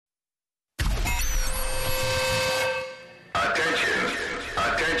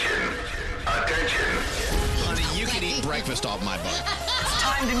dust off my butt. It's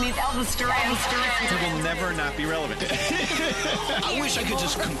time to meet Elvis Duran. He will never not be relevant. I wish I could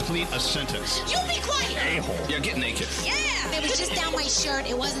just complete a sentence. You be quiet. A-hole. Yeah, get naked. Yeah. It was just down my shirt.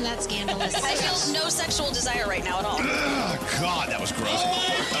 It wasn't that scandalous. I feel no sexual desire right now at all. Oh, God, that was gross.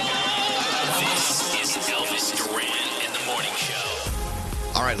 This is Elvis Duran in the Morning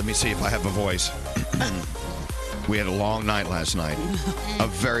Show. All right, let me see if I have a voice. We had a long night last night. A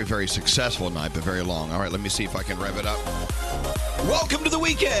very, very successful night, but very long. All right, let me see if I can rev it up. Welcome to the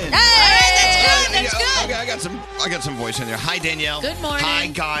weekend. Hey, that's good. Okay, I got some voice in there. Hi, Danielle. Good morning. Hi,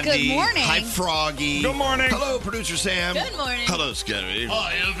 Gandhi. Good morning. Hi, Froggy. Good morning. Hello, producer Sam. Good morning. Hello, Scary.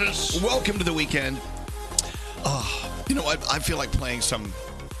 Hi, Elvis. Welcome to the weekend. You know what? I feel like playing something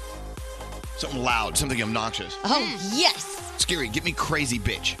loud, something obnoxious. Oh, yes. Scary, get me Crazy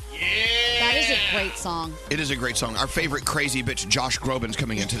Bitch. That is a great song. It is a great song. Our favorite crazy bitch, Josh Groban's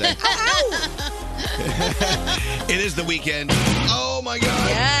coming in today. It is the weekend. Oh, my God.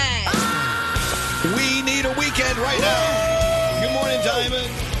 Yes. We need a weekend right now. Good morning, Diamond.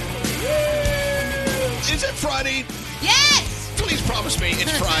 Is it Friday? Yes. Please promise me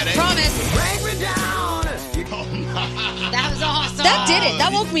it's Friday. Promise. Bring me down. That was awesome. That did it.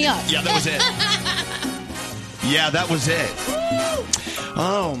 That woke me up. Yeah, that was it. Yeah, that was it.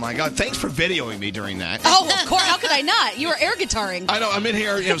 Oh, my God. Thanks for videoing me during that. Oh, of course. How could I not? You were air guitaring. I know. I'm in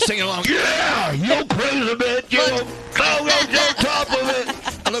here, singing along. Yeah, you crazy bitch. You go top of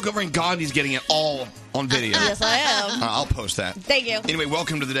it. I look over and Gandhi's getting it all on video. Yes, I am. I'll post that. Thank you. Anyway,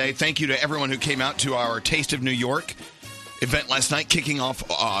 welcome to the day. Thank you to everyone who came out to our Taste of New York event last night, kicking off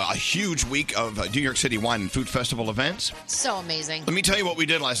a huge week of New York City Wine and Food Festival events. So amazing. Let me tell you what we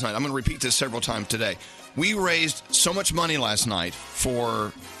did last night. I'm going to repeat this several times today. We raised so much money last night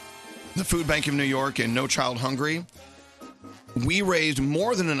for the Food Bank of New York and No Child Hungry. We raised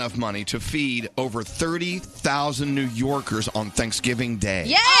more than enough money to feed over 30,000 New Yorkers on Thanksgiving Day.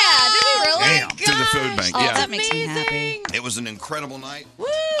 Yeah, did we really? Damn, through the food bank. Oh, Yeah. that makes me happy. It was an incredible night. Woo!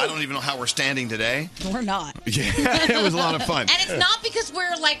 I don't even know how we're standing today. We're not. Yeah, it was a lot of fun. And it's not because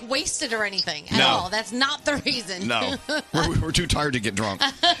we're like wasted or anything at all. That's not the reason. No, we're too tired to get drunk.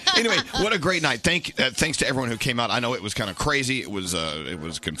 Anyway, what a great night! Thanks to everyone who came out. I know it was kind of crazy. It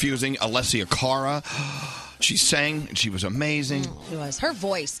was confusing. Alessia Cara, she sang and she was amazing. She was. Her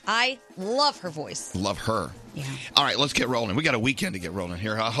voice. I love her voice. Love her. Yeah. All right, let's get rolling. We got a weekend to get rolling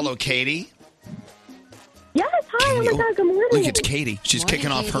here. Hello, Katie. Yes, hi. Katie, Oh my God, good morning. Look, it's Katie. She's Morning,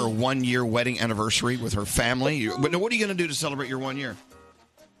 kicking off her Katie. 1-year wedding anniversary with her family. But what are you going to do to celebrate your 1 year?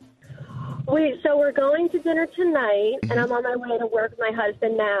 So we're going to dinner tonight, and I'm on my way to work with my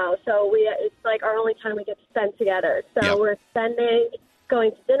husband now. So it's like our only time we get to spend together. So Yep. we're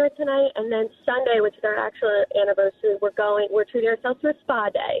going to dinner tonight, and then Sunday, which is our actual anniversary, we're treating ourselves to a spa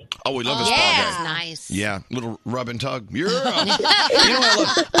day. Oh, we love a Yeah. spa day. That's nice. Yeah, little rub and tug. Yeah. You know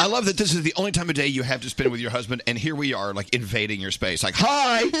what I love that this is the only time of day you have to spend with your husband, and here we are, like, invading your space. Like,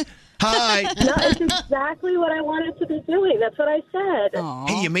 hi. No, it's exactly what I wanted to be doing. That's what I said. Aw.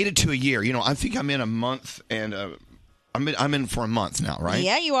 Hey, you made it to a year. I think I'm in a month, and I'm in for a month now, right?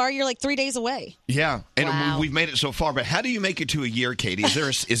 Yeah, you are. You're like 3 days away. Yeah, and Wow. we've made it so far. But how do you make it to a year, Katie? Is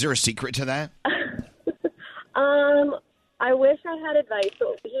there a secret to that? I wish I had advice.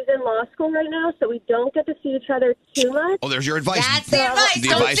 So he's in law school right now, so we don't get to see each other too much. Oh, there's your advice. That's the advice. The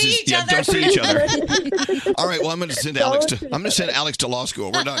Don't advice see is, each yeah, other. don't see each other. All right, well, I'm going to send Alex to law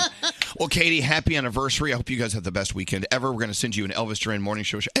school. We're done. Well, Katie, happy anniversary. I hope you guys have the best weekend ever. We're going to send you an Elvis Duran morning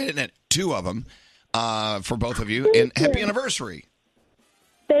show, and 2 of them for both of you. And happy anniversary.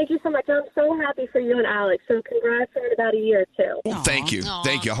 Thank you so much. I'm so happy for you and Alex. So congrats on about a year, too. Well, thank you. Aw.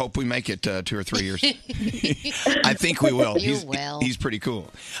 Thank you. I hope we make it 2 or 3 years. I think we will. You will. He's pretty cool.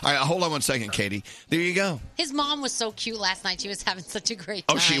 All right, hold on one second, Katie. There you go. His mom was so cute last night. She was having such a great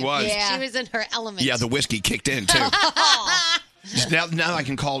time. Oh, she was. Yeah. She was in her element. Yeah, the whiskey kicked in, too. Now I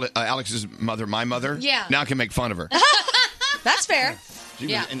can call it Alex's mother my mother. Yeah. Now I can make fun of her. That's fair.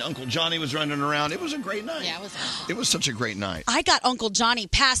 And Uncle Johnny was running around. It was a great night. Yeah, It was such a great night. I got Uncle Johnny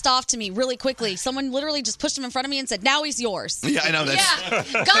passed off to me really quickly. Someone literally just pushed him in front of me and said, now he's yours. Yeah, I know.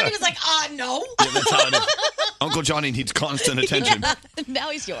 That's, Yeah. Gandhi was like, no. yeah, that's how it is. Uncle Johnny needs constant attention.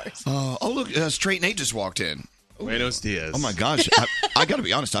 Now he's yours. Oh, look, Straight Nate just walked in. Buenos dias. Oh, my gosh. I got to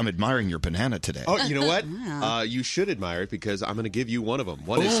be honest. I'm admiring your banana today. Oh, you know what? You should admire it because I'm going to give you one of them.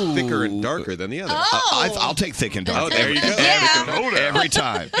 One is thicker and darker than the other. I'll take thick and dark. Oh, there you go. Every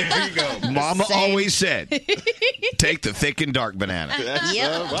time. There you go. Mama always said, take the thick and dark banana.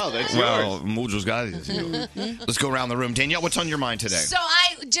 Wow, that's Well, yours. muchos gracias. Let's go around the room. Danielle, what's on your mind today? So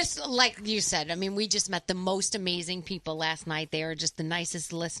I just, like you said, I mean, we just met the most amazing people last night. They were just the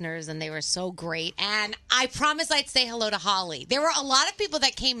nicest listeners, and they were so great. And I promise I'd say hello to Holly. There were a lot of people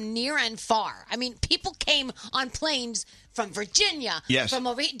that came near and far. I mean, people came on planes from Virginia, from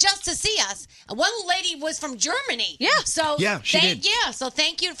over just to see us. One lady was from Germany. Yeah. So she did. Yeah. So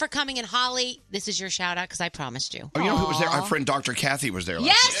thank you for coming. And Holly, this is your shout out because I promised you. Oh, you know who was there? Our friend Dr. Kathy was there last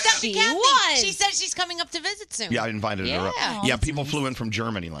Yes, Dr. She Kathy. was. She said she's coming up to visit soon. Yeah, I invited her up. Yeah, people flew in from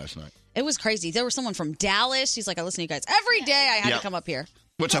Germany last night. It was crazy. There was someone from Dallas. She's like, I listen to you guys every day. I had to come up here.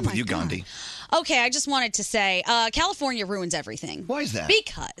 What's up with you, Gandhi? Okay, I just wanted to say California ruins everything. Why is that?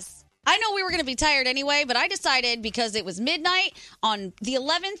 Because I know we were going to be tired anyway, but I decided because it was midnight on the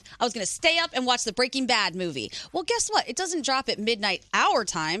 11th, I was going to stay up and watch the Breaking Bad movie. Well, guess what? It doesn't drop at midnight our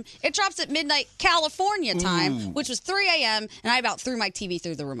time. It drops at midnight California time, which was 3 a.m., and I about threw my TV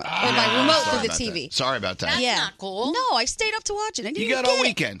through the remote. Or my remote through the TV. That. Sorry about that. That's not cool. No, I stayed up to watch it. I didn't You got all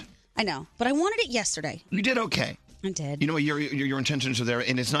weekend. I know, but I wanted it yesterday. You did okay. I did. You know what? Your intentions are there,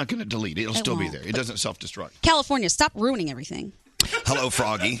 and it's not going to delete. It'll still be there. It doesn't self-destruct. California, stop ruining everything. Hello,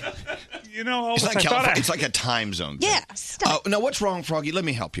 Froggy. You know, it's like it's like a time zone thing. Yeah, stop. No, what's wrong, Froggy? Let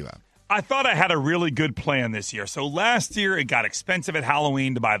me help you out. I thought I had a really good plan this year. So last year, it got expensive at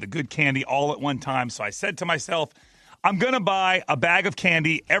Halloween to buy the good candy all at one time. So I said to myself, I'm going to buy a bag of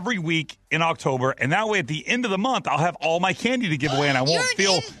candy every week in October, and that way at the end of the month, I'll have all my candy to give away, and I won't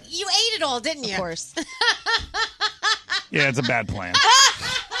feel... You ate it all, didn't you? Of course. Yeah, it's a bad plan.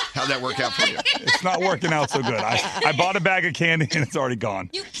 How'd that work out for you? It's not working out so good. I bought a bag of candy, and it's already gone.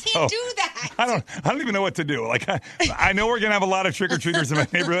 You can't do that. I don't even know what to do. Like I know we're gonna have a lot of trick or treaters in my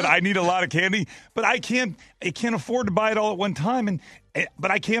neighborhood. I need a lot of candy, but I can't afford to buy it all at one time.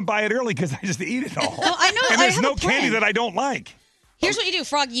 But I can't buy it early because I just eat it all. Well, I know. And there's I have no a plan. candy that I don't like. Here's what you do,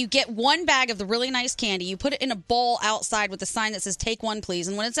 Frog. You get one bag of the really nice candy. You put it in a bowl outside with a sign that says "Take one, please."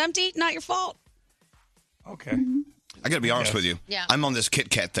 And when it's empty, not your fault. Okay. I got to be honest with you. Yeah. I'm on this Kit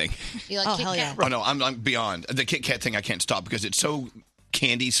Kat thing. You like Kit hell Kat? yeah. Oh, no, I'm beyond. The Kit Kat thing I can't stop because it's so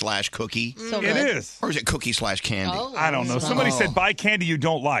candy/cookie. So It good. is. Or is it cookie/candy? Oh. I don't know. Somebody said buy candy you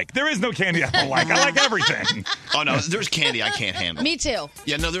don't like. There is no candy I don't like. I like everything. Oh, no, there's candy I can't handle. Me too.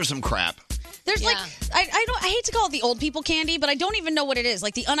 Yeah, no, there's some crap. There's like I hate to call it the old people candy, but I don't even know what it is.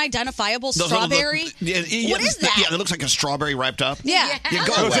 Like the unidentifiable Those little- strawberry. What is that? Yeah, it looks like a strawberry wrapped up. Yeah. Yeah,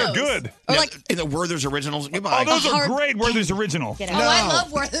 go Those away. are good. Or Yeah, like the Werther's Originals. Goodbye. Oh, those are hard great. Werther's Original. Get Oh, out. I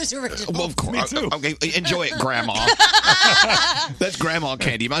love Werther's Original. Well, of course. Me too. Okay, enjoy it, Grandma. That's Grandma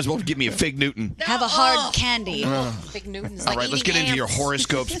candy. You might as well give me a Fig Newton. Have a hard candy. Big Newton's All like right, let's eating get into your ants.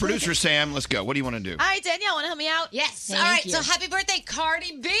 horoscopes. Producer Sam, let's go. What do you want to do? All right, Danielle, want to help me out? Yes. Thank All right. you. So happy birthday,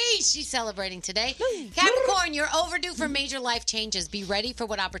 Cardi B. She's celebrating today. Capricorn, you're overdue for major life changes. Be ready for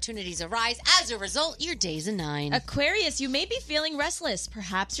what opportunities arise. As a result, your day's a 9. Aquarius, you may be feeling restless.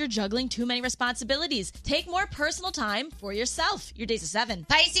 Perhaps you're juggling too many responsibilities. Take more personal time for yourself. Your day's a 7.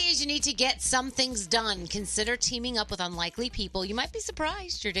 Pisces, you need to get some things done. Consider teaming up with unlikely people. You might be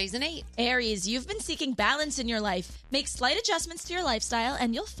surprised. Your day's an 8. Aries, you've been seeking balance in your life. Make slight adjustments to your lifestyle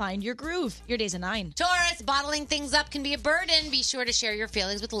and you'll find your groove. Your day's a 9. Taurus, bottling things up can be a burden. Be sure to share your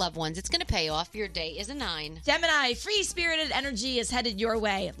feelings with loved ones. It's going to pay off. Your day is a 9. Gemini, free-spirited energy is headed your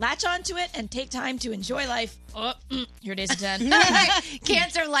way. Latch onto it and take time to enjoy life. Your day's a 10.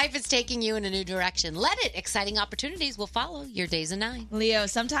 Cancer, life is taking you in a new direction. Let it. Exciting opportunities will follow. Your day's a 9. Leo,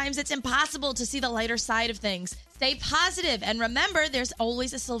 sometimes it's impossible to see the lighter side of things. Stay positive and remember there's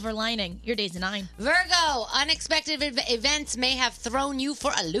always a silver lining. Your day's a 9. Virgo, unexpected events may have thrown you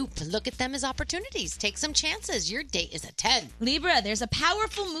for a loop. Look at them as opportunities. Take some chances. Your day is a 10. Libra, there's a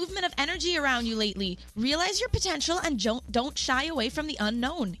powerful movement of energy around you lately. Realize your potential and don't shy away from the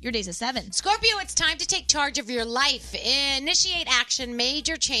unknown. Your day's a 7. Scorpio, it's time to take charge of your life. Initiate action.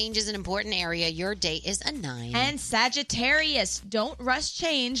 Major change is an important area. Your day is a 9. And Sagittarius, don't rush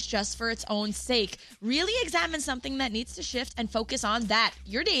change just for its own sake. Really examine something that needs to shift and focus on that.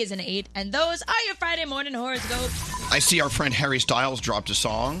 Your day is an 8, and those are your Friday morning horoscopes. I see our friend Harry Styles dropped a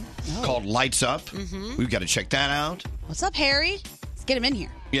song called Lights Up. We've got to check that out. What's up, Harry? Let's get him in here.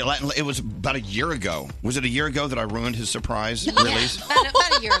 Yeah, it was about a year ago. Was it a year ago that I ruined his surprise release?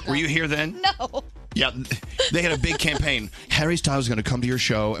 About a year ago. Were you here then? No. Yeah, they had a big campaign. Harry Styles is going to come to your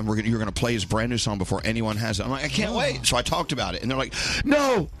show, and you're going to play his brand new song before anyone has it. I'm like, I can't wait. So I talked about it, and they're like,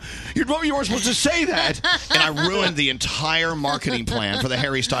 no, you weren't supposed to say that. And I ruined the entire marketing plan for the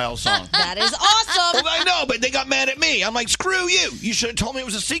Harry Styles song. That is awesome. Well, I know, but they got mad at me. I'm like, screw you. You should have told me it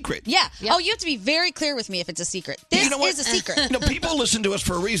was a secret. Yeah. Oh, you have to be very clear with me if it's a secret. This is a secret. You know, people listen to us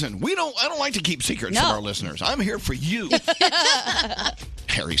for a reason. I don't like to keep secrets from our listeners. I'm here for you.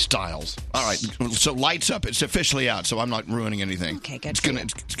 Harry Styles. All right, so Lights Up. It's officially out, so I'm not ruining anything. Okay, good.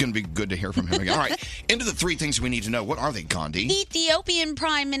 It's gonna be good to hear from him again. All right, into the 3 things we need to know. What are they, Gandhi? Ethiopian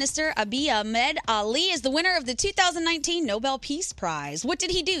Prime Minister Abiy Ahmed Ali is the winner of the 2019 Nobel Peace Prize. What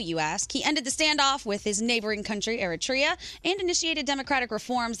did he do, you ask? He ended the standoff with his neighboring country, Eritrea, and initiated democratic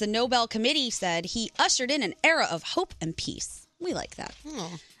reforms. The Nobel Committee said he ushered in an era of hope and peace. We like that.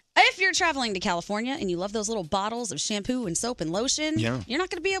 If you're traveling to California and you love those little bottles of shampoo and soap and lotion, you're not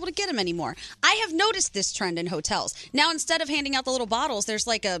going to be able to get them anymore. I have noticed this trend in hotels. Now, instead of handing out the little bottles, there's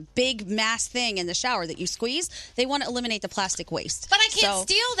like a big mass thing in the shower that you squeeze. They want to eliminate the plastic waste. But I can't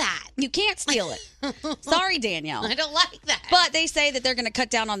steal that. You can't steal it. Sorry, Danielle. I don't like that. But they say that they're going to cut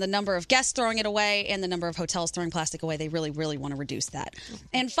down on the number of guests throwing it away and the number of hotels throwing plastic away. They really, really want to reduce that.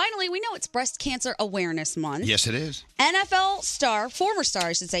 And finally, we know it's Breast Cancer Awareness Month. Yes, it is. NFL star, former star,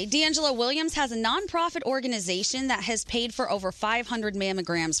 I should say, D'Angelo Williams has a nonprofit organization that has paid for over 500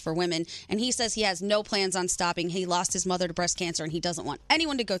 mammograms for women, and he says he has no plans on stopping. He lost his mother to breast cancer, and he doesn't want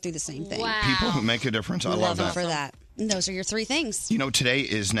anyone to go through the same thing. Wow. People who make a difference. I love him that. for that. And those are your 3 things. You know, today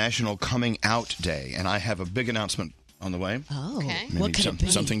is National Coming Out Day, and I have a big announcement on the way. Oh, okay. Maybe what could it be?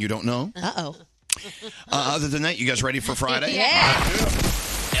 Something you don't know. Uh-oh. Other than that, you guys ready for Friday? Yeah.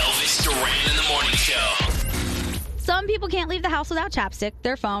 Elvis Duran in the Morning Show. Some people can't leave the house without chapstick,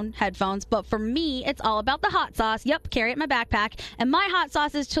 their phone, headphones, but for me, it's all about the hot sauce. Yep, carry it in my backpack. And my hot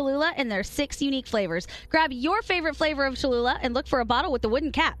sauce is Cholula, and there's 6 unique flavors. Grab your favorite flavor of Cholula and look for a bottle with the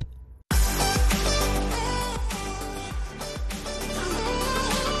wooden cap.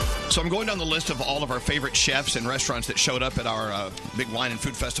 So I'm going down the list of all of our favorite chefs and restaurants that showed up at our big wine and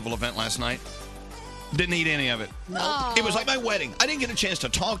food festival event last night. Didn't eat any of it. No. It was like my wedding. I didn't get a chance to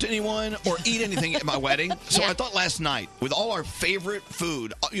talk to anyone or eat anything at my wedding. So I thought last night, with all our favorite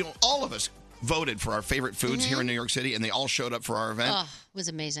food, all of us voted for our favorite foods here in New York City, and they all showed up for our event. Oh, it was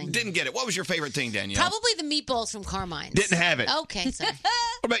amazing. Didn't get it. What was your favorite thing, Danielle? Probably the meatballs from Carmine's. Didn't have it. Okay, sorry.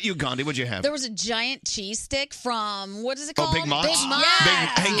 What about you, Gandhi? What'd you have? There was a giant cheese stick from, what is it called? Big Mott's? Big Mott's.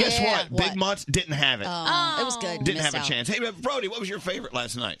 Hey, guess what? Big Mott's didn't have it. It was good. Didn't Missed have a out. chance. Hey, Brody, what was your favorite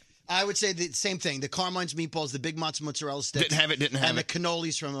last night? I would say the same thing. The Carmine's meatballs, the Big Mott's mozzarella sticks. Didn't have it. And the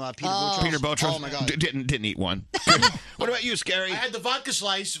cannolis from Peter Boutros. Peter Boutros. Oh, my God. Didn't eat one. What about you, Scary? I had the vodka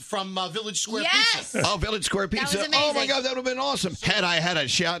slice from Village Square Yes! Pizza. Oh, Village Square Pizza. was Oh, my amazing. God, that would have been awesome. Had I had a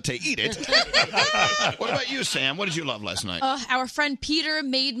shot to eat it. What about you, Sam? What did you love last night? Our friend Peter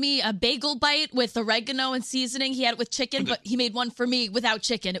made me a bagel bite with oregano and seasoning. He had it with chicken, but he made one for me without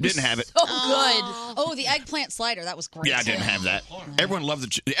chicken. It was Didn't have it. so good. Oh, the eggplant slider. That was great. Yeah, I didn't have that. Everyone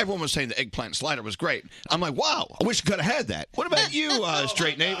loved everyone was saying the eggplant slider was great. I'm like, wow, I wish I could have had that. What about you,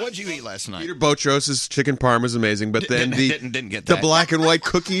 Straight Nate? What did you eat last night? Peter Boutros' chicken parm was amazing, but then didn't get the that. black and white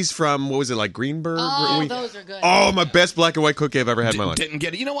cookies from, what was it, like Greenberg? Oh, those are good. Oh, my best black and white cookie I've ever had in my life. Didn't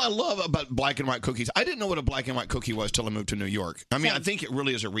get it. You know what I love about black and white cookies? I didn't know what a black and white cookie was till I moved to New York. I mean, I think it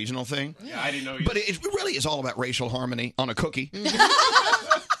really is a regional thing. Yeah, I didn't know you. But it really is all about racial harmony on a cookie.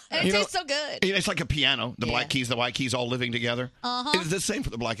 And it tastes so good. It's like a piano. The black keys, the white keys all living together. Uh-huh. It's the same for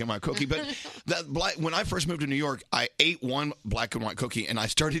the black and white cookie. But when I first moved to New York, I ate one black and white cookie, and I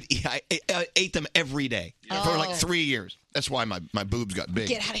ate them every day for like 3 years. That's why my boobs got big.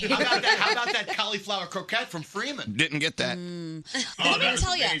 Get out of here. How about that cauliflower croquette from Freeman? Didn't get that. Let me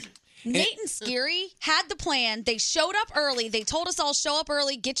tell you. Nate and Scary had the plan. They showed up early. They told us all, show up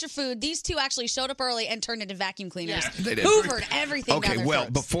early, get your food. These two actually showed up early and turned into vacuum cleaners. Yeah, they did. Hoovered everything down Okay, their well,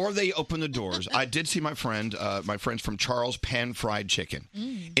 throats. before they opened the doors, I did see my friends from Charles Pan Fried Chicken,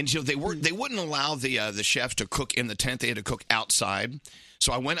 and so they wouldn't allow the chefs to cook in the tent. They had to cook outside.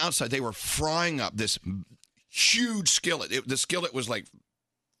 So I went outside. They were frying up this huge skillet. The skillet was like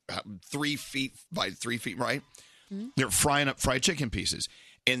 3 feet by 3 feet, right? They're frying up fried chicken pieces.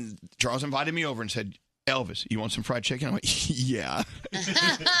 And Charles invited me over and said, Elvis, you want some fried chicken? I went, yeah.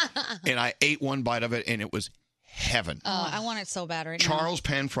 And I ate one bite of it, and it was heaven. Oh, I want it so bad right now. Charles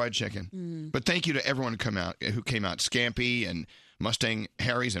Pan Fried Chicken. But thank you to everyone who came out. Scampy and Mustang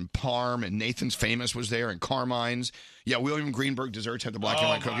Harry's and Parm and Nathan's Famous was there and Carmine's. Yeah, William Greenberg Desserts had the black and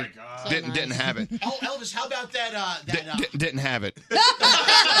white cookie. God. Didn't have it. Oh, Elvis, how about that? Didn't have it.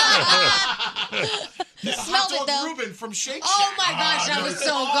 Smelled it, though. Reuben from Shake Shack. Oh, my gosh, that was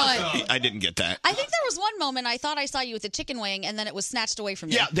so good. I didn't get that. I think there was one moment I thought I saw you with a chicken wing, and then it was snatched away from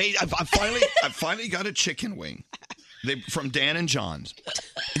you. Yeah, I finally got a chicken wing. From Dan and John's.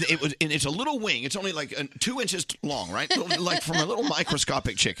 And it's a little wing. It's only like 2 inches long, right? Like from a little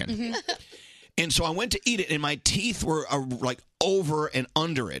microscopic chicken. Mm-hmm. And so I went to eat it, and my teeth were like over and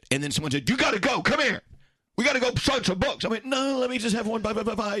under it. And then someone said, "You got to go. Come here. We got to go sign some books." I went, "No, let me just have one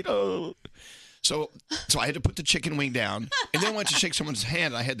bite." Oh. So I had to put the chicken wing down, and then I went to shake someone's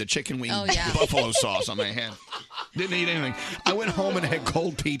hand, and I had the chicken wing buffalo sauce on my hand. Didn't eat anything. I went home and had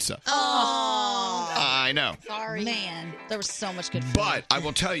cold pizza. Oh. I know. Sorry. Man, there was so much good food. But I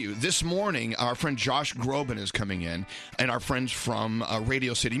will tell you, this morning, our friend Josh Groban is coming in, and our friends from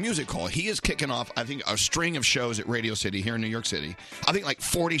Radio City Music Hall. He is kicking off, I think, a string of shows at Radio City here in New York City. I think like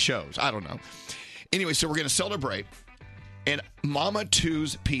 40 shows. I don't know. Anyway, so we're going to celebrate, and Mama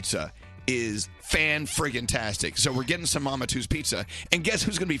Two's Pizza is fan-friggin-tastic. So we're getting some Mama Two's Pizza, and guess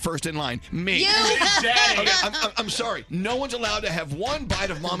who's going to be first in line? Me. You. Daddy. Okay, I'm sorry. No one's allowed to have one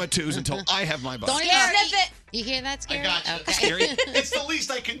bite of Mama Two's until I have my bite. Don't even sniff it. You hear that, Scary? I got you. Okay. Scary? It's the least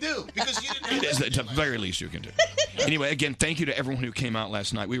I can do because you didn't have It is the very least you can do. Anyway, again, thank you to everyone who came out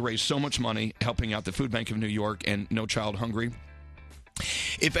last night. We raised so much money helping out the Food Bank of New York and No Child Hungry.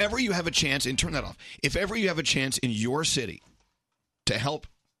 If ever you have a chance, and turn that off, if ever you have a chance in your city to help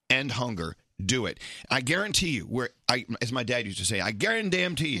end hunger, do it. I guarantee you, as my dad used to say, I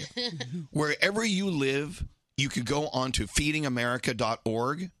guarantee you, wherever you live, you could go on to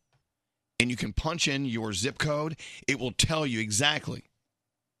feedingamerica.org and you can punch in your zip code. It will tell you exactly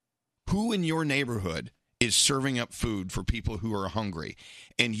who in your neighborhood is serving up food for people who are hungry.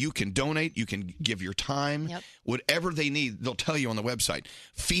 And you can donate, you can give your time, whatever they need, they'll tell you on the website.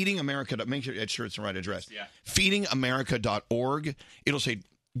 Feeding America, make sure it's the right address. Yeah. Feedingamerica.org, it'll say,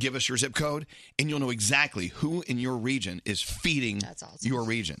 give us your zip code, and you'll know exactly who in your region is feeding your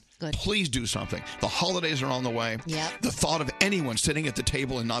region. Good. Please do something. The holidays are on the way. Yep. The thought of anyone sitting at the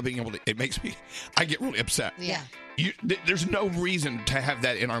table and not being able to, it makes me, I get really upset. Yeah. There's no reason to have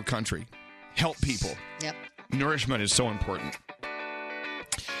that in our country. Help people. Yep. Nourishment is so important.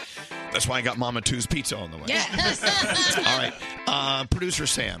 That's why I got Mama Two's Pizza on the way. Yeah. All right. Producer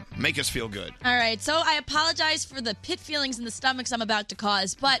Sam, make us feel good. All right, so I apologize for the pit feelings in the stomachs I'm about to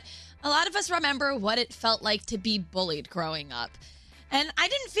cause, but a lot of us remember what it felt like to be bullied growing up. And I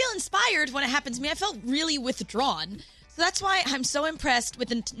didn't feel inspired when it happened to me. I felt really withdrawn. So that's why I'm so impressed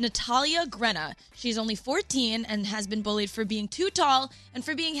with Natalia Grena. She's only 14 and has been bullied for being too tall and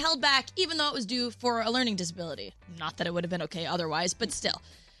for being held back, even though it was due for a learning disability. Not that it would have been okay otherwise, but still.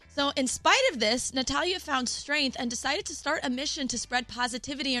 So in spite of this, Natalia found strength and decided to start a mission to spread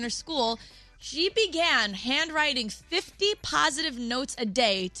positivity in her school. She began handwriting 50 positive notes a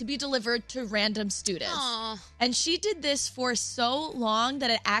day to be delivered to random students. Aww. And she did this for so long that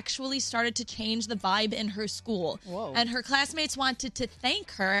it actually started to change the vibe in her school. Whoa. And her classmates wanted to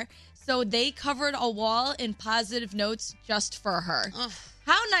thank her, so they covered a wall in positive notes just for her. Ugh.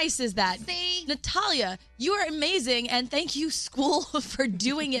 How nice is that? See? Natalia, you are amazing, and thank you, school, for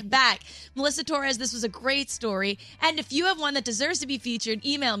doing it back. Melissa Torres, this was a great story. And if you have one that deserves to be featured,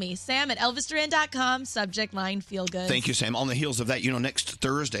 email me, sam@elvisduran.com, subject line, feel good. Thank you, Sam. On the heels of that, next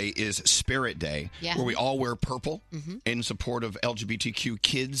Thursday is Spirit Day, where we all wear purple in support of LGBTQ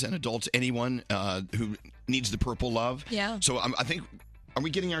kids and adults, anyone who needs the purple love. Yeah. So I think, are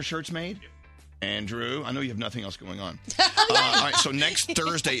we getting our shirts made? Andrew, I know you have nothing else going on. All right, so next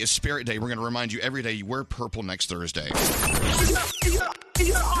Thursday is Spirit Day. We're going to remind you every day you wear purple next Thursday.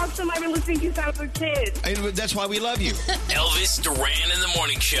 You're awesome. I've been listening to you since I was a kid. And that's why we love you. Elvis Duran in the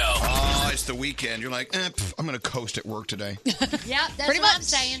Morning Show. Oh, it's the weekend. You're like, I'm going to coast at work today. Yeah, that's Pretty what much. I'm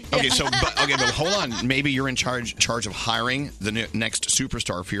saying. Okay, but hold on. Maybe you're in charge of hiring the next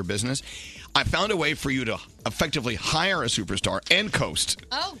superstar for your business. I found a way for you to effectively hire a superstar and coast.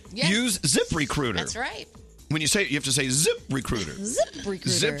 Oh, yes. Use ZipRecruiter. That's right. When you say it, you have to say ZipRecruiter.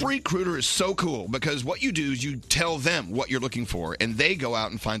 ZipRecruiter. ZipRecruiter is so cool because what you do is you tell them what you're looking for, and they go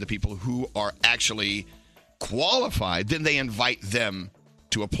out and find the people who are actually qualified. Then they invite them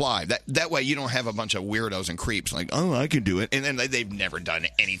to apply. That way you don't have a bunch of weirdos and creeps like, oh, I can do it. And then they've never done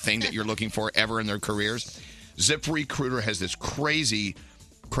anything that you're looking for ever in their careers. ZipRecruiter has this crazy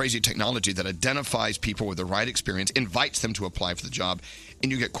technology that identifies people with the right experience, invites them to apply for the job, and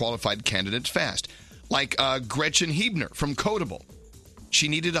you get qualified candidates fast. Like Gretchen Hebner from Codable. She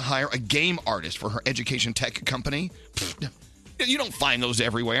needed to hire a game artist for her education tech company. You don't find those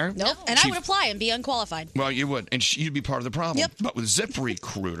everywhere. Nope. And I would apply and be unqualified. Well, you would, and you'd be part of the problem. Yep. But with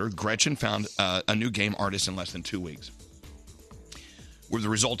ZipRecruiter, Gretchen found a new game artist in less than 2 weeks. With the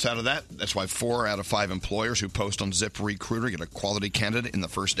results out of that, that's why 4 out of 5 employers who post on ZipRecruiter get a quality candidate in the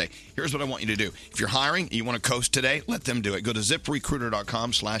first day. Here's what I want you to do. If you're hiring and you want to coast today, let them do it. Go to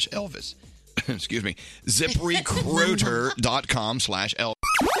ZipRecruiter.com/Elvis. Excuse me. ZipRecruiter.com/Elvis.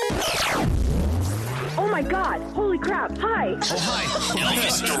 Oh my God! Holy crap! Hi. Oh, hi.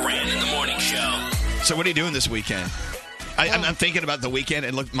 Elvis Duran in the Morning Show. So what are you doing this weekend? I'm thinking about the weekend,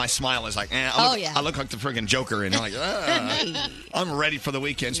 and look, my smile is like, I look like the friggin' Joker, and I'm like, I'm ready for the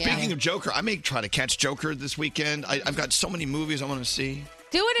weekend. Speaking of Joker, I may try to catch Joker this weekend. I've got so many movies I want to see.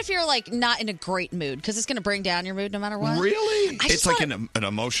 Do it if you're like not in a great mood, because it's going to bring down your mood no matter what. Really? It's like an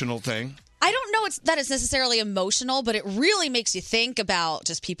emotional thing. I don't know that it's necessarily emotional, but it really makes you think about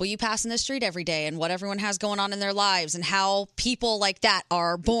just people you pass in the street every day and what everyone has going on in their lives and how people like that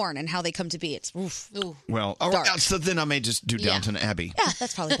are born and how they come to be. It's oof. Ooh. Well, all right, so then I may just do Downton Abbey. Yeah,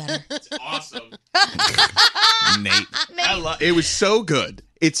 that's probably better. It's awesome. Nate. It was so good.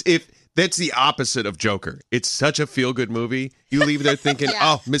 That's the opposite of Joker. It's such a feel-good movie. You leave there thinking,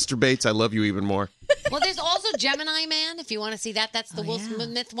 oh, Mr. Bates, I love you even more. Well, there's also Gemini Man, if you want to see that. That's the Will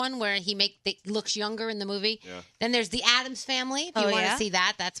Smith one where he looks younger in the movie. Yeah. Then there's The Addams Family, if you want to see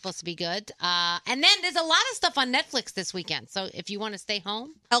that. That's supposed to be good. And then there's a lot of stuff on Netflix this weekend. So if you want to stay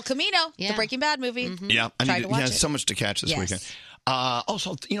home. El Camino, the Breaking Bad movie. Mm-hmm. Yeah, I need to watch it. So much to catch this weekend.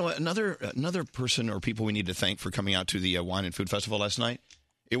 Also, another person or people we need to thank for coming out to the Wine and Food Festival last night.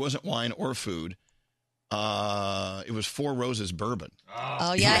 It wasn't wine or food. It was Four Roses bourbon.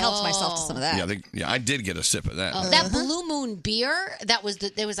 Oh yeah, I helped myself to some of that. Yeah, I did get a sip of that. That Blue Moon beer, there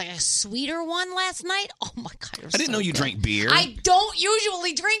was like a sweeter one last night. Oh my God. I didn't know you drank beer. I don't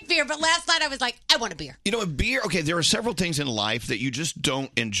usually drink beer, but last night I was like, I want a beer. You know, beer, okay, there are several things in life that you just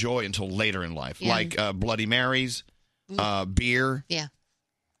don't enjoy until later in life, like Bloody Marys, beer. Yeah.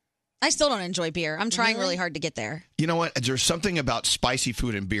 I still don't enjoy beer. I'm trying really hard to get there. You know what? There's something about spicy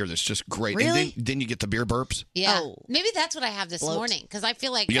food and beer that's just great. Really? And then you get the beer burps. Yeah. Maybe that's what I have this morning, because I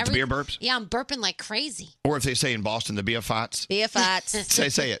feel like... You get the beer burps? Yeah, I'm burping like crazy. Or if they say in Boston, the beer farts. Beer farts.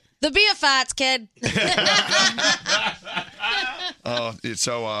 say it. The beer farts, kid.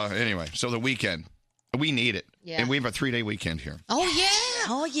 Anyway, so the weekend. We need it. Yeah. And we have a 3-day weekend here. Oh,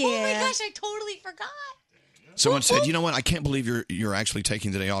 yeah. Oh, yeah. Oh, my gosh, I totally forgot. Someone said, you know what, I can't believe you're actually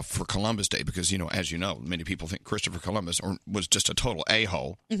taking the day off for Columbus Day because, as you know, many people think Christopher Columbus was just a total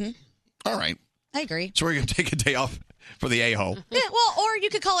a-hole. Mm-hmm. All right. I agree. So we're going to take a day off for the a-hole. Yeah, well, or you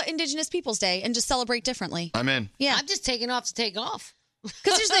could call it Indigenous Peoples Day and just celebrate differently. I'm in. Yeah. I'm just taking off to take off.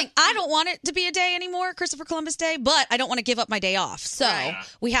 Because here's the thing, I don't want it to be a day anymore, Christopher Columbus Day, but I don't want to give up my day off. So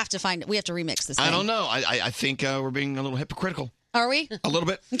we have to remix this thing. I don't know. I think we're being a little hypocritical. Are we? A little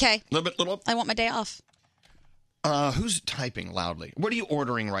bit. Okay. A little bit. I want my day off. Who's typing loudly? What are you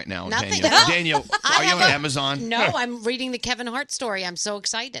ordering right now, Nothing. Daniel? Daniel, are you on Amazon? No, I'm reading the Kevin Hart story. I'm so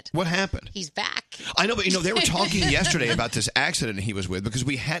excited. What happened? He's back. I know, but they were talking yesterday about this accident he was with because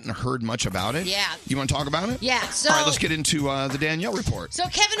we hadn't heard much about it. Yeah. You want to talk about it? Yeah. So, all right, let's get into the Danielle report. So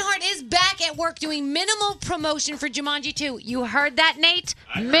Kevin Hart is back at work doing minimal promotion for Jumanji 2. You heard that, Nate?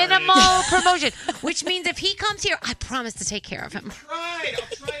 Minimal promotion, which means if he comes here, I promise to take care of him. I'll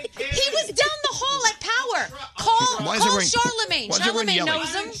try and get He was down the hall at Power. Call Charlemagne. Charlemagne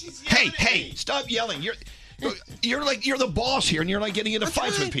knows him. Hey, stop yelling. You're the boss here, and you're like getting into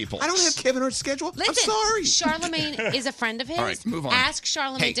fights with people. I don't have Kevin Hart's schedule. Listen, I'm sorry. Charlemagne is a friend of his. All right, move on. Ask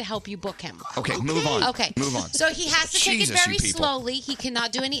Charlemagne to help you book him. Okay, move on. Okay, move on. So he has to take it Jesus, very you people. slowly. He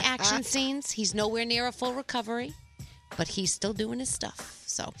cannot do any action scenes. He's nowhere near a full recovery, but he's still doing his stuff.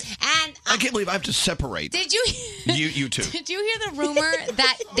 So, and I can't believe I have to separate. Did you? You too. Did you hear the rumor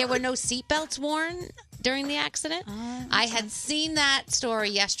that there were no seatbelts worn during the accident? I had seen that story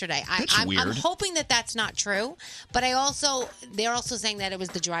yesterday. I'm hoping that that's not true, but they're also saying that it was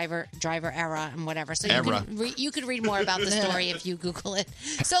the driver era and whatever. So you could read more about the story if you Google it.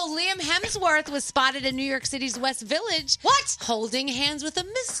 So Liam Hemsworth was spotted in New York City's West Village. What? Holding hands with a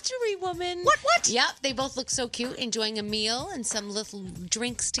mystery woman. What? Yep, they both look so cute, enjoying a meal and some little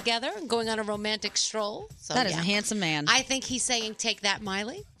drinks together and going on a romantic stroll. So, that is a handsome man. I think he's saying, take that,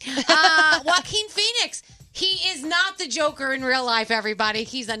 Miley. Joaquin Phoenix. He is not the Joker in real life, everybody.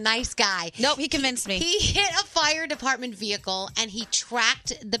 He's a nice guy. Nope, he convinced me. He hit a fire department vehicle, and he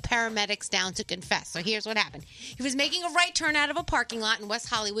tracked the paramedics down to confess. So here's what happened. He was making a right turn out of a parking lot in West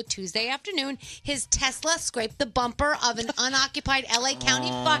Hollywood Tuesday afternoon. His Tesla scraped the bumper of an unoccupied L.A. County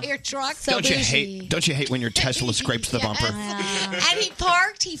fire truck. Don't you hate when your Tesla scrapes the bumper? And he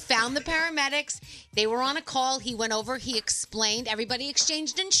parked. He found the paramedics. They were on a call. He went over. He explained. Everybody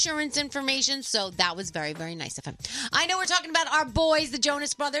exchanged insurance information. So that was very, very nice of him. I know we're talking about our boys, the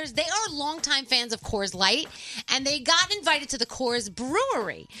Jonas Brothers. They are longtime fans of Coors Light, and they got invited to the Coors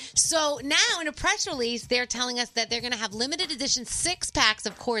Brewery. So now in a press release, they're telling us that they're going to have limited edition 6-packs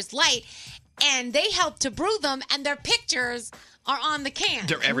of Coors Light, and they helped to brew them, and their pictures are on the can.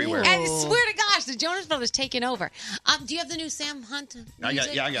 They're everywhere. And I swear to gosh, the Jonas Brothers taking over. Do you have the new Sam Hunt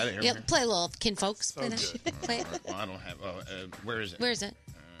music? I got it here. Yeah, play a little Kinfolks. So play that. Play it. Well, I don't have. Where is it? Where is it?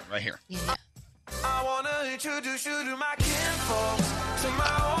 Right here. Yeah. I wanna introduce you to my kinfolk, to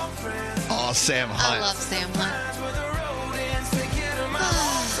my old friends. Oh, Sam Hunt. I love Sam Hunt.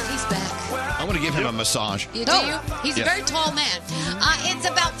 He's back. I want to give him a massage. You do? He's a very tall man. It's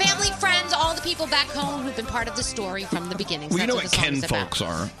about family, friends, all the people back home who've been part of the story from the beginning. Well, you know That's what the song kin is about. folks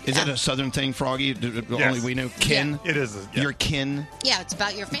are. Is that a southern thing, Froggy? Yes. Only we know kin? It is. Your kin? Yeah, it's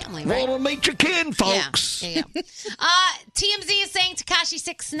about your family, right? Well, meet your kin, folks. Yeah. TMZ is saying Tekashi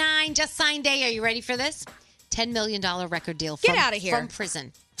 6ix9ine just signed a, are you ready for this? $10 million record deal Get outta here. from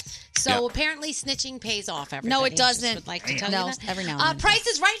prison. So apparently snitching pays off, everybody. No, it doesn't. Would like to tell No, you that. every now and then. Price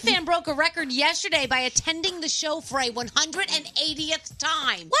is Right fan broke a record yesterday by attending the show for a 180th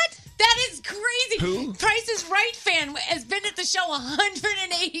time. What? That is crazy. Who? Price is Right fan has been at the show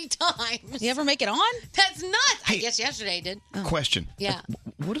 180 times. You ever make it on? That's nuts. I guess yesterday he did. Question. Yeah.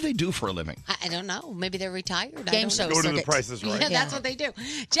 What do they do for a living? I don't know. Maybe they're retired. I Game don't know. show Go to the Price is Right. Yeah, that's what they do.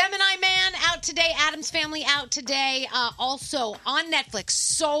 Gemini Man out today. Addams Family out today. Also on Netflix,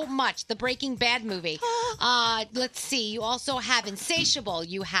 so much. The Breaking Bad movie. Let's see. You also have Insatiable.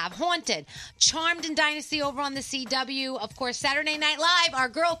 You have Haunted. Charmed and Dynasty over on the CW. Of course, Saturday Night Live. Our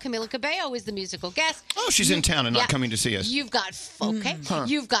girl, Camila Cabello, is the musical guest. Oh, she's in town and not coming to see us. You've got,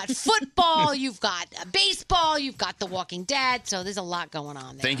 You've got football. You've got baseball. You've got The Walking Dead. So there's a lot going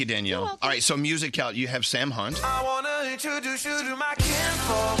on there. Thank you, Danielle. All right, so music out. You have Sam Hunt. I wanna introduce you to my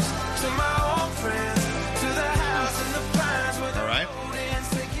kinfolk, to my old friends, to the house in the pines with All right.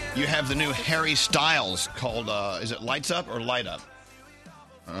 You have the new Harry Styles called, is it Lights Up or Light Up?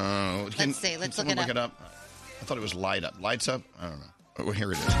 Let's see. Let's can look someone it up. I thought it was Light Up. Lights Up? I don't know. Oh,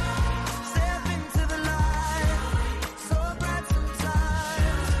 here it is.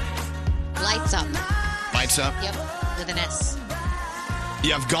 Lights Up. Lights Up? Yep, with an S.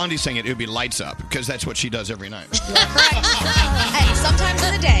 Yeah, if Gandhi sang it, it would be Lights Up because that's what she does every night. Hey, sometimes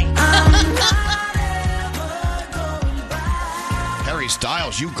in the day. Harry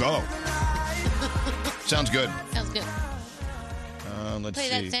Styles, you go. Sounds good. Sounds good. Let's Play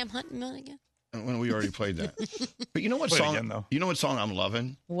see. that Sam Hunt one again. When we already played that. But you know what Play it song? again, though. You know what song I'm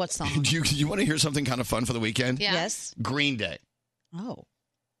loving? What song? Do you want to hear something kind of fun for the weekend? Yeah. Yes. Green Day. Oh.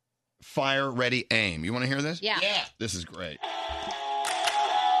 Fire, Ready, Aim. You want to hear this? Yeah. This is great.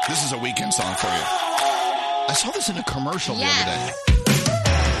 This is a weekend song for you. I saw this in a commercial the other day.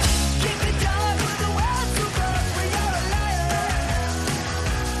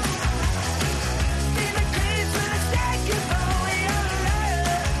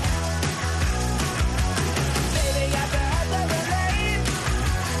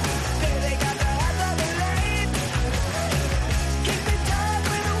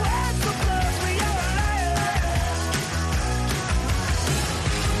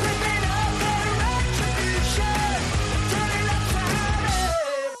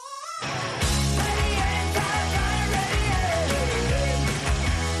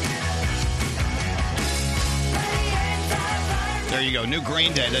 There you go. New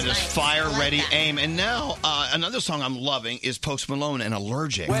Green Day. That is Fire, Ready, Aim. And now, another song I'm loving is Post Malone and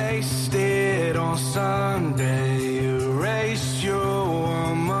Allergic. Wasted on Sunday, erase you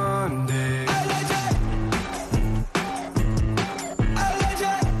on Monday.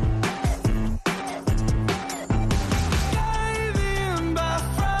 Gave in by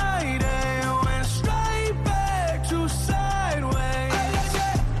Friday, went straight back to sideways.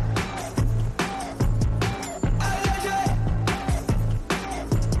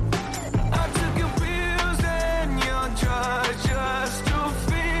 I took your pills and your drugs just to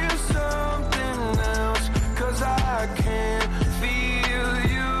feel something else. 'Cause I can't feel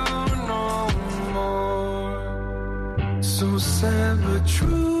you no more. So sad but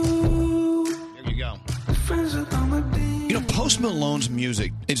true. There you go. Friends with all my demons. You know, Post Malone's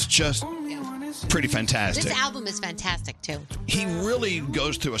music is just pretty fantastic. This album is fantastic, too. He really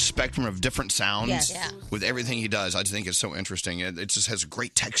goes through a spectrum of different sounds Yes. Yeah. with everything he does. I just think it's so interesting. It just has a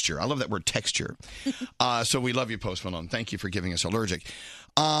great texture. I love that word, texture. So we love you, Post Malone. Thank you for giving us Allergic.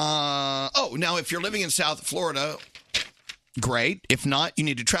 Now, if you're living in South Florida, great. If not, you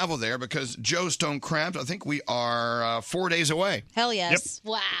need to travel there because Joe Stone Crabs, I think we are 4 days away. Hell yes.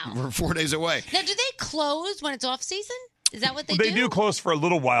 Wow. We're 4 days away. Now, do they close when it's off season? Is that what they They do? do close for a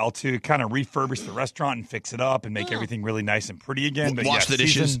little while to kind of refurbish the restaurant and fix it up and make everything really nice and pretty again. But Wash the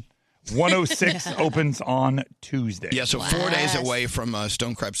dishes. season 106 opens on Tuesday. Yeah, so 4 days away from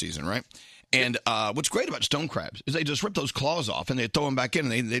stone crab season, right? And what's great about stone crabs is they just rip those claws off and they throw them back in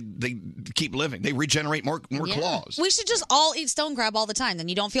and they keep living. They regenerate more claws. We should just all eat stone crab all the time. Then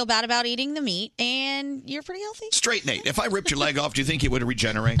you don't feel bad about eating the meat and you're pretty healthy. Straight, Nate. If I ripped your leg off, do you think it would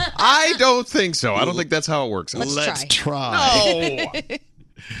regenerate? I don't think so. I don't think that's how it works. Let's try.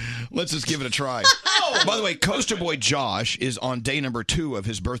 Let's just give it a try. By the way, Coaster Boy Josh is on day number 2 of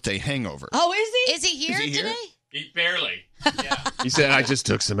his birthday hangover. Oh, is he? Is he here Is he here? today? Barely. He said, I just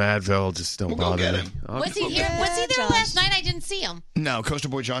took some Advil. Just don't bother me. Was he here? Was he there last night? I didn't see him. No, Coaster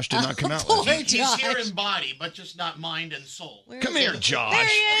Boy Josh did not come out last night. He's here in body, but just not mind and soul. Come here, Josh. There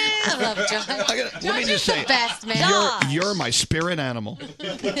he is. I love Josh. Let me just say, the best, man. you're my spirit animal.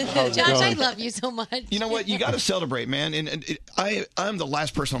 Josh, I love you so much. You know what? You got to celebrate, man. And I'm the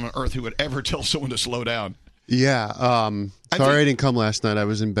last person on earth who would ever tell someone to slow down. Yeah. Sorry I didn't come last night. I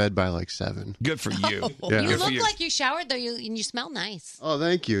was in bed by like 7. Good for you. Yeah. You look like you showered, though, and you smell nice. Oh,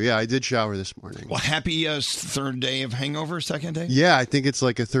 thank you. Yeah, I did shower this morning. Well, happy third day of hangover, second day? Yeah, I think it's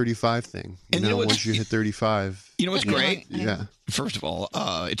like a 35 thing. You And you know know, what's- once you hit 35. You know what's great? Yeah. First of all,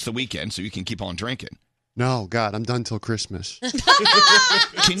 it's the weekend, so you can keep on drinking. No, God, I'm done till Christmas.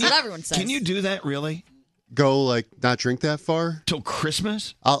 Can what everyone says. Can you do that, really? Go, like, not drink that far? Till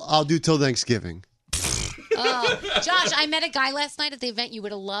Christmas? I'll do till Thanksgiving. Josh, I met a guy last night at the event you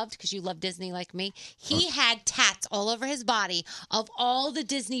would have loved because you love Disney like me. He had tats all over his body of all the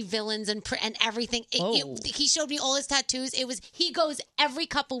Disney villains and everything. He showed me all his tattoos. He goes every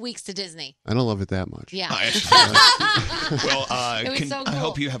couple weeks to Disney. I don't love it that much. Yeah. Well, It was so I cool.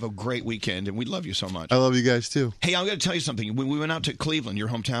 hope you have a great weekend, and we love you so much. I love you guys, too. Hey, I'm going to tell you something. When we went out to Cleveland, your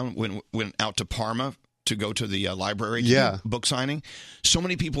hometown, went out to Parma to go to the library book signing, so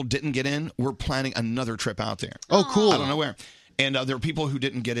many people didn't get in. We're planning another trip out there. Oh, cool. I don't know where. And there are people who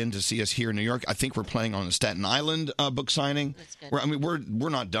didn't get in to see us here in New York. I think we're planning on the Staten Island book signing. That's good. We're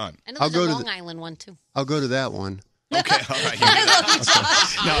not done. I know I'll there's go a to Long Island one, too. I'll go to that one. Okay, all right.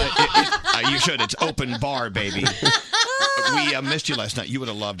 No, you should. It's open bar, baby. We missed you last night. You would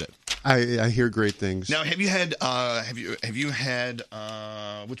have loved it. I hear great things. Now, have you had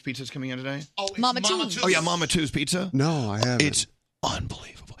which pizza's coming in today? Oh, it's Mama Too's. Oh yeah, Mama Too's pizza. No, I haven't. It's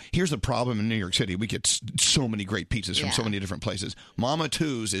unbelievable. Here's the problem in New York City: we get so many great pizzas from so many different places. Mama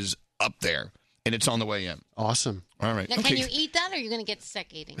Too's is up there, and it's on the way in. Awesome. All right. Now, can you eat that, or are you going to get sick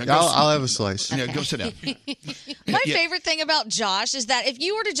eating? I'll have a slice. Yeah, go sit down. My favorite thing about Josh is that if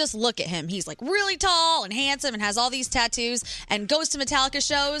you were to just look at him, he's like really tall and handsome and has all these tattoos and goes to Metallica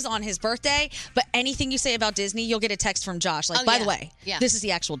shows on his birthday. But anything you say about Disney, you'll get a text from Josh. Like, by the way, this is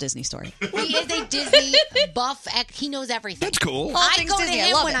the actual Disney story. He is a Disney buff. He knows everything. That's cool. I things go Disney, to I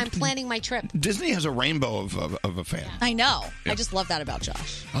him love when it. I'm planning my trip. Disney has a rainbow of a fan. I know. Yeah. I just love that about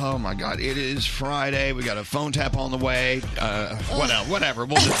Josh. Oh my God! It is Friday. We got a phone tap on the way. Whatever.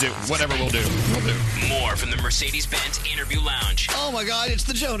 We'll just do whatever we'll do. We'll do more from the Mercedes-Benz Interview Lounge. Oh my God! It's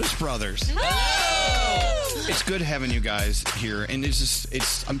the Jonas Brothers. It's good having you guys here, and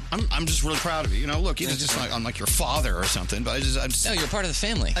I'm just really proud of you. You know, look, it's just like I'm like your father or something, but no, you're part of the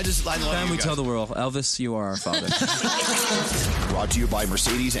family. I love you Family guys. tell the world, Elvis, you are our father. Brought to you by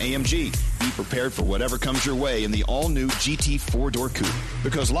Mercedes-AMG. Be prepared for whatever comes your way in the all-new GT 4-door coupe.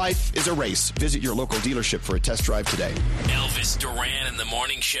 Because life is a race. Visit your local dealership for a test drive today. Elvis Duran in the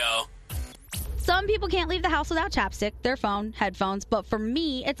Morning Show. Some people can't leave the house without chapstick, their phone, headphones, but for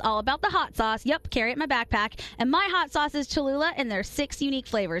me, it's all about the hot sauce. Yep, carry it in my backpack. And my hot sauce is Cholula, and there's 6 unique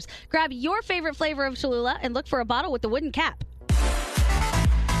flavors. Grab your favorite flavor of Cholula and look for a bottle with the wooden cap.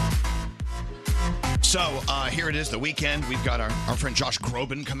 So here it is, the weekend. We've got our friend Josh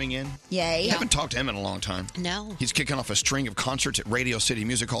Groban coming in. Yay. I haven't talked to him in a long time. No. He's kicking off a string of concerts at Radio City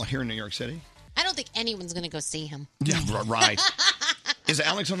Music Hall here in New York City. I don't think anyone's going to go see him. Yeah, right. Is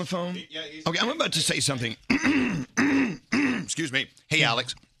Alex on the phone? Yeah. Okay, I'm about to say something. Excuse me. Hey,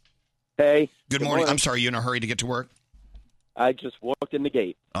 Alex. Hey. Good morning. I'm sorry, you in a hurry to get to work? I just walked in the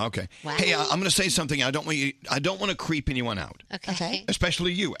gate. Okay. Wow. Hey, I'm going to say something. I don't want to creep anyone out. Okay.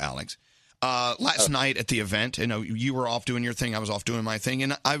 Especially you, Alex. Last night at the event, you were off doing your thing, I was off doing my thing,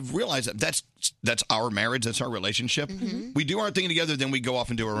 and I've realized that that's our marriage, that's our relationship. Mm-hmm. We do our thing together, then we go off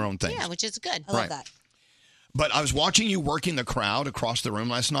and do our own thing. Yeah, which is good. I love that. But I was watching you working the crowd across the room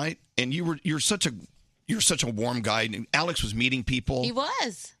last night, and you're such a warm guy. And Alex was meeting people. He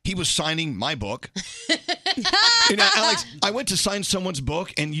was. He was signing my book. Alex, I went to sign someone's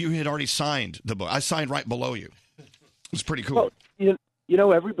book, and you had already signed the book. I signed right below you. It was pretty cool. Well, you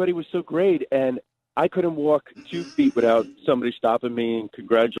know, everybody was so great, and I couldn't walk 2 feet without somebody stopping me and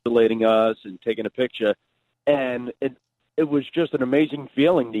congratulating us and taking a picture. And it was just an amazing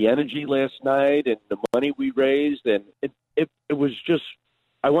feeling, the energy last night and the money we raised, and it was just,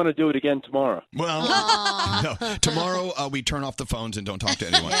 I want to do it again tomorrow. Well, no, tomorrow we turn off the phones and don't talk to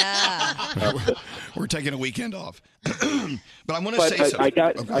anyone. Yeah. We're taking a weekend off. But I want to say something. I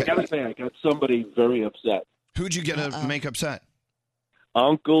got to say, I got somebody very upset. Who'd you get to make upset?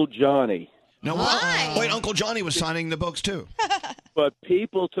 Uncle Johnny. No, wait, Uncle Johnny was signing the books too. but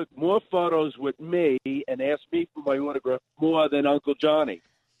people took more photos with me and asked me for my autograph more than Uncle Johnny.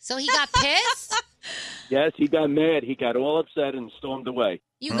 So he got pissed? Yes, he got mad. He got all upset and stormed away.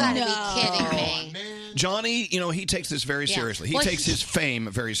 You got to be kidding me. Johnny, he takes this very Yeah. seriously. He Well, takes his fame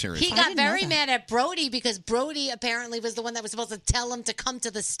very seriously. He got very mad at Brody because Brody apparently was the one that was supposed to tell him to come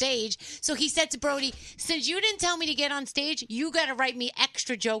to the stage. So he said to Brody, since you didn't tell me to get on stage, you got to write me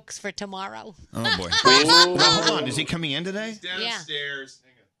extra jokes for tomorrow. Oh, boy. Now, hold on. Is he coming in today? Downstairs.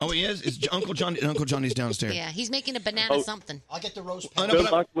 Oh, he is? Is Uncle Johnny's downstairs? Yeah, he's making a banana Oh. something. I'll get the rose Oh, pen. no, Good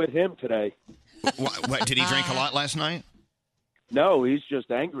but luck with him today. what, did he drink a lot last night? No, he's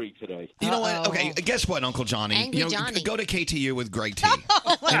just angry today. You know what? Okay, guess what, Uncle Johnny? Angry Johnny. Go to KTU with Greg T.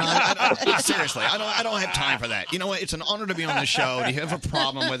 Seriously, I don't have time for that. You know what? It's an honor to be on the show. Do you have a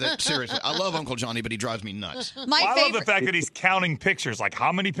problem with it? Seriously, I love Uncle Johnny, but he drives me nuts. I love the fact that he's counting pictures. Like,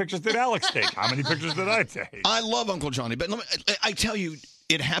 how many pictures did Alex take? How many pictures did I take? I love Uncle Johnny, but I tell you,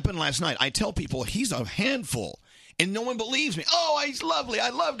 it happened last night. I tell people he's a handful, and no one believes me. Oh, he's lovely.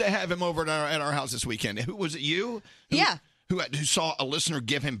 I'd love to have him over at our house this weekend. Who was it? You? Yeah. Who saw a listener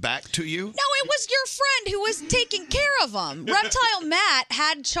give him back to you? No, it was your friend who was taking care of him. Reptile Matt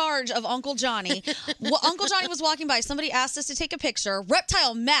had charge of Uncle Johnny. Uncle Johnny was walking by. Somebody asked us to take a picture.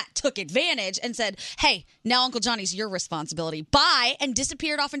 Reptile Matt took advantage and said, hey, now Uncle Johnny's your responsibility. Bye, and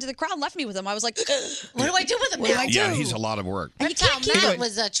disappeared off into the crowd and left me with him. I was like, what do I do with him? What do I do? Yeah, he's a lot of work. Reptile Matt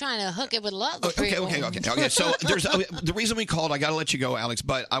was trying to hook it with love. Okay. So there's the reason we called. I got to let you go, Alex,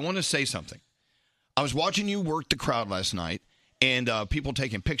 but I want to say something. I was watching you work the crowd last night, and people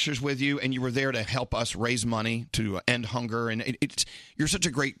taking pictures with you, and you were there to help us raise money to end hunger. And you're such a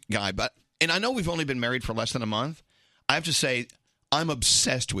great guy. And I know we've only been married for less than a month. I have to say, I'm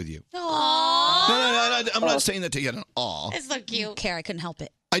obsessed with you. Aww. No, I'm not saying that to get an aw. It's so cute. Care, I couldn't help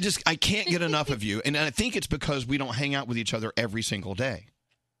it. I can't get enough of you, and I think it's because we don't hang out with each other every single day.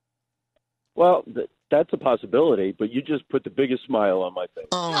 Well, that's a possibility, but you just put the biggest smile on my face.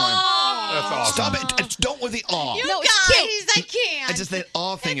 Oh, that's awesome. Stop it! Don't with the aw. You No, guys, it's I can't. I just that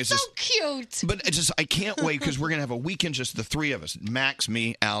aw thing is just cute. But it's just I can't wait because we're gonna have a weekend, just the three of us, Max,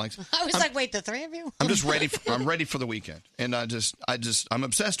 me, Alex. I was like, wait, the three of you? I'm just ready. I'm ready for the weekend, and I'm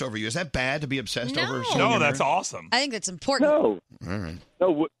obsessed over you. Is that bad to be obsessed over? No, that's awesome. I think that's important. No, All right.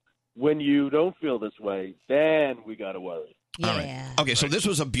 no. When you don't feel this way, then we got to worry. All right. Okay, so this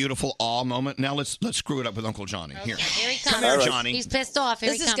was a beautiful awe moment. Now let's screw it up with Uncle Johnny. Here. Here he comes. Come here, Johnny. He's pissed off.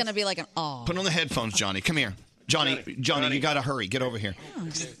 Here This he is comes. going to be like an aw. Put on the headphones, Johnny. Come here. Johnny, you got to hurry. Get over here.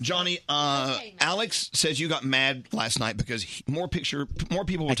 Johnny, Alex says you got mad last night because more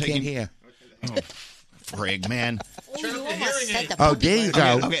people were taking. Can't hear. Oh, frig, man. Oh, there you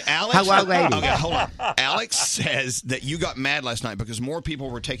go. Okay, Alex. Hello, lady. Okay, hold on. Alex says that you got mad last night because more people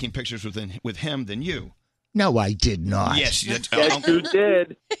were taking pictures with him than you. No, I did not. Yes, Yes, you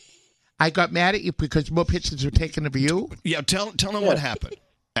did. I got mad at you because more pictures were taken of you. Yeah, tell them what happened,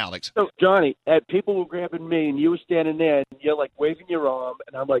 Alex. So, Johnny, people were grabbing me, and you were standing there, and you're like waving your arm,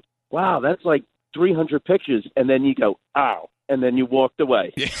 and I'm like, wow, that's like 300 pictures. And then you go, ow, and then you walked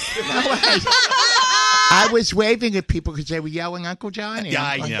away. I was waving at people because they were yelling Uncle Johnny. Yeah,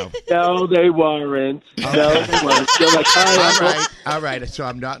 I know. No, they weren't. No, they weren't. You're like, hi, Uncle. All right. So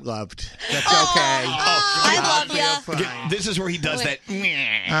I'm not loved. That's okay. I love you. Okay, this is where he does that.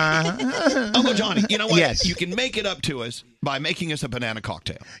 Uh-huh. Uncle Johnny, you know what? Yes. You can make it up to us by making us a banana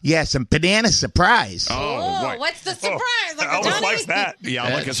cocktail. Yes, and banana surprise. Oh, right. What's the surprise? Uncle Alex Johnny? likes that. Yeah,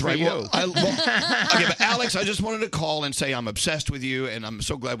 I like us for right. you. Okay, but Alex, I just wanted to call and say I'm obsessed with you, and I'm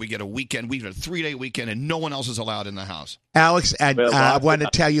so glad we get a weekend. We get a 3-day weekend, and no one else is allowed in the house. Alex, and I want to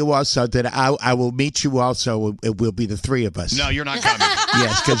tell you also that I will meet you also. It will be the three of us. No, you're not coming.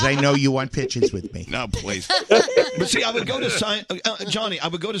 Yes, because I know you want pictures with me. No, please. But see, I would go to sign, Johnny, I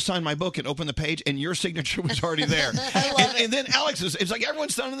would go to sign my book and open the page, and your signature was already there. And then Alex's, it's like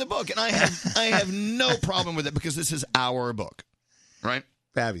everyone's signing the book, and I have no problem with it because this is our book, right?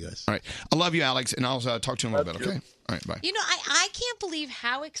 Fabulous. All right. I love you, Alex, and I'll talk to you in a little bit, okay? All right, bye. You know, I can't believe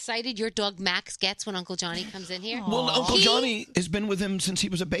how excited your dog Max gets when Uncle Johnny comes in here. Well, Uncle Johnny has been with him since he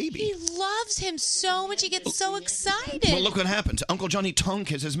was a baby. He loves him so much. He gets so excited. Well, look what happens. Uncle Johnny tongue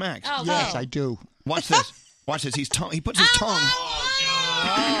kisses Max. Oh, Yes, I do. Watch this. Watch this. He puts his tongue.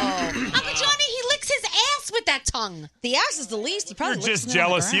 Uncle Johnny, he licks his ass with that tongue. The ass is the least. He probably You're licks just something on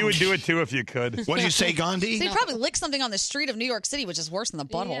the jealous. You would do it too if you could. What did you say, Gandhi? So he probably licked something on the street of New York City, which is worse than the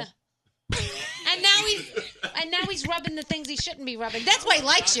butthole. Yeah. And now he's rubbing the things he shouldn't be rubbing. That's why he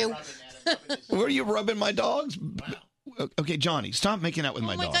likes you. Where are you rubbing my dogs? Okay, Johnny, stop making out with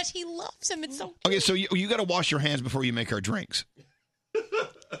my Oh my dogs. gosh, he loves him. It's so. Okay, so you got to wash your hands before you make our drinks.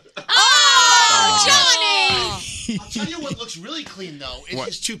 Oh, Johnny! I'll tell you what looks really clean, though, is What?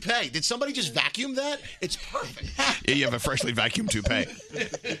 his toupee. Did somebody just vacuum that? It's perfect. Yeah, you have a freshly vacuumed toupee.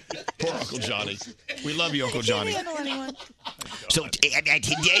 Poor Uncle Johnny. We love you, Uncle Johnny. So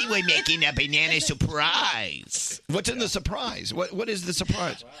today we're making a banana surprise. What's in the surprise? What is the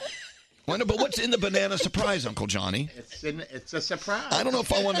surprise? Well, no, but what's in the banana surprise, Uncle Johnny? It's a surprise. I don't know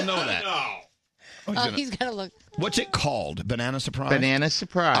if I want to know that. Oh, he's got to look. What's it called? Banana surprise? Banana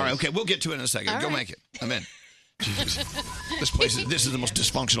surprise. All right, okay, we'll get to it in a second. All Go right. make it. I'm in. Jesus. This is the most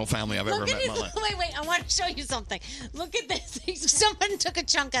dysfunctional family I've ever Look at met in my his, life. wait, I want to show you something. Look at this. Someone took a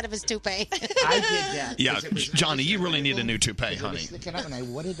chunk out of his toupee. I did that. Yeah, Johnny, you really need a new toupee, honey. Sticking up,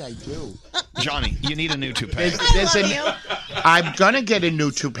 and what did I do? Johnny, you need a new toupee. I'm gonna get a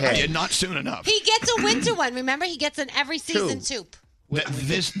new toupee. Yeah, not soon enough. He gets a winter one. Remember, he gets an every season soup.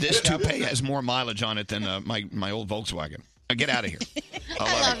 This toupee has more mileage on it than my old Volkswagen. Get out of here.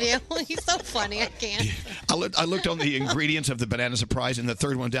 I love you. He's so funny. I can't. I looked on the ingredients of the banana surprise, and the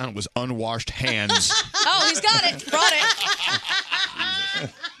third one down was unwashed hands. Oh, he's got it. Brought it.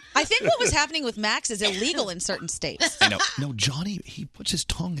 I think what was happening with Max is illegal in certain states. I know. No, Johnny, he puts his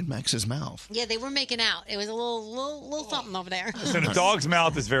tongue in Max's mouth. Yeah, they were making out. It was a little something over there. Listen, a dog's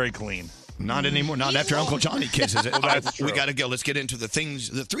mouth is very clean. Not anymore. Not after Uncle Johnny kisses it. Well, that's We true. got to go. Let's get into the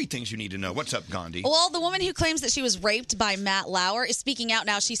 3 things you need to know. What's up, Gandhi? Well, the woman who claims that she was raped by Matt Lauer is speaking out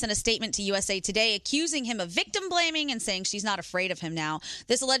now. She sent a statement to USA Today accusing him of victim blaming and saying she's not afraid of him now.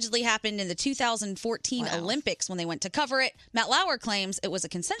 This allegedly happened in the 2014 Olympics when they went to cover it. Matt Lauer claims it was a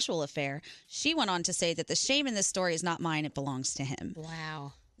consensual affair. She went on to say that the shame in this story is not mine, it belongs to him.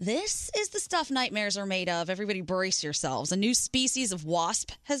 Wow. This is the stuff nightmares are made of. Everybody brace yourselves. A new species of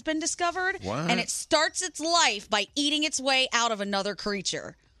wasp has been discovered, What? and it starts its life by eating its way out of another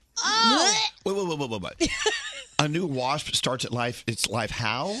creature. Oh. Wait. A new wasp starts its life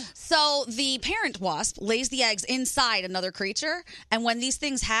how? So the parent wasp lays the eggs inside another creature, and when these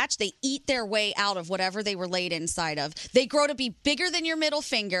things hatch, they eat their way out of whatever they were laid inside of. They grow to be bigger than your middle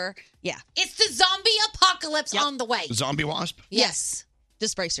finger. Yeah. It's the zombie apocalypse on the way. Zombie wasp? Yes.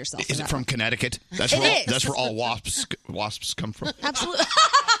 Just brace yourself. Is it from Connecticut? That's It where is. that's where all wasps come from. Absolutely.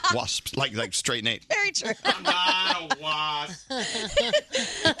 Wasps, like straight Nate. Very true. I'm not a wasp.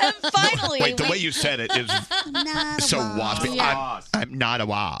 And finally, Wait, the way you said it is not so a wasp. waspy. Yeah. I'm not a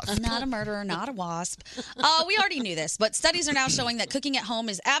wasp. I'm not a murderer, not a wasp. We already knew this, but studies are now showing that cooking at home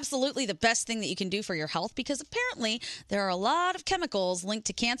is absolutely the best thing that you can do for your health because apparently there are a lot of chemicals linked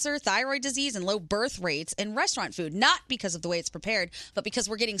to cancer, thyroid disease, and low birth rates in restaurant food. Not because of the way it's prepared, but because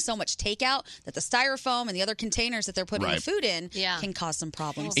we're getting so much takeout that the styrofoam and the other containers that they're putting the Right. food in can cause some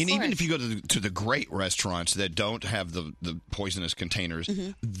problems. And even if you go to the great restaurants that don't have the poisonous containers,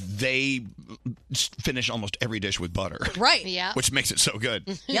 Mm-hmm. they finish almost every dish with butter. Right. Yeah. Which makes it so good.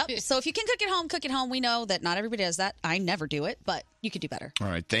 Yep. So if you can cook at home, cook at home. We know that not everybody does that. I never do it, but you could do better. All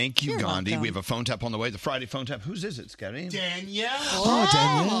right. Thank you, You're Gandhi. welcome. We have a phone tap on the way. The Friday phone tap. Whose is it, Scotty? Danielle. Oh,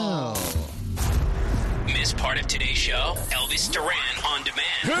 Danielle. Miss part of today's show? Elvis Duran on demand.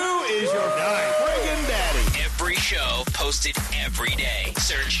 Who is your guy? Friggin' daddy. Every show posted every day.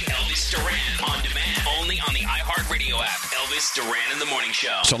 Search Elvis Duran on demand. Only on the iHeartRadio app. Elvis Duran in the Morning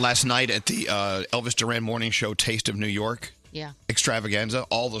Show. So last night at the Elvis Duran Morning Show Taste of New York Yeah. extravaganza,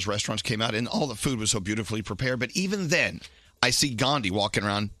 all those restaurants came out and all the food was so beautifully prepared. But even then, I see Gandhi walking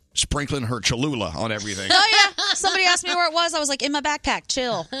around sprinkling her Cholula on everything. Oh, yeah. Somebody asked me where it was. I was like, in my backpack.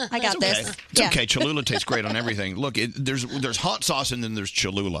 Chill. I got this. It's okay. Cholula tastes great on everything. Look, there's hot sauce and then there's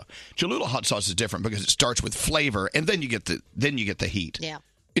Cholula. Cholula hot sauce is different because it starts with flavor and then you get the heat. Yeah.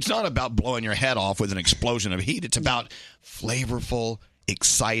 It's not about blowing your head off with an explosion of heat. It's about flavorful,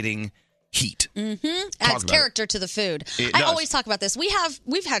 exciting heat. Mm-hmm. Talk Adds about character to the food. It I does. always talk about this. We've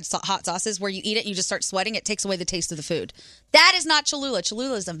had hot sauces where you eat it and you just start sweating. It takes away the taste of the food. That is not Cholula.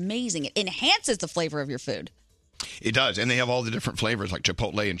 Cholula is amazing. It enhances the flavor of your food. It does. And they have all the different flavors like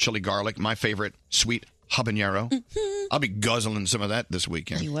chipotle and chili garlic. My favorite, sweet habanero. Mm-hmm. I'll be guzzling some of that this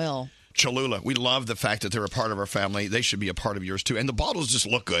weekend. You will. Cholula. We love the fact that they're a part of our family. They should be a part of yours too. And the bottles just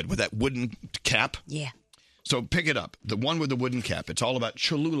look good with that wooden cap. Yeah. So pick it up. The one with the wooden cap. It's all about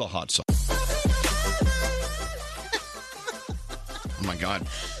Cholula hot sauce. Oh my God.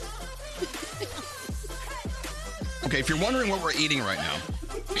 Okay, if you're wondering what we're eating right now,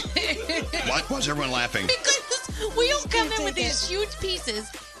 why is everyone laughing? Because we all come in with these huge pieces.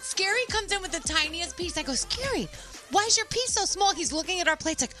 Scary comes in with the tiniest piece. I go, Scary, why is your piece so small? He's looking at our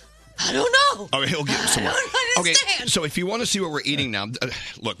plates like, I don't know. Oh, he'll get some more. I don't Okay, understand. so if you want to see what we're eating now,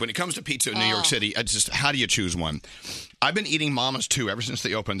 look, when it comes to pizza in New York City, it's just, how do you choose one? I've been eating Mama's too ever since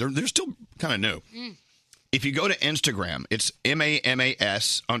they opened. They're still kind of new. If you go to Instagram, it's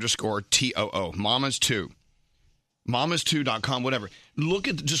MAMAS_TOO. Mama's 2. mamas2.com, whatever. Look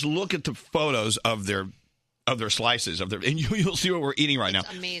at the photos of their slices and you'll see what we're eating right now.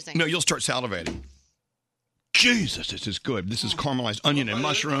 Amazing. No, you'll start salivating. Jesus, this is good. This is caramelized onion and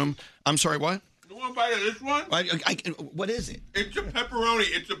mushroom. I'm sorry, what? You want to bite of this one? What is it? It's a pepperoni.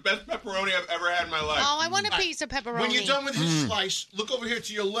 It's the best pepperoni I've ever had in my life. Oh, I want a piece of pepperoni. When you're done with his slice, look over here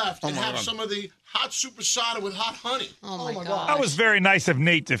to your left and have some of the hot supersada with hot honey. Oh, my God. That was very nice of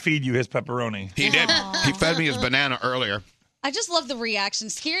Nate to feed you his pepperoni. He did. He fed me his banana earlier. I just love the reaction.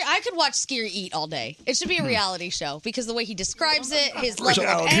 I could watch Skier eat all day. It should be a reality show because the way he describes it, his level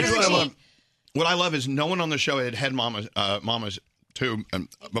of energy. What I love is no one on the show had mamas too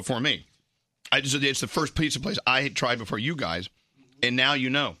before me. It's the first pizza place I had tried before you guys, and now you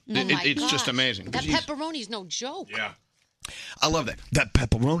know. It's just amazing. That pepperoni's no joke. Yeah. I love that. That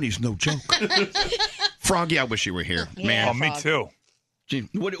pepperoni's no joke. Froggy, I wish you were here, man. Oh, me too. Gee,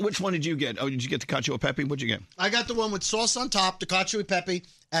 which one did you get? Oh, did you get the cacio e pepe? What'd you get? I got the one with sauce on top, the cacio e pepe,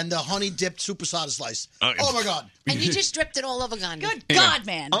 and the honey-dipped supersada slice. Oh, my God. And you just dripped it all over Gandhi. Good God,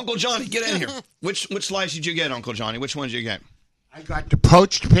 man. Uncle Johnny, get in here. Which slice did you get, Uncle Johnny? Which one did you get? I got the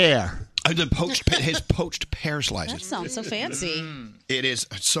poached pear. His poached pear slices. That sounds so fancy. It is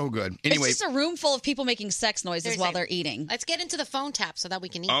so good. Anyway, it's just a room full of people making sex noises while they're eating. Let's get into the phone tap so that we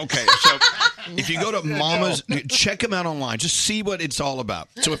can eat. Okay, so if you go to Mama's, check them out online. Just see what it's all about.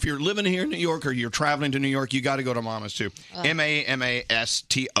 So if you're living here in New York or you're traveling to New York, you got to go to Mama's too.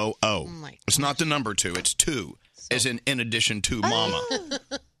 MAMASTOO. It's not the number 2. It's 2, as in addition to Mama. You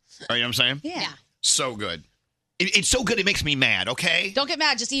know what I'm saying? Yeah. So good. It's so good it makes me mad, okay? Don't get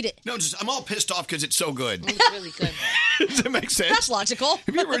mad, just eat it. No, I'm all pissed off because it's so good. It's really good. Does that make sense? That's logical.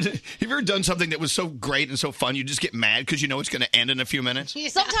 Have you ever done something that was so great and so fun, you just get mad because you know it's going to end in a few minutes?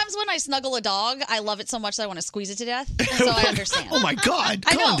 Sometimes when I snuggle a dog, I love it so much that I want to squeeze it to death. So I understand. Oh, my God.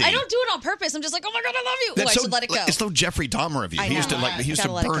 I know. Gandhi. I don't do it on purpose. I'm just like, oh, my God, I love you. I should let it go. It's so Jeffrey Dahmer of you. I He used know. to he used to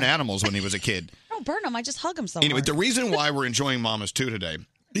Gotta let it burn go. animals when he was a kid. I don't burn them. I just hug them so Anyway, hard. the reason why we're enjoying Mamas 2 today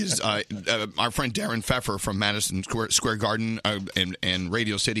is our friend Darren Pfeffer from Madison Square Garden and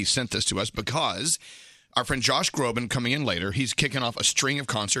Radio City sent this to us because our friend Josh Groban coming in later, he's kicking off a string of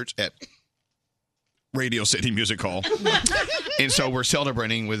concerts at Radio City Music Hall. And so we're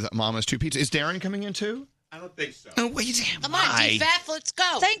celebrating with Mama's 2 Pizza. Is Darren coming in too? I don't think so. Oh, wait. Come on, G-Faf, let's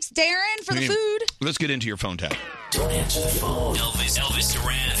go. Thanks, Darren, for the food. Let's get into your phone tap. Don't answer the phone. Elvis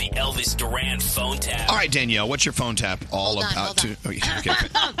Duran, the Elvis Duran phone tap. All right, Danielle, what's your phone tap all about? Oh, yeah, okay.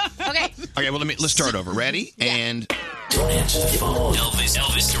 Okay, well, let's start over. Ready? And don't answer the phone.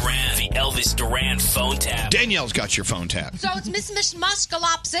 Elvis Duran, the Elvis Duran phone tap. Danielle's got your phone tap. So it's Mrs.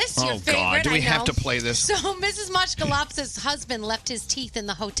 Mushkalopsis, your favorite. God, do we I have know. to play this? So Mrs. Mushkalopsis' husband left his teeth in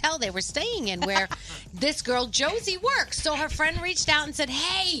the hotel they were staying in where this girl Josie works. So her friend reached out and said,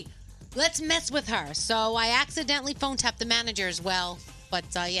 hey, let's mess with her. So I accidentally phone tapped the manager as well. But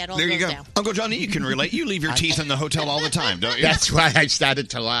yeah, it all There goes you go. down. Uncle Johnny, you can relate. You leave your teeth in the hotel all the time, don't you? That's why I started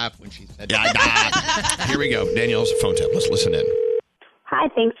to laugh when she said that. Yeah, here we go. Danielle's phone tap. Let's listen in. Hi,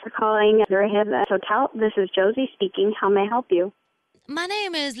 thanks for calling the Rehab Hotel. This is Josie speaking. How may I help you? My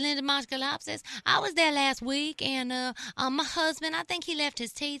name is Linda Moshkalopsis. I was there last week, and my husband, I think he left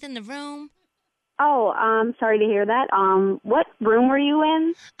his teeth in the room. Oh, I'm sorry to hear that. What room were you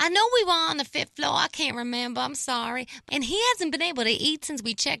in? I know we were on the 5th floor. I can't remember. I'm sorry. And he hasn't been able to eat since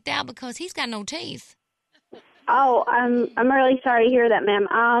we checked out because he's got no teeth. Oh, I'm really sorry to hear that, ma'am.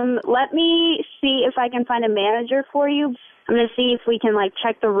 Let me see if I can find a manager for you. I'm going to see if we can,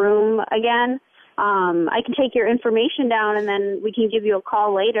 check the room again. I can take your information down, and then we can give you a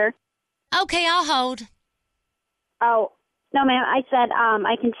call later. Okay, I'll hold. Oh, no, ma'am. I said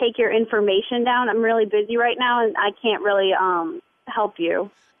I can take your information down. I'm really busy right now, and I can't really help you.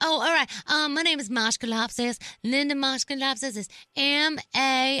 Oh, all right. My name is Moshkalopsis. Linda Moshkalopsis is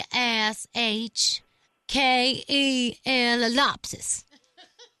Mashkelopsis.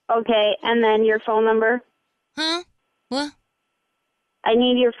 Okay, and then your phone number? Huh? What? I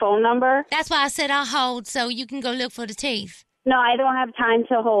need your phone number. That's why I said I'll hold so you can go look for the teeth. No, I don't have time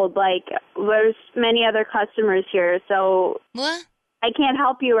to hold. There's many other customers here, so... What? I can't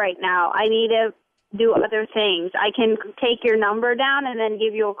help you right now. I need to do other things. I can take your number down and then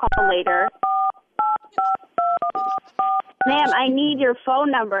give you a call later. Ma'am, I need your phone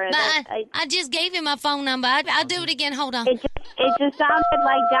number. I just gave you my phone number. I'll do it again. Hold on. It just sounded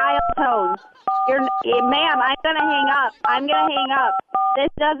like dial tones. Ma'am, I'm gonna hang up. This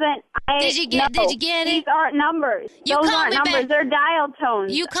doesn't. Did you get it? These aren't numbers. Those aren't numbers. They're dial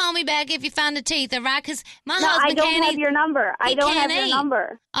tones. You call me back if you find the teeth, all right? Because my No, husband I don't can't have eat. your number. I He don't can't have your eat.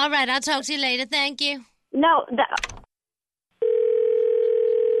 number. All right, I'll talk to you later. Thank you. No.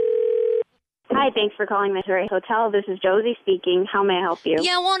 Hi, Hi, thanks for calling Missouri Hotel. This is Josie speaking. How may I help you?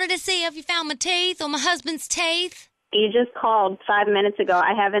 Yeah, I wanted to see if you found my teeth or my husband's teeth. You just called 5 minutes ago.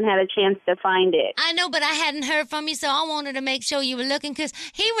 I haven't had a chance to find it. I know, but I hadn't heard from you, so I wanted to make sure you were looking because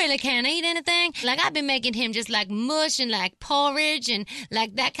he really can't eat anything. Like, I've been making him just like mush and like porridge and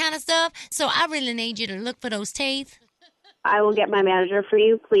like that kind of stuff. So I really need you to look for those teeth. I will get my manager for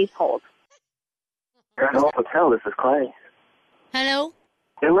you. Please hold. Grand Hall Hotel, this is Clay. Hello?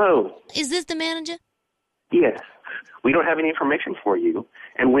 Hello. Is this the manager? Yes. We don't have any information for you,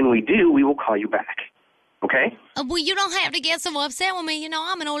 and when we do, we will call you back. Okay? Well, you don't have to get so upset with me. You know,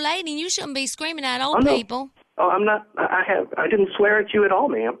 I'm an old lady, and you shouldn't be screaming at old Oh, no. people. Oh, I'm not. I didn't swear at you at all,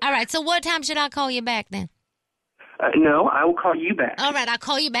 ma'am. All right, so what time should I call you back then? No, I will call you back. All right, I'll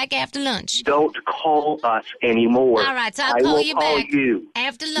call you back after lunch. Don't call us anymore. All right, so I'll I call will you call back you.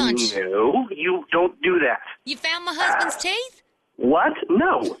 after lunch. No, you don't do that. You found my husband's teeth? What?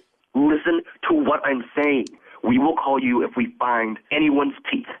 No. Listen to what I'm saying. We will call you if we find anyone's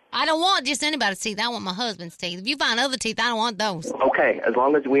teeth. I don't want just anybody's teeth. I want my husband's teeth. If you find other teeth, I don't want those. Okay, as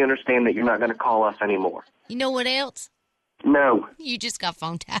long as we understand that you're not going to call us anymore. You know what else? No. You just got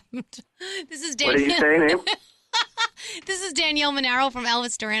phone tapped. This is What Danielle. did you say, ma'am? This is Danielle Monaro from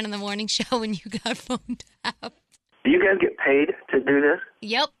Elvis Duran in the Morning Show, and you got phone tapped. Do you guys get paid to do this?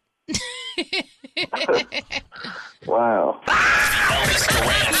 Yep. Wow.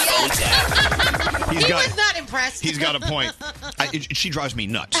 He's He got, was not impressed. He's got a point. She drives me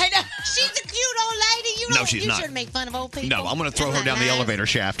nuts. I know. She's a cute old lady. You No, don't, she's you not. shouldn't make fun of old people. No, I'm going to throw her Isn't down that the nice? elevator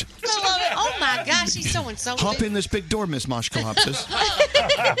shaft. Oh my gosh, she's so insulting. Hop in this big door, Miss Moshkalopsis.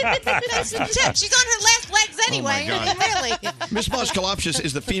 She's on her last legs anyway. God. I mean, really. Miss Moshkalopsis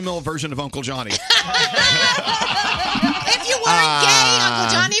is the female version of Uncle Johnny. If you weren't gay, Uncle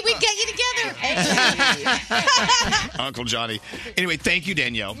Johnny, we'd get you together. Uncle Johnny. Anyway, thank you,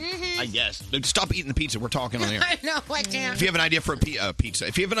 Danielle. I guess. Stop eating the pizza. We're talking on the air. I know, I can't. If you have an idea for a pizza,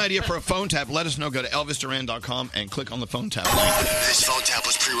 if you have an idea for a phone tap, let us know. Go to ElvisDuran.com and click on the phone tap link. This phone tap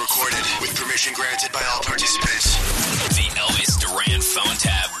was pre-recorded with permission granted by all participants. The Elvis Duran phone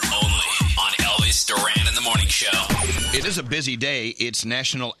tap only on Elvis Duran in the Morning Show. It is a busy day. It's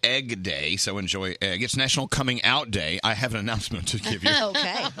National Egg Day, so enjoy egg. It's National Coming Out Day. I have an announcement to give you.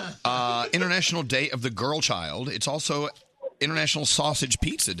 Okay. International Day of the Girl Child. It's also International Sausage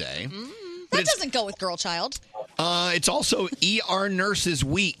Pizza Day. That doesn't go with girl child. It's also ER Nurses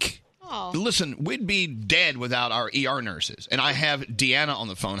Week. Oh. Listen, we'd be dead without our ER nurses. And I have Deanna on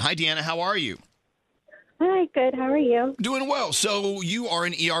the phone. Hi, Deanna. How are you? Hi, good. How are you? Doing well. So you are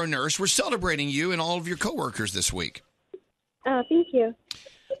an ER nurse. We're celebrating you and all of your coworkers this week. Thank you.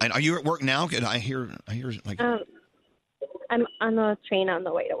 And are you at work now? I hear like. I'm on the train on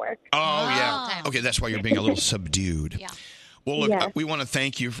the way to work. Oh, yeah. Okay, that's why you're being a little subdued. Yeah. Well, look, Yes. we want to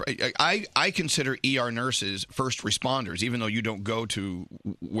thank you. I consider ER nurses first responders, even though you don't go to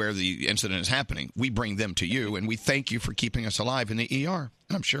where the incident is happening. We bring them to you, and we thank you for keeping us alive in the ER.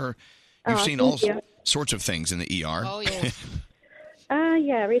 And I'm sure you've seen all thank you. sorts of things in the ER. Oh, yeah.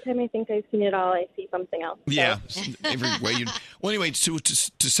 Yeah, every time I think I've seen it all, I see something else. So. Yeah, every way you. Well, anyway,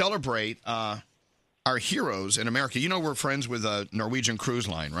 to celebrate our heroes in America, you know we're friends with Norwegian Cruise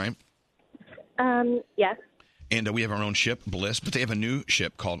Line, right? Yes. And we have our own ship, Bliss, but they have a new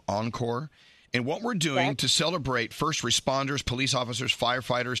ship called Encore. And what we're doing to celebrate first responders, police officers,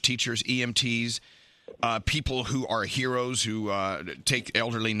 firefighters, teachers, EMTs, people who are heroes who take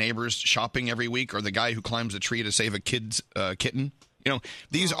elderly neighbors shopping every week, or the guy who climbs a tree to save a kid's kitten. You know,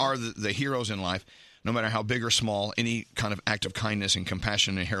 these are the heroes in life, no matter how big or small. Any kind of act of kindness and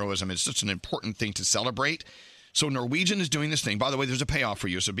compassion and heroism is such an important thing to celebrate. So Norwegian is doing this thing. By the way, there's a payoff for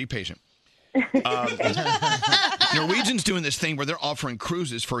you, so be patient. Norwegian's doing this thing where they're offering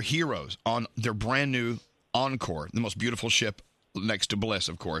cruises for heroes on their brand new Encore, the most beautiful ship next to Bliss,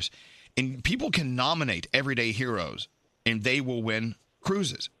 of course. And people can nominate everyday heroes, and they will win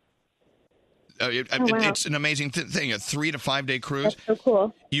cruises. Wow. It's an amazing thing, a 3 to 5 day cruise. That's so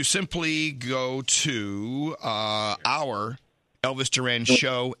cool. You simply go to our Elvis Duran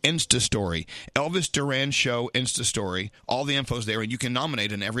Show Insta Story. Elvis Duran Show Insta Story. All the info's there, and you can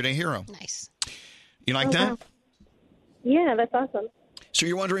nominate an everyday hero. Nice. You like that? Wow. Yeah, that's awesome. So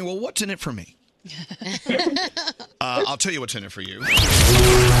you're wondering, well, what's in it for me? I'll tell you what's in it for you.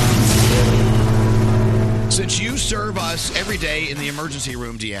 Since you serve us every day in the emergency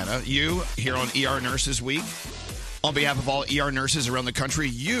room, Deanna, you here on ER Nurses Week, on behalf of all ER nurses around the country,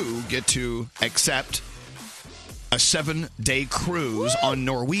 you get to accept a 7-day cruise on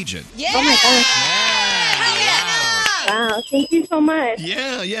Norwegian. Yeah. Oh my gosh. Wow, thank you so much.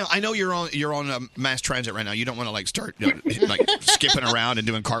 Yeah. I know you're on mass transit right now. You don't want to like start like skipping around and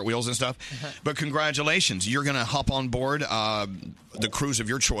doing cartwheels and stuff. But congratulations, you're going to hop on board the cruise of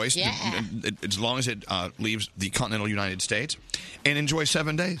your choice, as long as it leaves the continental United States, and enjoy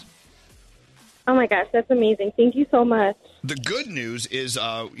 7 days. Oh my gosh, that's amazing. Thank you so much. The good news is,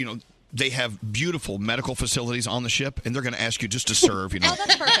 they have beautiful medical facilities on the ship, and they're going to ask you just to serve. Oh,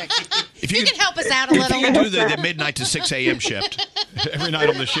 that's perfect. If you can help us out a little. If you can do the midnight to 6 a.m. shift every night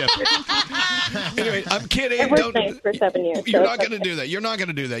on the ship. Anyway, I'm kidding. It was nice for 7 years. You're so not it's going to do that. You're not going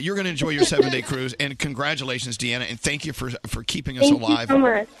to do that. You're going to enjoy your 7-day cruise. And congratulations, Deanna, and thank you for keeping us Thank you alive. so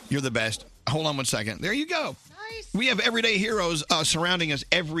much. You're the best. Hold on one second. There you go. Nice. We have everyday heroes surrounding us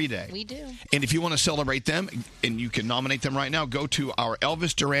every day. We do. And if you want to celebrate them, and you can nominate them right now, go to our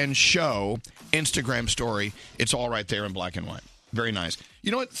Elvis Duran Show Instagram story. It's all right there in black and white. Very nice.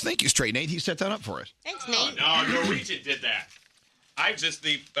 You know what? Thank you, Straight Nate. He set that up for us. Thanks, Nate. No, Norwegian did that. I'm just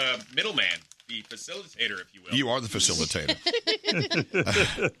the middleman, the facilitator, if you will. You are the facilitator.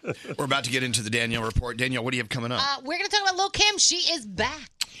 We're about to get into the Danielle report. Danielle, what do you have coming up? We're going to talk about Lil' Kim. She is back.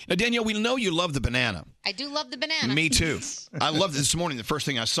 Now, Danielle, we know you love the banana. I do love the banana. Me too. I love this morning. The first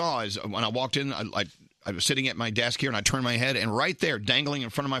thing I saw is when I walked in, I was sitting at my desk here, and I turned my head, and right there, dangling in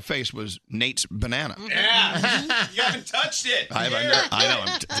front of my face, was Nate's banana. Yeah. You haven't touched it. I know.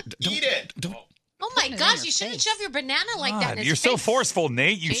 Eat it. Oh my gosh, you shouldn't shove your banana like that in his You're so face. forceful,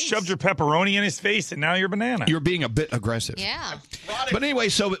 Nate. You shoved your pepperoni in his face, and now you're banana. You're being a bit aggressive. Yeah. But anyway,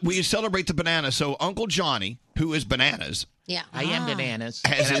 so we celebrate the banana. So Uncle Johnny, who is bananas. Yeah. I am bananas.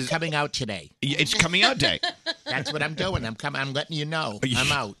 Has And I'm his- coming out today. It's coming out day. That's what I'm doing. I'm letting you know.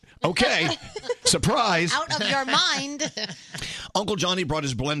 I'm out. Okay. Surprise. Out of your mind. Uncle Johnny brought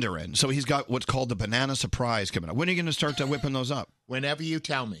his blender in, so he's got what's called the banana surprise coming up. When are you going to start whipping those up? Whenever you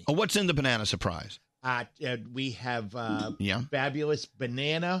tell me. Oh, what's in the banana surprise? We have Yeah. fabulous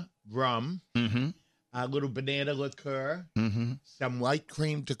banana rum, Mm-hmm. a little banana liqueur, Mm-hmm. some white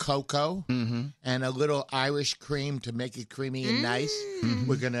cream to cocoa, Mm-hmm. and a little Irish cream to make it creamy and nice. Mm-hmm.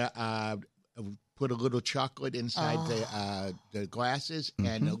 We're going to put a little chocolate inside the glasses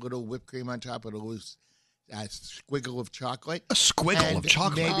and a little whipped cream on top of a little squiggle of chocolate. A squiggle and of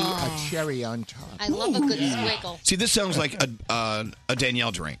chocolate? Maybe a cherry on top. I love a good squiggle. See, this sounds like a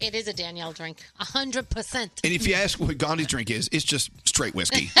Danielle drink. It is a Danielle drink. 100%. And if you ask what Gandhi's drink is, it's just straight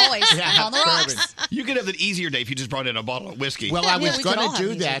whiskey. Always on the rocks. You could have an easier day if you just brought in a bottle of whiskey. Well, I was we could all going to have do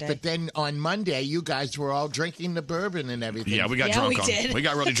an easier that, day. but then on Monday, you guys were all drinking the bourbon and everything. Yeah, we got drunk on. We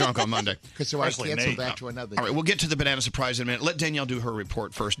got really drunk on Monday. So I Especially canceled Nate. that to another All right, we'll get to the banana surprise in a minute. Let Danielle do her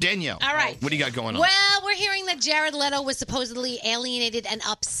report first. Danielle, All right. what do you got going on? Well, we're hearing that Jared Leto was supposedly alienated and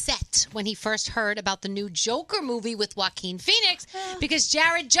upset when he first heard about the new Joker movie with Joaquin Phoenix because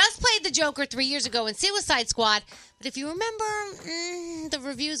Jared just played the Joker 3 years ago in Suicide Squad. But if you remember, the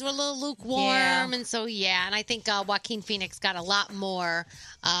reviews were a little lukewarm. Yeah. And so, and I think Joaquin Phoenix got a lot more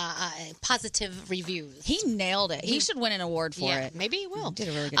positive reviews. He nailed it. He should win an award for Yeah, it. maybe he will. Did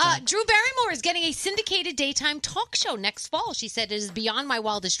a really good job. Drew Barrymore is getting a syndicated daytime talk show next fall. She said, "It is beyond my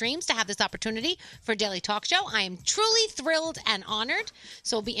wildest dreams to have this opportunity for a daily talk show. I am truly thrilled and honored."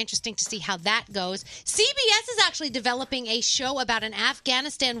 So it'll be interesting to see how that goes. CBS is actually developing a show about an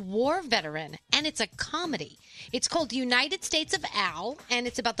Afghanistan war veteran, and it's a comedy. It's called United States of Al, and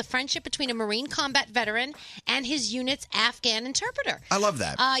it's about the friendship between a Marine combat veteran and his unit's Afghan interpreter. I love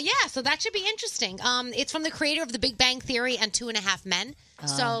that. So that should be interesting. It's from the creator of The Big Bang Theory and 2.5 Men.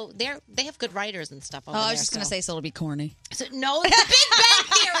 So they have good writers and stuff over there. I was just going to say, so it'll be corny. So, no, The Big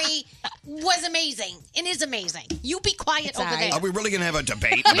Bang Theory was amazing. It is amazing. You be quiet over there. Are we really going to have a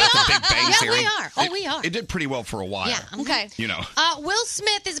debate about the Big Bang Yeah, Theory? we are. Oh, we are. It did pretty well for a while. Yeah. Okay. You know. Will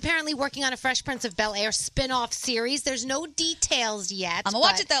Smith is apparently working on a Fresh Prince of Bel-Air spin-off series. There's no details yet. I'ma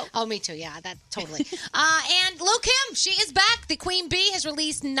watch it, though. Oh, me too. Yeah, that totally. And Lil' Kim, she is back. The Queen Bee has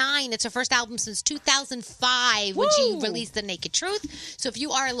released 9. It's her first album since 2005 when she released The Naked Truth. So if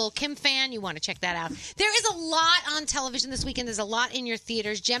you are a Lil' Kim fan, you want to check that out. There is a lot on television this weekend. There's a lot in your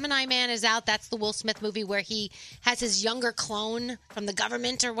theaters. Gemini Man is out. That's the Will Smith movie where he has his younger clone from the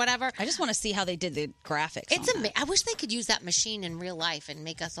government or whatever. I just want to see how they did the graphics. It's I wish they could use that machine in real life and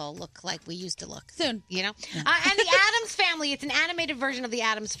make us all look like we used to look. Soon. You know? And the Addams Family. It's an animated version of the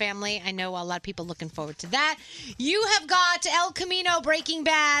Addams Family. I know a lot of people looking forward to that. You have got El Camino Breaking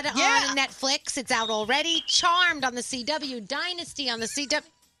Bad on Netflix. It's out already. Charmed on the CW. Dynasty on the CW.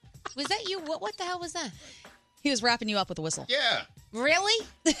 Was that you? What the hell was that? He was wrapping you up with a whistle. Yeah. Really?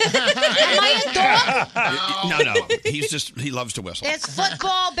 Am I a dog? No. He loves to whistle. There's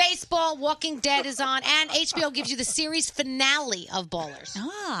football, baseball, Walking Dead is on, and HBO gives you the series finale of Ballers.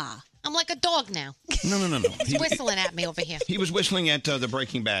 I'm like a dog now. No. He's whistling at me over here. He was whistling at the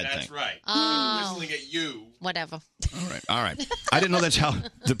Breaking Bad thing. That's right. Oh. Whistling at you. Whatever. All right. I didn't know that's how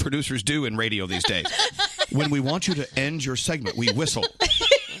the producers do in radio these days. When we want you to end your segment, we whistle.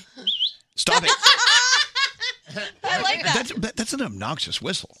 Stop it. I like that. That's an obnoxious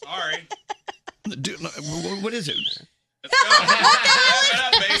whistle. Sorry. Dude, what is it?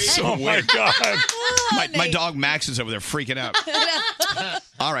 So Oh, my weird. God. My dog Max is over there freaking out.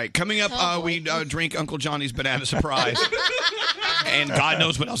 All right, coming up, we drink Uncle Johnny's Banana Surprise. And God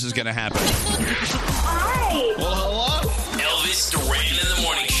knows what else is going to happen. Hi. Well, hello. Elvis Duran in the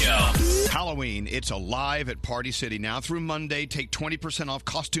Morning Show. Halloween, it's alive at Party City. Now through Monday, take 20% off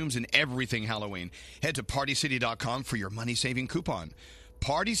costumes and everything Halloween. Head to partycity.com for your money-saving coupon.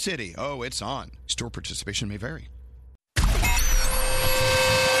 Party City, oh, it's on. Store participation may vary.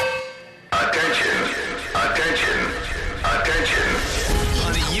 Attention.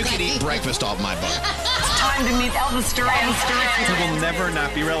 Honey, you can eat breakfast off my butt. It's time to meet Elvis Duran. It will never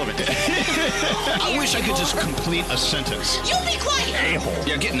not be relevant. I wish I could just complete a sentence. You be quiet. A-hole.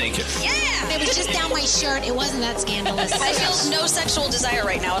 Yeah, get naked. Yeah. It was just down my shirt. It wasn't that scandalous. I feel no sexual desire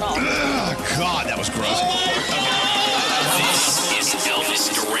right now at all. Oh, God, that was gross. This is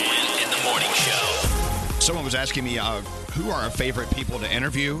Elvis Duran in the Morning Show. Someone was asking me who are our favorite people to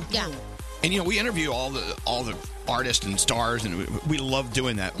interview. Yeah. And, we interview all the artists and stars, and we love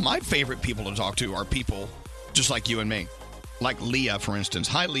doing that. My favorite people to talk to are people just like you and me. Like Leah, for instance.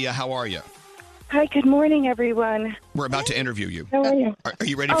 Hi, Leah. How are you? Hi, good morning, everyone. We're about to interview you. How are you? Are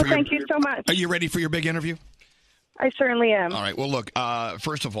you ready Oh, for your... thank you so much. Are you ready for your big interview? I certainly am. All right. Well, look,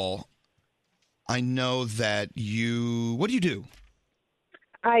 first of all, I know that you... What do you do?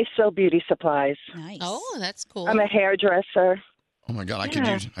 I sell beauty supplies. Nice. Oh, that's cool. I'm a hairdresser. Oh, my God.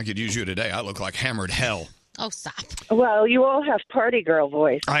 Yeah. I could use you today. I look like hammered hell. Oh, stop. Well, you all have party girl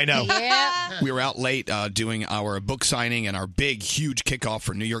voice. I know. Yeah. We were out late doing our book signing and our big, huge kickoff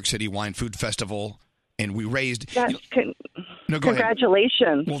for New York City Wine Food Festival, and we raised... No, go ahead.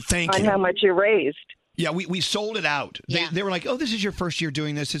 Congratulations Well, thank on you. how much you raised. Yeah, we sold it out. They were like, oh, this is your first year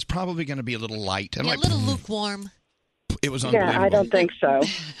doing this. It's probably going to be a little light. And Yeah, I'm a like, little lukewarm. it was unbelievable. Yeah, I don't think so.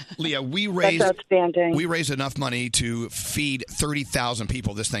 Leah, we That's raised outstanding. we raised enough money to feed 30,000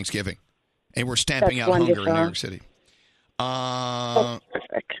 people this Thanksgiving, and we're stamping That's out hunger in wonderful. New York City.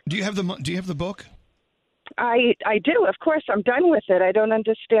 Perfect. Do you have the book? I do. Of course, I'm done with it. I don't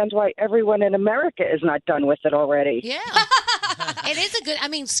understand why everyone in America is not done with it already. Yeah. It is a good... I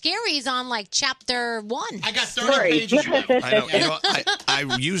mean, Scary's on, like, chapter 1. I got 30 pages left. I know.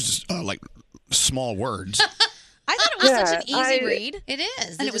 I used small words. I thought it was such an easy I- read. It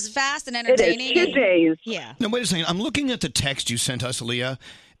is. And it was fast and It entertaining. is 2 days. Yeah. No, wait a second. I'm looking at the text you sent us, Leah.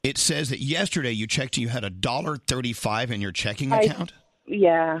 It says that yesterday you checked and you had $1.35 in your checking account.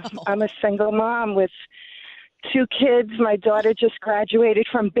 Yeah, I'm a single mom with 2 kids. My daughter just graduated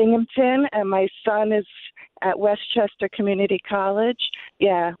from Binghamton, and my son is at Westchester Community College.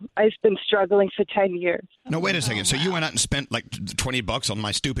 Yeah, I've been struggling for 10 years. No, wait a second. So you went out and spent like $20 on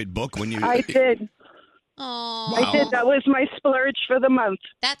my stupid book when you... I did. Oh, I did. That was my splurge for the month.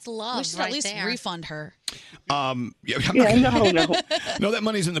 That's love We should right at least there. refund her. Yeah, no. No, that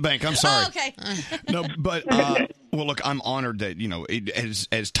money's in the bank. I'm sorry. Oh, okay. No, but well, look, I'm honored that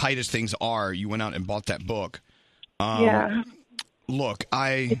as tight as things are, you went out and bought that book. Yeah. Look,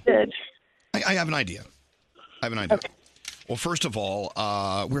 I did. I have an idea. Okay. Well, first of all,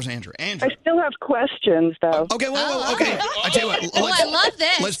 where's Andrew? Andrew. I still have questions, though. Okay, well, okay. I tell you what. I love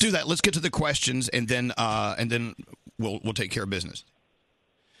this. Let's do that. Let's get to the questions, and then we'll take care of business.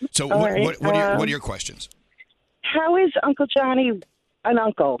 So, All what, right, what are your questions? How is Uncle Johnny an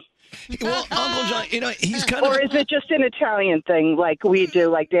uncle? Well, Uncle John, he's kind Or is it just an Italian thing like we do,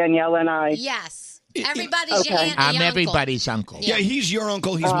 like Danielle and I? Yes. Everybody's your aunt and I'm your everybody's uncle. Yeah, he's your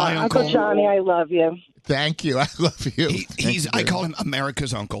uncle. He's my uncle. Uncle Johnny, I love you. Thank you. I love you. I call him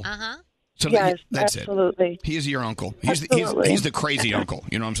America's uncle. Uh-huh. So Yes, that's absolutely. it. He is your uncle. He's Absolutely. the crazy uncle.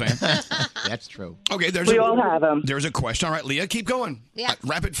 You know what I'm saying? That's true. Okay, We all have him. There's a question. All right, Leah, keep going. Yeah.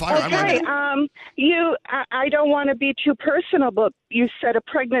 Rapid fire. I'm ready. Okay, I don't want to be too personal, but you said a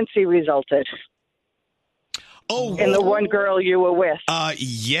pregnancy resulted. Oh, in the one girl you were with.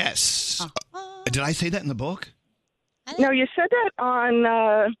 Yes. Did I say that in the book? No, you said that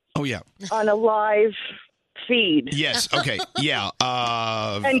on Oh yeah. on a live feed. Yes. Okay. Yeah.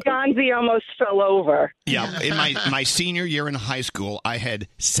 And Gonzi almost fell over. Yeah. In my senior year in high school, I had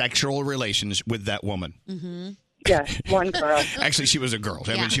sexual relations with that woman. Mm-hmm. Yes, one girl. Actually, she was a girl.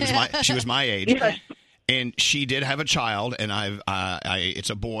 I mean, she was my age. Yes. And she did have a child, and it's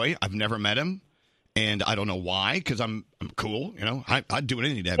a boy. I've never met him, and I don't know why, because I'm cool. You know, I'd do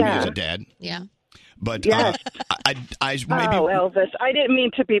anything to have me as a dad. Yeah. But Yes. I maybe. Oh, Elvis, I didn't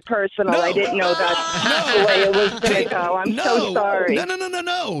mean to be personal. I didn't know that's the way it was going to go. I'm so sorry.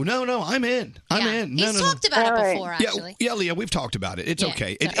 No. I'm in. I'm in. He's talked about it before, actually. Yeah, Leah, we've talked about it. It's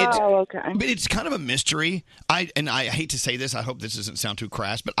okay. It's okay. But it's kind of a mystery. I hate to say this. I hope this doesn't sound too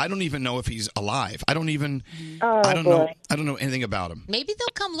crass, but I don't even know if he's alive. I don't even. I don't know. I don't know anything about him. Maybe they'll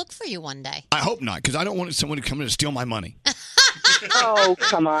come look for you one day. I hope not, because I don't want someone to come in and steal my money. Oh,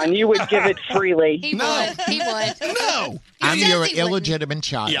 come on. You would give it freely. He would. He would. No. I'm your illegitimate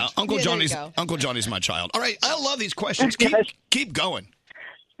child. Yeah, Uncle Johnny's my child. All right, I love these questions. Keep going.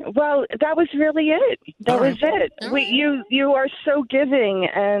 Well, that was really it. That was it. You are so giving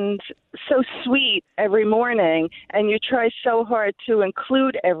and so sweet every morning, and you try so hard to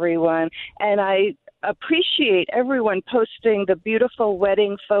include everyone. And I appreciate everyone posting the beautiful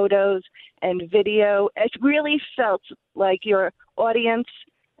wedding photos and video. It really felt like your audience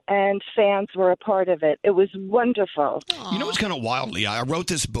and fans were a part of it. It was wonderful. You know what's kind of wild, Leah? I wrote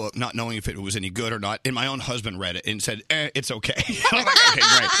this book not knowing if it was any good or not, and my own husband read it and said, it's okay. I'm like, okay,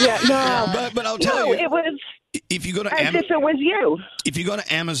 great. Yeah, no. But I'll tell you. it was if you go to as if it was you. If you go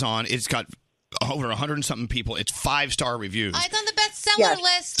to Amazon, it's got over 100 and something people. It's 5-star reviews. It's on the bestseller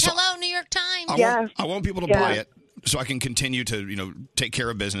list. Hello, New York Times. I want people to buy it so I can continue to, take care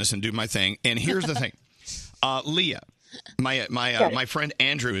of business and do my thing. And here's the thing. Leah, my friend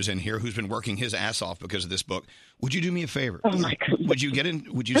Andrew is in here, who's been working his ass off because of this book. Would you do me a favor? Oh my goodness.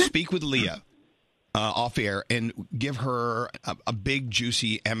 Would you speak with Leah off air and give her a big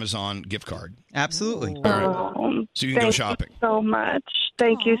juicy Amazon gift card? Absolutely. All right. So you can go shopping. Thank you so much.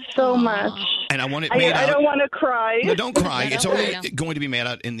 Thank you so much. And I want it made out. I don't want to cry. No, don't cry. It's only going to be made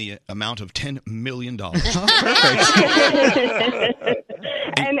out in the amount of $10 million.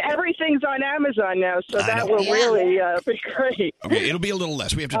 And everything's on Amazon now, so that will really be great. Okay, it'll be a little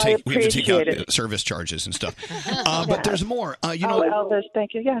less. We have to take out service charges and stuff. But there's more. Elvis,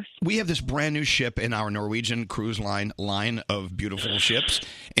 thank you. Yes. We have this brand new ship in our Norwegian cruise line of beautiful ships,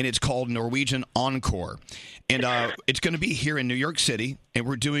 and it's called Norwegian Encore. And it's going to be here in New York City, and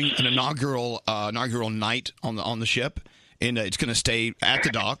we're doing an inaugural night on the ship, and it's going to stay at the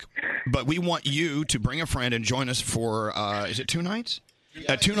dock. But we want you to bring a friend and join us for is it 2 nights?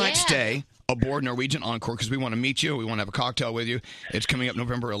 A 2-night stay aboard Norwegian Encore, because we want to meet you. We want to have a cocktail with you. It's coming up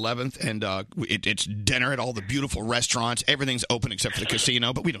November 11th, and it's dinner at all the beautiful restaurants. Everything's open except for the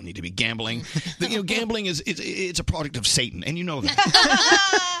casino, but we don't need to be gambling. Gambling it's a product of Satan, and you know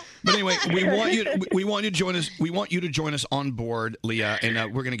that. But anyway, we want you to join us. We want you to join us on board, Leah, and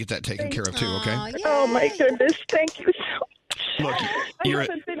we're going to get that taken care of too. Okay? Oh my goodness! Thank you so much. Look, I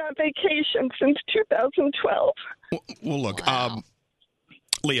haven't been on vacation since 2012. Well, look,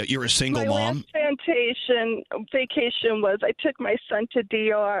 Leah, you're a single my mom. My last vacation was I took my son to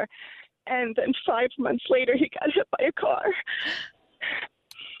DR, and then 5 months later he got hit by a car.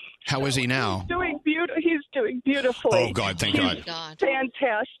 How is he now? He's doing beautifully. Oh, God, thank God.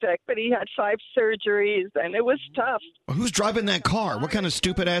 Fantastic, but he had 5 surgeries, and it was tough. Who's driving that car? What kind of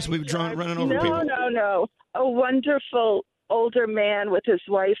stupid ass we've running over people? No. A wonderful older man with his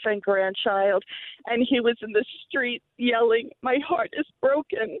wife and grandchild, and he was in the street yelling, "My heart is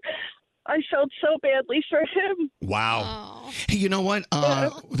broken." I felt so badly for him. Wow. Hey, you know what?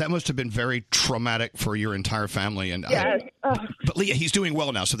 That must have been very traumatic for your entire family. And yes. But Leah, he's doing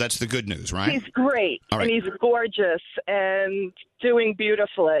well now, so that's the good news, right? He's great, All right. and he's gorgeous and doing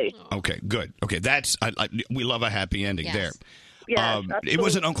beautifully. Okay, good. Okay, that's we love a happy ending there. Yes, it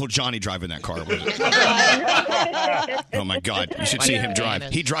wasn't Uncle Johnny driving that car, was it? Oh my God! You should see him drive.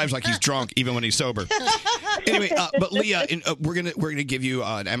 He drives like he's drunk, even when he's sober. Anyway, but Leah, we're gonna give you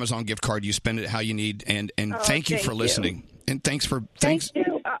an Amazon gift card. You spend it how you need, and thank you for listening. And thanks. Thank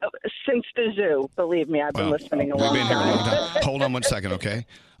you. Since the zoo, believe me, I've been listening a long time. We've been here a long time. Hold on one second, okay?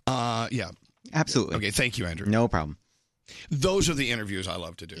 Yeah. Absolutely. Okay, thank you, Andrew. No problem. Those are the interviews I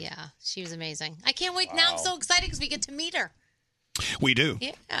love to do. Yeah, she was amazing. I can't wait. Now I'm so excited because we get to meet her. We do.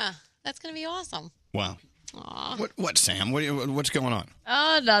 Yeah, that's going to be awesome. Wow. What, Sam? What's going on?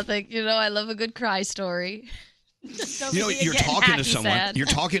 Oh, nothing. I love a good cry story. You're talking to someone. Sad. You're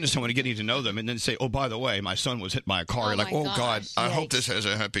talking to someone and getting to know them, and then say, "Oh, by the way, my son was hit by a car." You're like, "Oh God, I hope this has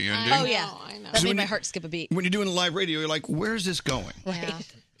a happy ending." Oh yeah, that made my heart skip a beat. When you're doing live radio, you're like, "Where's this going?" Right.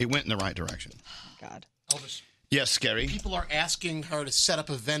 It went in the right direction. God. Elvis. Yes, Scary. People are asking her to set up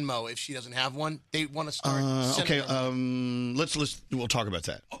a Venmo if she doesn't have one. They want to start. Okay, we'll talk about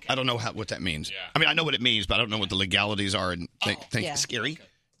that. Okay. I don't know what that means. Yeah. I mean, I know what it means, but I don't know what the legalities are. And Scary.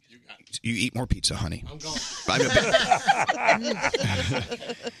 You eat more pizza, honey. I'm going.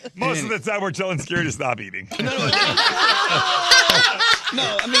 Most of the time, we're telling Scary to stop eating.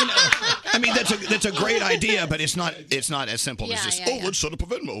 No, I mean that's a great idea, but it's not as simple as just let's set up a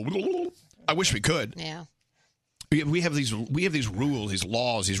Venmo. I wish we could. Yeah. We have these rules, these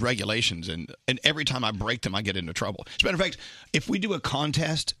laws, these regulations, and every time I break them, I get into trouble. As a matter of fact, if we do a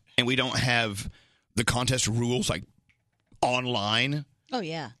contest and we don't have the contest rules like online, Oh,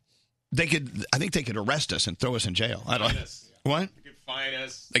 yeah. I think they could arrest us and throw us in jail. I don't. What? They could fine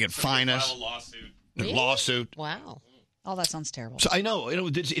us. They could fine us. File a lawsuit. A lawsuit. Wow. Oh, that sounds terrible. So I know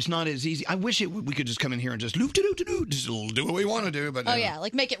it's not as easy. I wish we could just come in here and just just do what we want to do. But Oh, yeah.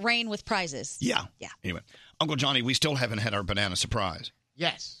 Like make it rain with prizes. yeah. Yeah. Anyway, Uncle Johnny, we still haven't had our banana surprise.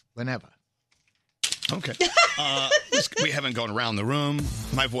 Yes, whenever. Okay. We haven't gone around the room.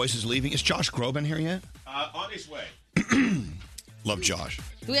 My voice is leaving. Is Josh Groban here yet? On his way. Love Josh.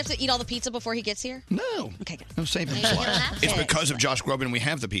 Do we have to eat all the pizza before he gets here? No. Okay, good. I'm saving his life. It's because of Josh Groban we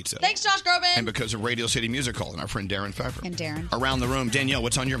have the pizza. Thanks, Josh Groban. And because of Radio City Music Hall and our friend Darren Pfeffer. And Darren. Around the room. Danielle,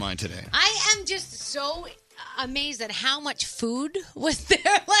 what's on your mind today? I am just so amazed at how much food was there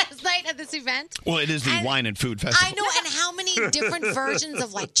last night at this event. Well, it is the Wine and Food Festival. I know, and how many different versions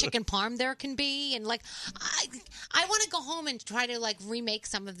of like chicken parm there can be, and like I want to go home and try to like remake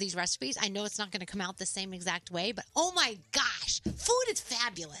some of these recipes. I know it's not going to come out the same exact way, but oh my gosh, food is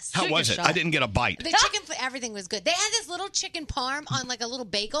fabulous. How was it? I didn't get a bite. The chicken, everything was good. They had this little chicken parm on like a little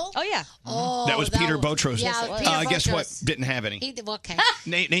bagel. Oh yeah. Oh, that was Peter Botros. Yeah, Peter guess what? Botros. Didn't have any. Okay.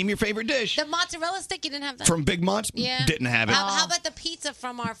 Name your favorite dish. The mozzarella stick. You didn't have that From Big Mott's? Yeah. Didn't have it. How about the pizza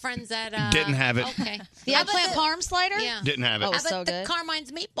from our friends at? Didn't have it. Okay. The eggplant parm slider? Yeah. Didn't have it. How Oh, about so the good.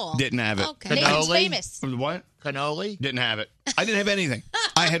 Carmine's meatball? Didn't have it. Okay. Nathan's famous. What? Cannoli? Didn't have it. I didn't have anything.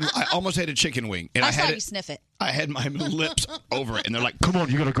 I almost had a chicken wing. And I had saw it. you sniff it. I had my lips over it, and they're like, "Come on,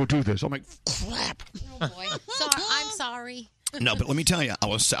 you gotta go do this." I'm like, "Crap." Oh boy. I'm sorry. No, but let me tell you,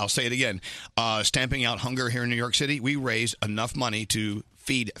 I'll say it again. Stamping out hunger here in New York City, we raised enough money to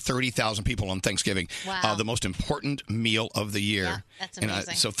feed 30,000 people on Thanksgiving. Wow. The most important meal of the year. Yeah, that's And,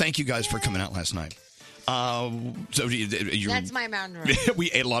 amazing. so thank you guys for coming out last night. That's my mountain road. We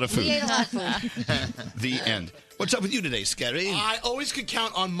ate a lot of food. We ate a lot of food. The end. What's up with you today, Scary? I always could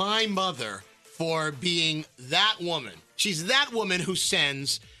count on my mother for being that woman. She's that woman who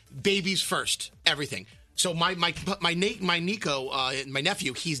sends babies first, everything. So my Nico, my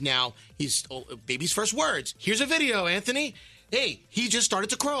nephew, he's baby's first words. Here's a video, Anthony. Hey, he just started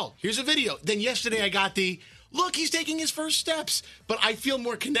to crawl. Here's a video. Then yesterday I got look, he's taking his first steps. But I feel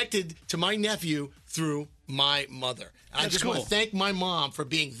more connected to my nephew through my mother. I That's just want cool. to thank my mom for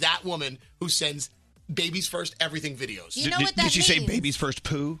being that woman who sends babies first everything videos. You know what that Did she say means? baby's first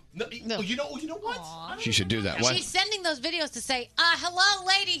poo? No. You know what? She should do that. What? She's sending those videos to say, hello,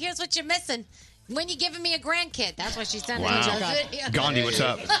 lady, here's what you're missing. When you giving me a grandkid. That's what she's sending. Wow. those videos. Gandhi, what's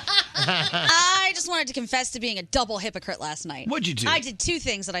up? I just wanted to confess to being a double hypocrite last night. What'd you do? I did two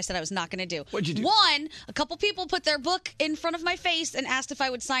things that I said I was not going to do. What'd you do? One, a couple people put their book in front of my face and asked if I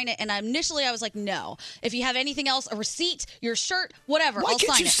would sign it, and initially I was like, no. If you have anything else, a receipt, your shirt, whatever, Why I'll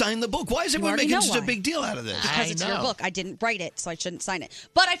can't sign you it. sign the book? Why is everyone already making know such a why. big deal out of this? Because it's your book. I didn't write it, so I shouldn't sign it.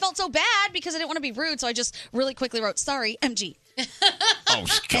 But I felt so bad because I didn't want to be rude, so I just really quickly wrote, sorry, MG. Oh, In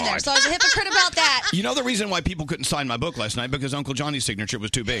there. God. So I was a hypocrite about that. You know the reason why people couldn't sign my book last night? Because Uncle Johnny's signature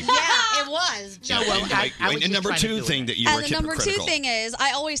was too big. Yeah, it was. And number two thing that you And were the number two hypocritical. thing is,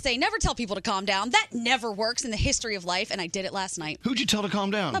 I always say, never tell people to calm down. That never works in the history of life, and I did it last night. Who'd you tell to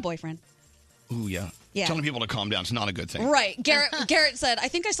calm down? My boyfriend. Ooh, yeah. Yeah. Telling people to calm down is not a good thing. Right. Garrett said, I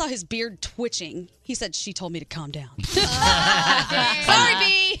think I saw his beard twitching. He said, she told me to calm down. Sorry,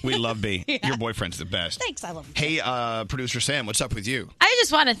 B. We love B. Your boyfriend's the best. Thanks, I love him. Hey, producer Sam, what's up with you? I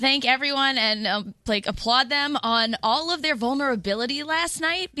just want to thank everyone and applaud them on all of their vulnerability last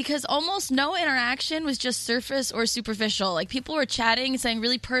night, because almost no interaction was just surface or superficial. Like, people were chatting, saying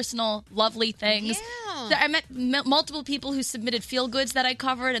really personal, lovely things. Yeah. I met multiple people who submitted feel goods that I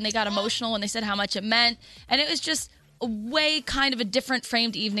covered, and they got emotional when they said how much it meant. And it was just a way kind of a different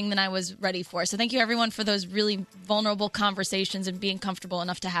framed evening than I was ready for. So thank you everyone for those really vulnerable conversations and being comfortable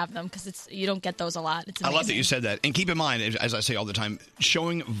enough to have them, because you don't get those a lot. It's I amazing. love that you said that. And keep in mind, as I say all the time,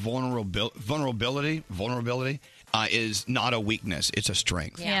 showing vulnerability is not a weakness. It's a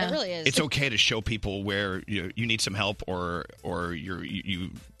strength. Yeah, it really is. It's okay to show people where you need some help or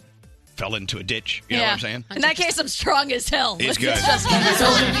you fell into a ditch. You know what I'm saying? In that case, I'm strong as hell. It's good. Just He's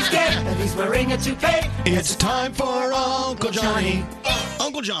old and he's gay, and he's wearing a toupee. It's time for Uncle Johnny.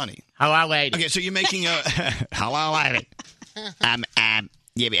 Uncle Johnny. Hello, lady. Okay, so you're making a hello, lady.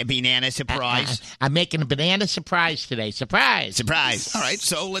 Yeah, a banana surprise. I'm making a banana surprise today. Surprise. Surprise. All right,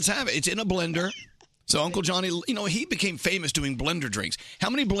 so let's have it. It's in a blender. So Uncle Johnny, he became famous doing blender drinks. How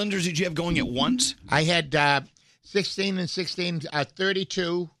many blenders did you have going at once? I had 16 and 16,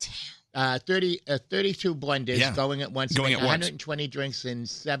 32. 32 blenders going at once. Going at once. 120 drinks in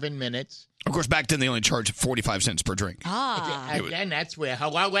 7 minutes. Of course, back then they only charged 45 cents per drink. Again, that's where.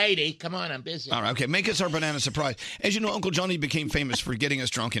 Hello, lady. Come on, I'm busy. All right, okay. Make us our banana surprise. As you know, Uncle Johnny became famous for getting us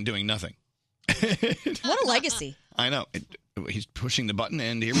drunk and doing nothing. What a legacy. I know. He's pushing the button,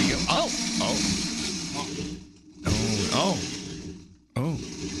 and here we go. Oh.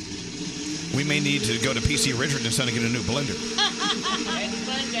 We may need to go to PC Richard instead of get a new blender.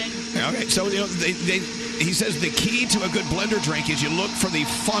 Okay, so he says the key to a good blender drink is you look for the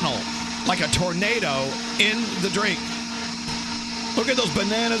funnel, like a tornado, in the drink. Look at those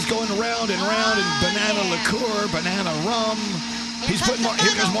bananas going round and round, and banana liqueur, banana rum. He's putting more.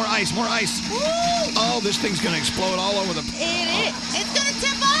 Here goes more ice, more ice. Oh, this thing's going to explode all over the. It is. It's going to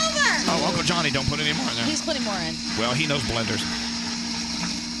tip over. Oh, Uncle Johnny, don't put any more in there. He's putting more in. Well, he knows blenders.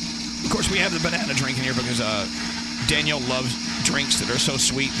 Of course, we have the banana drink in here because Danielle loves drinks that are so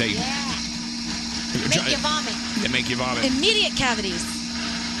sweet. They make you vomit. They make you vomit. Immediate cavities.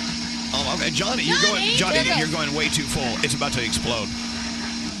 Oh, okay, Johnny, you're going way too full. It's about to explode.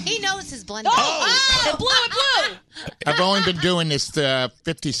 He knows his blender. It blew, it blew. I've only been doing this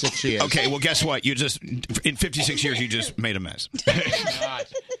 56 years. Okay, well, guess what? You just in 56 years, you just made a mess.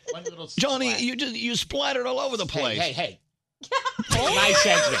 One little Johnny, you splattered all over the place. Hey. My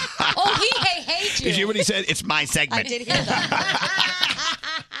segment. He hates you. Did you hear what he said? It's my segment. I did hear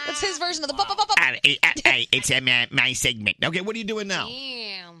that. That's his version of the It's my segment. Okay, what are you doing now?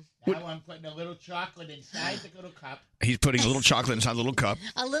 Damn. Now I'm putting a little chocolate inside the little cup. He's putting a little chocolate inside a little cup.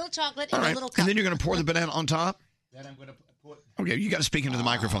 A little chocolate All in right, a little cup. and then you're going to pour the banana on top? Then I'm going to put. Okay, you got to speak into the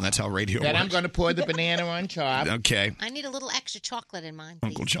microphone. That's how radio Then works. I'm going to pour the banana on top. Okay. I need a little extra chocolate in mine, please.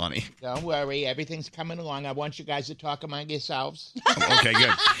 Uncle Johnny. Don't worry, everything's coming along. I want you guys to talk among yourselves. Okay,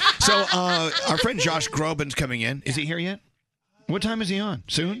 good. So our friend Josh Groban's coming in. Is he here yet? What time is he on?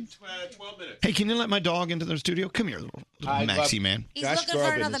 Soon? 12 minutes. Hey, can you let my dog into the studio? Come here, little Maxie man. He's looking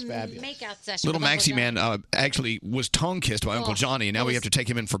for another makeout session. Little with Uncle Maxie Johnny. man actually was tongue-kissed by Uncle Johnny, and now we have to take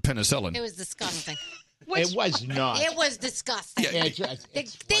him in for penicillin. It was disgusting. It was not. It was disgusting. Yeah, the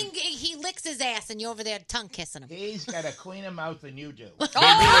thing, he licks his ass, and you're over there tongue kissing him. He's got a cleaner mouth than you do. That's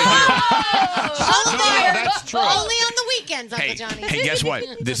true. Only on the weekends, Uncle Hey, Johnny. hey, guess what?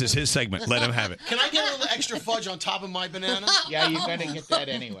 This is his segment. Let him have it. Can I get a little extra fudge on top of my banana? Yeah, you're going to get that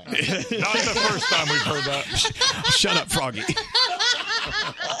anyway. Not the first time we've heard that. Shut up, Froggy.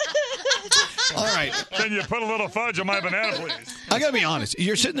 All right. Can you put a little fudge on my banana, please? I gotta be honest.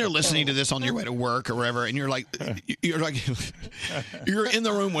 You're sitting there listening to this on your way to work or wherever, and you're like, you're in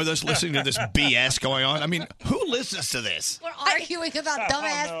the room with us listening to this BS going on. I mean, who listens to this? We're arguing about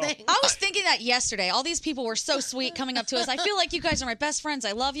dumbass things. I was thinking that yesterday. All these people were so sweet coming up to us. I feel like you guys are my best friends.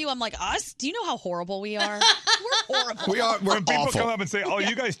 I love you. I'm like, us? Do you know how horrible we are? We're horrible. We're When people awful. come up and say, "Oh,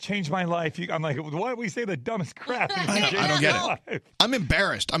 you guys changed my life," I'm like, "Why do we say the dumbest crap?" I don't get it. I'm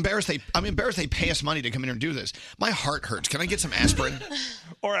embarrassed. I'm embarrassed they pay us money to come in here and do this. My heart hurts. Can I get some aspirin?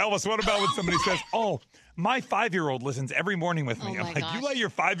 Or Elvis, what about when somebody says, "Oh, my 5-year-old listens every morning with me." Oh, I'm my like, "You gosh. let your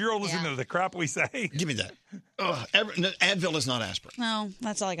 5-year-old listen to the crap we say?" Give me that. Advil is not aspirin. No,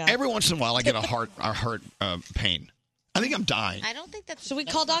 that's all I got. Every once in a while, I get a heart pain. I think I'm dying. I don't think that's. Should we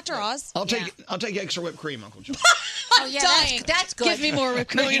call Dr. Oz? I'll take extra whipped cream, Uncle John. Oh yeah, Dying. that's good. Give me more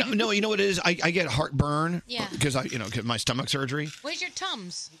whipped cream. You know what it is? I get heartburn. Yeah. Because because my stomach surgery. Where's your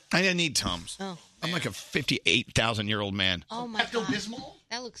Tums? I didn't need Tums. Oh. I'm like a 58,000-year-old man. Oh my God.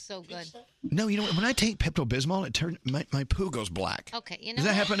 That looks so good. No, you know what? When I take Pepto-Bismol, my poo goes black. Okay, you know. Does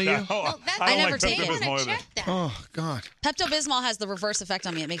that happen to you? No, I never take it. Oh God. Pepto-Bismol has the reverse effect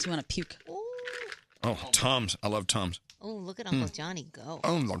on me. It makes me want to puke. Oh, Tums. I love Tums. Oh, look at Uncle Johnny go.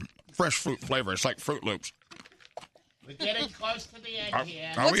 Oh, the fresh fruit flavor. It's like Fruit Loops. We're getting close to the end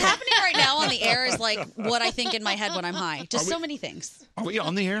here. What's happening right now on the air is like what I think in my head when I'm high. Just so many things. Are we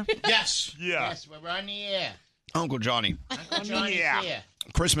on the air? Yes. Yeah. Yes, we're on the air. Uncle Johnny. Uncle Johnny's here.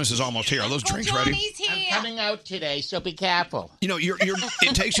 Christmas is almost here. Are those drinks ready? I'm coming out today, so be careful. You know,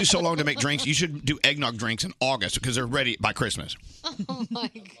 it takes you so long to make drinks. You should do eggnog drinks in August because they're ready by Christmas. Oh my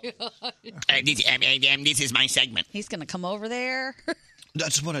God. This is my segment. He's going to come over there.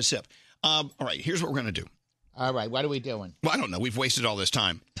 That's what I sip. All right, here's what we're going to do. All right, what are we doing? Well, I don't know. We've wasted all this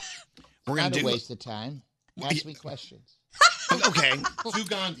time. We're going Not to a do. waste of time. Ask me questions. Okay. To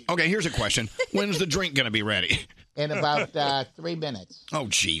Gandhi. Okay, here's a question. When's the drink going to be ready? In about 3 minutes. Oh,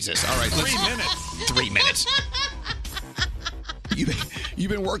 Jesus. All right. 3 minutes. 3 minutes.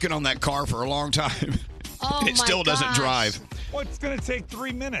 You've been working on that car for a long time. Oh, and it still doesn't drive. Well, it's going to take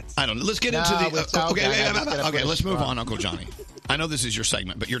 3 minutes. I don't know. Let's get into the. Okay, let's move on, Uncle Johnny. I know this is your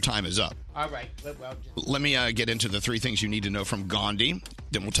segment, but your time is up. All right. Well, Let me get into the 3 things you need to know from Gandhi.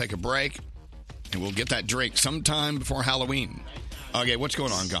 Then we'll take a break, and we'll get that drink sometime before Halloween. Okay, what's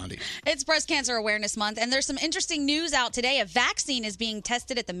going on, Gandhi? It's Breast Cancer Awareness Month, and there's some interesting news out today. A vaccine is being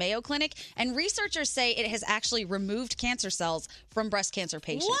tested at the Mayo Clinic, and researchers say it has actually removed cancer cells from breast cancer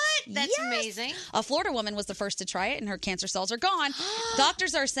patients. What? That's Yes. amazing. A Florida woman was the first to try it, and her cancer cells are gone.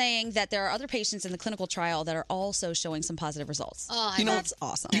 Doctors are saying that there are other patients in the clinical trial that are also showing some positive results. Oh, that's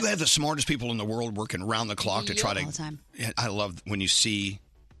awesome. You have the smartest people in the world working around the clock to try to. All the time. I love when you see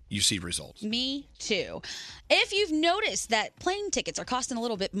results. Me too. If you've noticed that plane tickets are costing a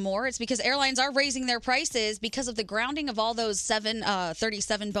little bit more, it's because airlines are raising their prices because of the grounding of all those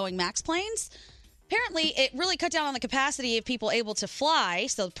 737 Boeing MAX planes. Apparently, it really cut down on the capacity of people able to fly,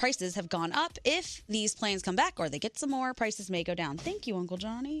 so prices have gone up. If these planes come back or they get some more, prices may go down. Thank you, Uncle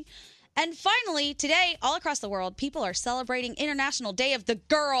Johnny. And finally, today, all across the world, people are celebrating International Day of the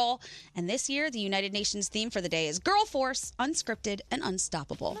Girl. And this year, the United Nations theme for the day is Girl Force, Unscripted and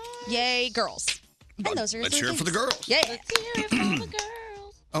Unstoppable. Yay, girls. And those are your Let's 3 hear it for the things. girls. Yeah. Let's hear it for the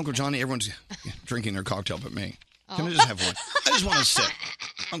girls. Uncle Johnny, everyone's drinking their cocktail but me. Can I just have one? I just want to sip.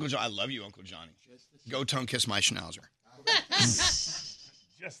 Uncle Johnny, I love you, Uncle Johnny. Go tongue kiss my schnauzer.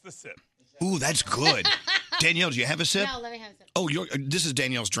 Just the sip. Ooh, that's good. Danielle, do you have a sip? No, let me have a sip. Oh, this is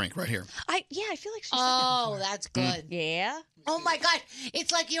Danielle's drink right here. I feel like she's Oh, that's good. Yeah. Oh my God,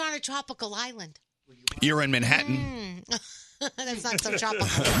 it's like you're on a tropical island. You're in Manhattan. That's not so tropical.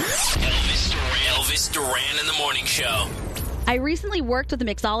 Elvis Duran in the morning show. I recently worked with a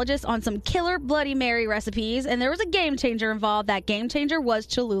mixologist on some killer Bloody Mary recipes, and there was a game changer involved. That game changer was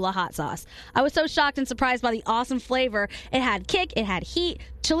Cholula hot sauce. I was so shocked and surprised by the awesome flavor. It had kick, it had heat.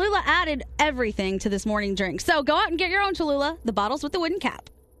 Cholula added everything to this morning drink. So go out and get your own Cholula, the bottles with the wooden cap.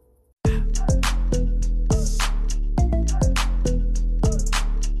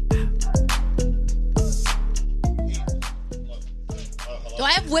 Do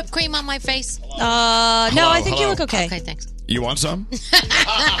I have whipped cream on my face? No, I think you look okay. Okay, thanks. You want some? Is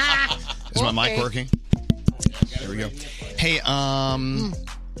my mic working? There we go. Hey, oh,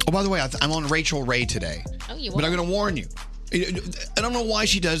 by the way, I'm on Rachel Ray today. Oh, you But are? I'm going to warn you. I don't know why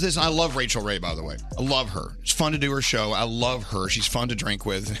she does this. I love Rachel Ray, by the way. I love her. It's fun to do her show. I love her. She's fun to drink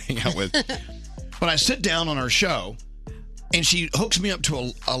with, hang out with. But I sit down on her show, and she hooks me up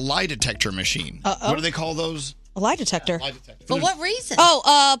to a lie detector machine. Uh-oh. What do they call those? A lie detector. For what reason?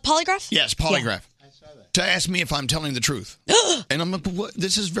 Oh, polygraph? Yes, polygraph. To ask me if I'm telling the truth. And I'm like, what?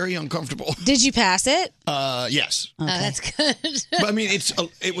 This is very uncomfortable. Did you pass it? Yes. Oh, that's good. But I mean,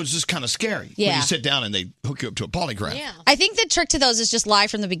 it was just kind of scary when Yeah. you sit down and they hook you up to a polygraph. Yeah. I think the trick to those is just lie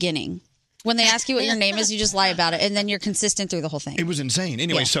from the beginning. When they ask you what your name is, you just lie about it, and then you're consistent through the whole thing. It was insane.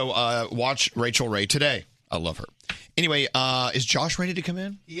 Anyway, Yeah. so watch Rachel Ray today. I love her. Anyway, is Josh ready to come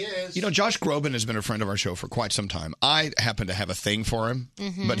in? He is. You know, Josh Groban has been a friend of our show for quite some time. I happen to have a thing for him,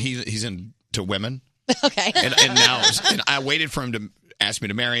 but he's into women. Okay. And now and I waited for him to ask me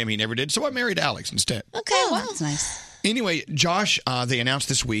to marry him. He never did, so I married Alex instead. Okay, well. That's nice. Anyway, Josh, they announced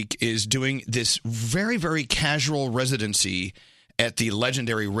this week, is doing this very, very casual residency at the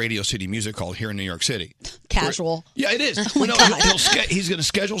legendary Radio City Music Hall here in New York City. Casual. Yeah, it is. Oh my God. He's going to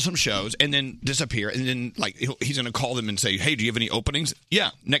schedule some shows and then disappear, and then he's going to call them and say, "Hey, do you have any openings?"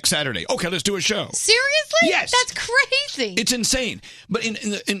 Yeah, next Saturday. Okay, let's do a show. Seriously? Yes. That's crazy. It's insane. But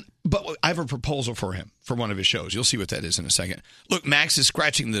but I have a proposal for him for one of his shows. You'll see what that is in a second. Look, Max is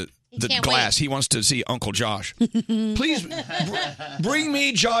scratching the can't glass. wait. He wants to see Uncle Josh. Please bring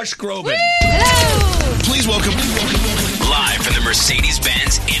me Josh Groban. Please welcome. Live from the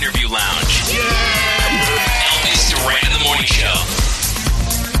Mercedes-Benz Interview Lounge. Elvis Duran in the morning show.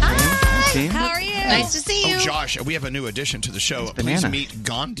 How are you? Nice to see you. Oh, Josh, we have a new addition to the show. Please Banana. meet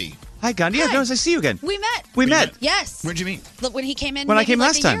Gandhi. Hi, Gandhi. Yeah, nice to see you again. We met. We met. Yes. Where'd you meet? Look, when he came in When I maybe came like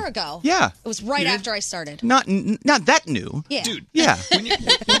last a time. year ago. Yeah. It was right You did? after I started. Not that new. Yeah. Dude. Yeah.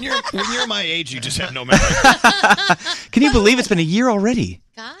 When you're my age, you just have no memory. Can you believe it's been a year already?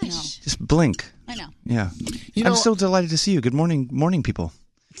 Gosh. Just blink. I know. Yeah. You know- I'm so delighted to see you. Good morning, people.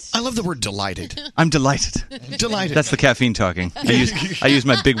 I love the word delighted. I'm delighted. Delighted. That's the caffeine talking. I use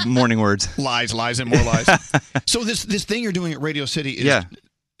my big morning words. Lies, and more lies. So this thing you're doing at Radio City is... Yeah.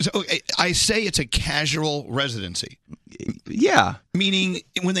 So I say it's a casual residency. Yeah. Meaning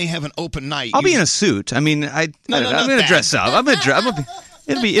when they have an open night. I'll be in a suit. I mean, I'm not going to that. dress up. I'm going to dress.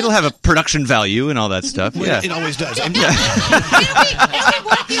 It'll have a production value and all that stuff. Well, Yeah, it always does. And It'll be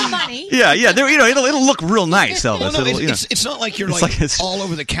worth your money. yeah. There, it'll look real nice, Elvis. Well, no, It'll, it's not like you're it's like it's all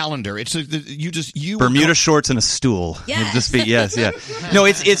over the calendar. It's you Bermuda shorts and a stool. Yes. It'll just be yes, yeah. No,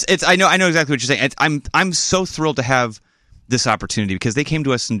 it's. I know exactly what you're saying. I'm so thrilled to have this opportunity because they came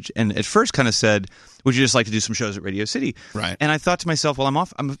to us and at first kind of said, would you just like to do some shows at Radio City? Right. And I thought to myself, well,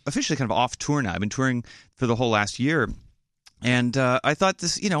 I'm officially kind of off tour now. I've been touring for the whole last year. And I thought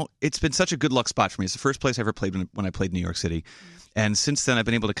this, it's been such a good luck spot for me. It's the first place I ever played when I played New York City. And since then, I've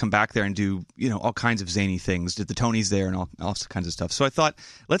been able to come back there and do, all kinds of zany things. Did the Tonys there and all kinds of stuff. So I thought,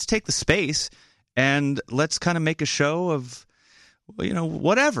 let's take the space and let's kind of make a show of,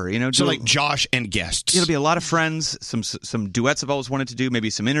 whatever. So like Josh and guests. It'll be a lot of friends, some duets I've always wanted to do, maybe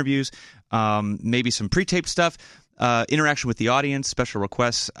some interviews, maybe some pre-taped stuff, interaction with the audience, special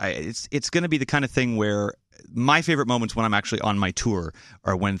requests. It's going to be the kind of thing where my favorite moments when I'm actually on my tour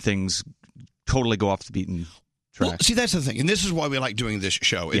are when things totally go off the beaten track. Well, see, that's the thing, and this is why we like doing this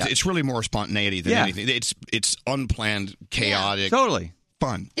show. It's really more spontaneity than anything. It's unplanned, chaotic, totally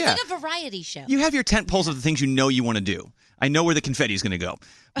fun. It's like a variety show. You have your tent poles of the things you want to do. I know where the confetti is going to go,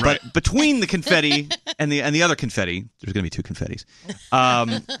 but between the confetti and the other confetti, there's going to be two confettis.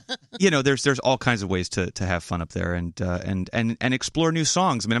 There's all kinds of ways to have fun up there and explore new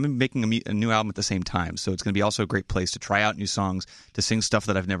songs. I mean, I'm making a new album at the same time, so it's going to be also a great place to try out new songs, to sing stuff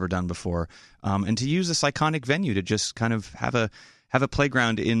that I've never done before, and to use this iconic venue to just kind of have a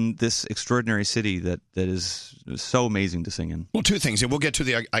playground in this extraordinary city that is so amazing to sing in. Well, two things, and we'll get to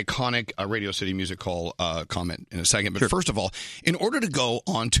the iconic Radio City Music Hall comment in a second. But first of all, in order to go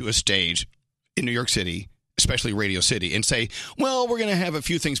onto a stage in New York City, especially Radio City, and say, well, we're going to have a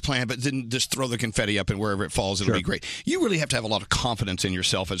few things planned, but then just throw the confetti up and wherever it falls, it'll be great. You really have to have a lot of confidence in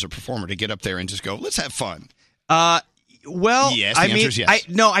yourself as a performer to get up there and just go, let's have fun. Well, yes, the answer is yes.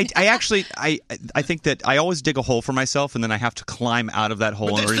 I think that I always dig a hole for myself, and then I have to climb out of that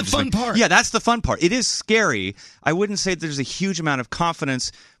hole. But that's the fun part. Yeah, that's the fun part. It is scary. I wouldn't say there's a huge amount of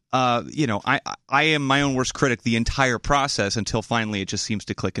confidence. I am my own worst critic the entire process until finally it just seems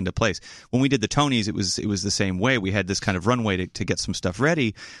to click into place. When we did the Tonys, it was the same way. We had this kind of runway to get some stuff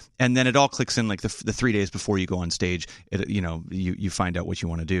ready, and then it all clicks in like the 3 days before you go on stage. You find out what you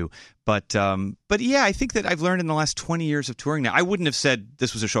want to do. But yeah, I think that I've learned in the last 20 years of touring now. I wouldn't have said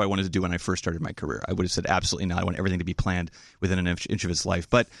this was a show I wanted to do when I first started my career. I would have said absolutely not. I want everything to be planned within an inch of its life.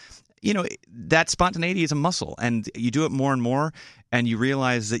 But that spontaneity is a muscle, and you do it more and more, and you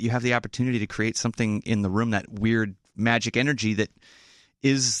realize that you have the opportunity to create something in the room, that weird magic energy that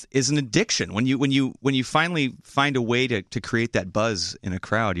is an addiction. When you finally find a way to create that buzz in a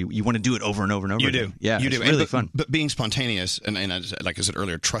crowd, you want to do it over and over and over. You do. Again. Yeah, you it's do. really fun. But being spontaneous and like I said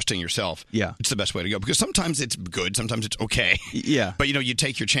earlier, trusting yourself. Yeah, it's the best way to go, because sometimes it's good, sometimes it's okay. Yeah, but you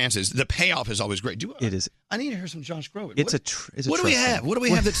take your chances. The payoff is always great. It is. I need to hear some Josh Groban. What do we have? What do we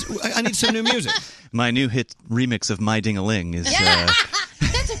have? I need some new music. My new hit remix of My Ding-a-Ling is.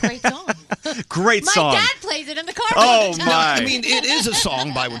 That's a great song. Great song. My dad plays it in the car. Oh my! I mean, it is a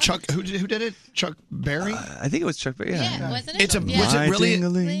song by Chuck. Who did it? Chuck Berry. I think it was Chuck Berry. Yeah, wasn't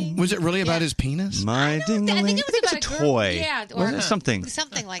it? Was it really about his penis? My Ding-a-Ling. I think it was about a toy. Yeah, or something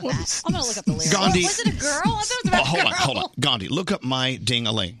like that. I'm gonna look up the lyrics. Gandhi. Was it a girl? I thought it was about a girl. Hold on. Gandhi, look up My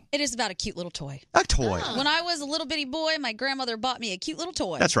Ding-a-Ling. It is about a cute little toy. A toy. When I was a little bitty boy, my grandmother bought me a cute little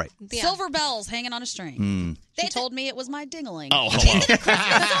toy. That's right. Yeah. Silver bells hanging on a string. She told me it was my ding-a-ling. Oh, hello.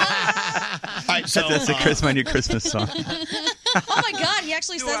 All right, so that's my new Christmas song. Oh my God! He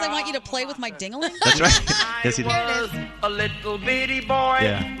actually says I want you to play with my ding-a-ling. That's right. Yes, he I was a little bitty boy.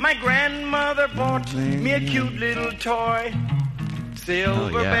 Yeah. My grandmother bought me a cute little toy.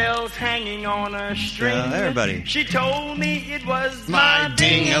 Silver bells hanging on a string. Everybody. She told me it was my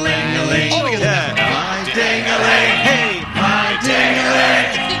ding-a-ling-a-ling. Oh, look at that. My ding-a-ling. Hey, my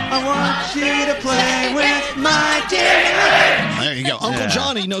ding-a-ling. I want you to play with my ding-a-ling. There you go. Uncle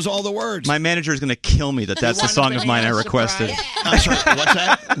Johnny knows all the words. My manager is going to kill me that that's the song of mine I requested. I'm sorry. What's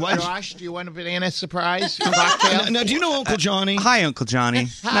that? What? Josh, do you want a banana surprise cocktail? Now, do you know Uncle Johnny? Hi, Uncle Johnny.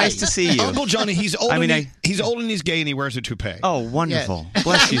 Hi. Nice to see you. Uncle Johnny, he's old. He's old and he's gay and he wears a toupee. Oh, wonderful. Yes.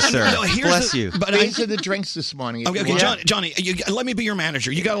 Bless you, sir. No, Bless you. But these are the drinks this morning. Okay, Johnny, let me be your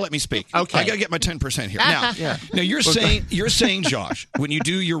manager. You got to let me speak. Okay, I got to get my 10% here. Now, now you're saying, Josh, when you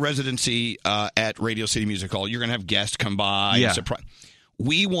do your residency at Radio City Music Hall, you're going to have guests come by. Yeah. And surprise.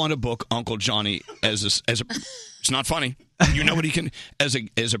 We want to book Uncle Johnny as a. It's not funny. You know what he can as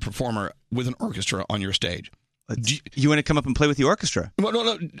a performer with an orchestra on your stage. You want to come up and play with the orchestra? Well,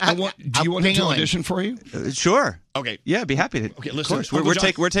 no. Do you want him to audition for you? Sure. Okay. Yeah, be happy to. Okay, listen. Of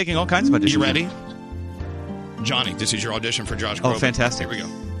course. We're taking all kinds of auditions. You ready? Johnny, this is your audition for Josh Oh, Groban. fantastic. Here we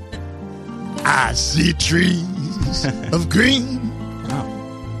go. I see trees of green,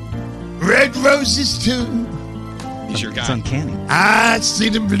 red roses too. He's your guy. It's uncanny. I see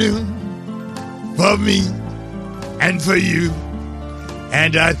them bloom for me and for you.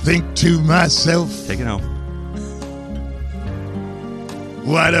 And I think to myself, take it home.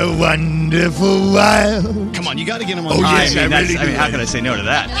 What a wonderful world. Come on, you got to get him on. Oh, yes, I that's- really do. how could I say no to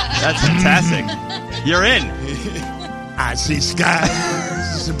that? That's fantastic. You're in. I see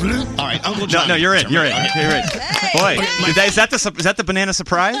skies blue. All right, Uncle Johnny. No, you're in. You're in. You're in. Boy, is that the banana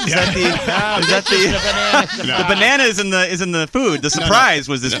surprise? Is that the banana is in the food? The surprise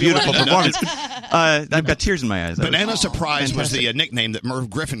was this beautiful performance. I've got tears in my eyes. Banana Surprise was the nickname that Merv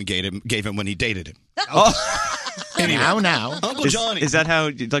Griffin gave him when he dated him. Oh. Anyway, now. Uncle Johnny. Is that how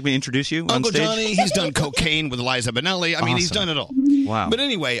you'd like me to introduce you on Uncle stage? Johnny, he's done cocaine with Liza Minnelli. I mean, he's Awesome. done it all. Wow. But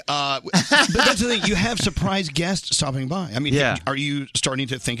anyway, but that's the thing. You have surprise guests stopping by. I mean, Yeah. are you starting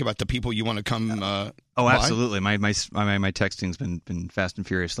to think about the people you want to come Oh, by? absolutely. My texting's been fast and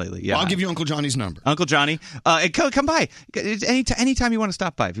furious lately. Yeah. Well, I'll give you Uncle Johnny's number. Uncle Johnny, come by. Anytime you want to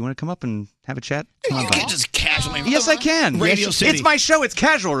stop by. If you want to come up and have a chat, come on You by. can just casually. Yes, I can. Radio Yes, City. It's my show. It's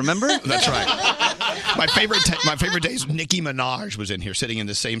casual, remember? That's right. My favorite days, Nicki Minaj was in here sitting in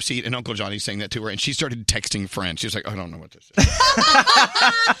the same seat, and Uncle Johnny saying that to her, and she started texting friends. She was like, I don't know what this is.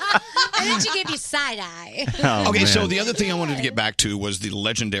 And then she gave you side eye. Okay, so the other thing I wanted to get back to was the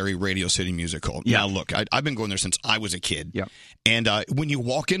legendary Radio City Music Hall. Yeah. Now, look, I've been going there since I was a kid. Yeah. And when you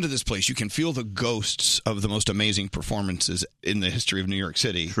walk into this place, you can feel the ghosts of the most amazing performances in the history of New York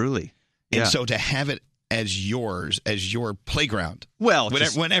City. Truly. And Yeah. so to have it as yours, as your playground, Well,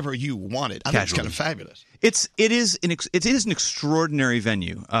 whenever you want it, I think it's kind of fabulous. It is an extraordinary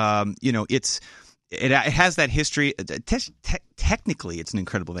venue. It has that history. Technically, it's an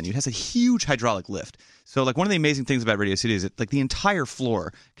incredible venue. It has a huge hydraulic lift. So, like, one of the amazing things about Radio City is that, like, the entire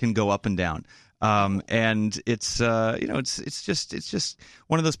floor can go up and down. And it's just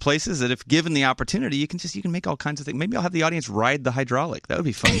one of those places that, if given the opportunity, you can make all kinds of things. Maybe I'll have the audience ride the hydraulic. That would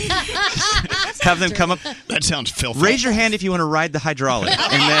be fun. Have them come up. That sounds filthy. Raise your hand if you want to ride the hydraulic,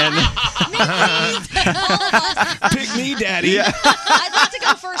 and then pick me, Daddy. Yeah. I'd like to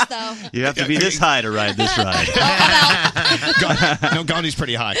go first, though. You have to be this high to ride this ride. No, Gandhi's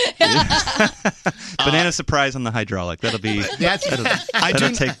pretty high. Banana surprise on the hydraulic. That'll be.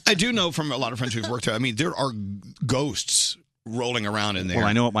 I do know from a lot of friends who've worked there. I mean, there are ghosts rolling around in there. Well,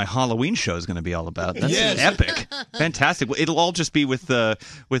 I know what my Halloween show is going to be all about. That's Yes. epic, fantastic. It'll all just be with the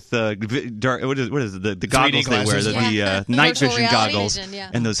dark. What is it? The goggles they wear, glasses. the night Virtual vision reality goggles, vision,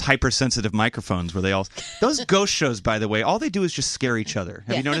 yeah. and those hypersensitive microphones where they all. Those ghost shows, by the way, all they do is just scare each other.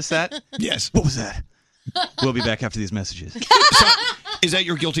 Have you noticed that? Yes. What was that? We'll be back after these messages. Is that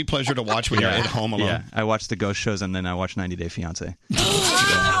your guilty pleasure to watch when you're at home alone? Yeah, I watch the ghost shows and then I watch 90 Day Fiance.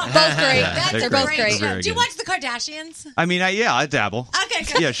 Both great. Yeah, They're both great. Very Do you good. watch the Kardashians? I mean, I dabble. Okay,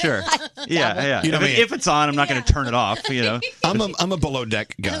 good. Yeah, sure. Yeah. You know me. If it's on, I'm not going to turn it off. You know. I'm a below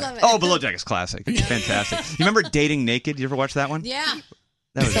deck guy. love it. Oh, Below Deck is classic. It's fantastic. You remember Dating Naked? You ever watch that one? Yeah.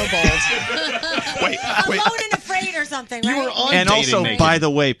 That was So bold. Wait. Alone and afraid or something, right? You were on And Dating also, Naked. by the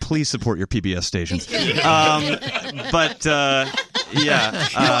way, please support your PBS stations. Yeah.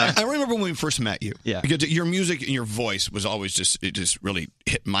 I remember when we first met you. Yeah. Because your music and your voice was always it just really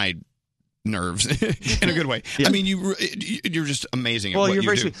hit my nerves in a good way. Yeah. I mean, you're just amazing. Well, at what you're you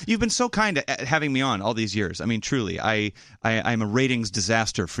very do. sweet. You've been so kind at having me on all these years. I mean, truly, I'm a ratings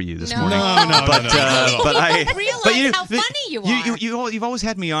disaster for you this morning. No, but no. but I realize how funny you are. You've always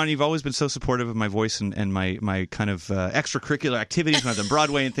had me on. You've always been so supportive of my voice and my kind of extracurricular activities when I was on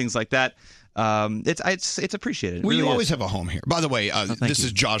Broadway and things like that. It's appreciated. It Well, really you is. always have a home here. By the way, this you.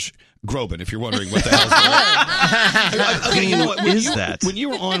 is Josh Groban, if you're wondering what the hell is going on. Okay, you know what? Who is that? When you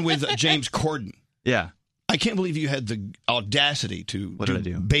were on with James Corden, Yeah. I can't believe you had the audacity to What did I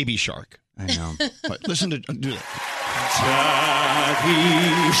do? Baby Shark. I know. But listen to do that.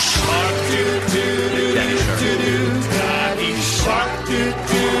 Daddy Shark, do-do-do-do, Daddy Shark. do-do-do. Daddy Shark,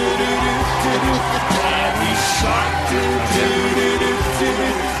 do-do-do-do-do. Daddy Shark,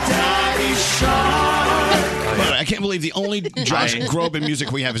 do-do-do-do-do. Daddy Shark. But I can't believe the only Josh Groban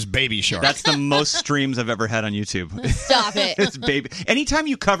music we have is Baby Shark. That's the most streams I've ever had on YouTube. Stop it. It's Baby. Anytime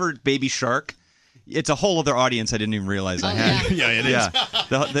you covered Baby Shark, it's a whole other audience I didn't even realize I had. Yeah, it is. Yeah.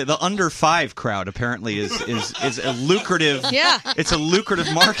 The under 5 crowd apparently is a lucrative. Yeah. It's a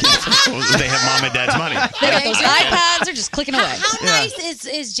lucrative market. They have mom and dad's money. They got those iPads. They're just clicking away. How nice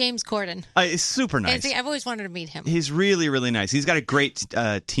is James Corden? It's super nice. I've always wanted to meet him. He's really, really nice. He's got a great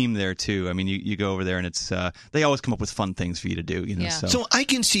team there too. I mean, you go over there and it's they always come up with fun things for you to do. You know. Yeah. So I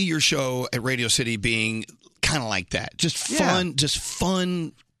can see your show at Radio City being kind of like that. Just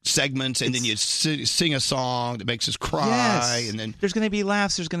fun segments, and then you sing a song that makes us cry, Yes. and then there's going to be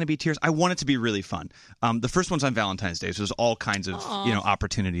laughs, there's going to be tears. I want it to be really fun. The first one's on Valentine's Day, so there's all kinds of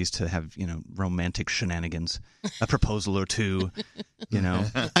opportunities to have romantic shenanigans, a proposal or two.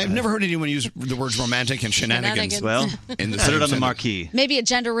 I've never heard anyone use the words romantic and shenanigans. Well, in the put it on the sentence. marquee. Maybe a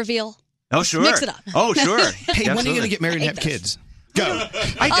gender reveal. Oh, sure. Mix it up. Oh, sure. Hey, when are you going to get married and have kids? Go.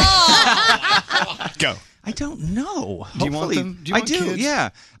 Go. I don't know. Do you want Hopefully- them? Do you want I do. kids? Yeah,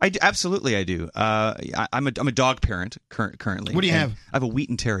 absolutely. I do. I'm a dog parent currently. What do you and have? I have a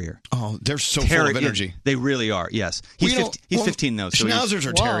Wheaten Terrier. Oh, they're so full of energy. They really are. Yes, he's 15 though. So Schnauzers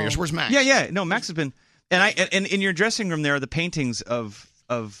are terriers. Where's Max? Yeah. No, Max has been. And in your dressing room there are the paintings of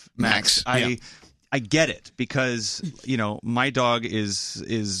Max. yeah. I get it because my dog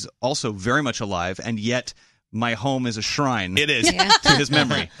is also very much alive, and yet my home is a shrine. It is to his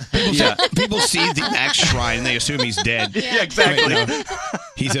memory. People see the Max shrine and they assume he's dead. Yeah, exactly. Right now,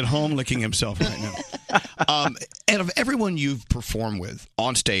 he's at home licking himself right now. And of everyone you've performed with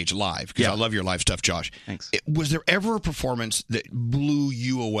on stage live, because I love your live stuff, Josh. Thanks. Was there ever a performance that blew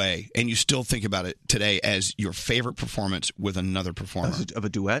you away, and you still think about it today as your favorite performance with another performer? Of a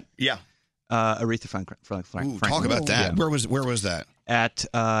duet? Yeah. Aretha Franklin. Ooh, talk about that. Yeah. Where was that?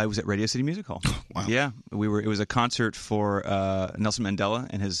 I was at Radio City Music Hall. Wow. Yeah, it was a concert for Nelson Mandela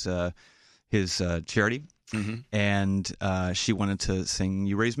and his charity, and she wanted to sing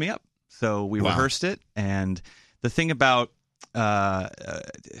 "You Raise Me Up," so we rehearsed it. And the thing about,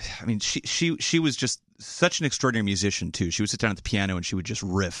 she was just such an extraordinary musician too. She would sit down at the piano and she would just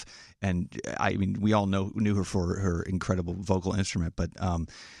riff. And we all knew her for her incredible vocal instrument, but.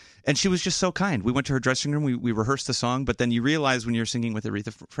 And she was just so kind. We went to her dressing room. We rehearsed the song, but then you realize when you're singing with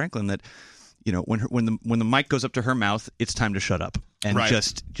Aretha Franklin that, when the mic goes up to her mouth, it's time to shut up and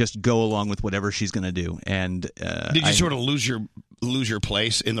just go along with whatever she's going to do. And did you sort of lose your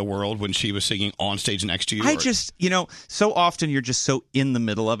place in the world when she was singing on stage next to you? I just so often you're just so in the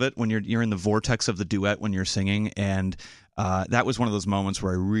middle of it when you're in the vortex of the duet when you're singing, and that was one of those moments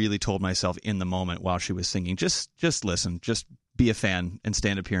where I really told myself in the moment while she was singing, just listen, just be a fan and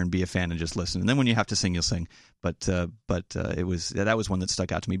stand up here and be a fan and just listen. And then when you have to sing, you'll sing. But that was one that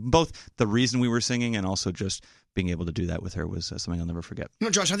stuck out to me. Both the reason we were singing and also just being able to do that with her was something I'll never forget.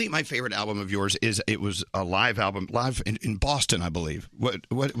 Josh, I think my favorite album of yours it was a live album, live in Boston, I believe.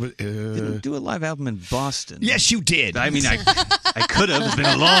 Didn't do a live album in Boston. Yes, you did. I mean, I could have. It's been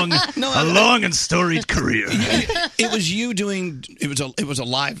a long and storied career. It was you doing. It was a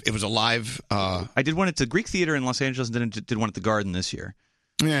live. I did one at the Greek Theater in Los Angeles, and then did one at the Garden this year.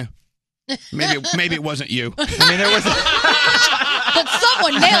 Yeah. Maybe it wasn't you. I mean, there was. But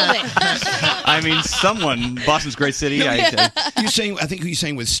someone nailed it. I mean, someone. Boston's a great city. You sang. I think you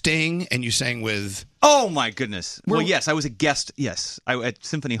sang with Sting, and you sang with. Oh my goodness! Well, yes, I was a guest. Yes, at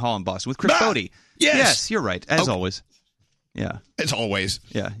Symphony Hall in Boston with Chris Bodie. Yes, you're right. As always. Yeah. As always.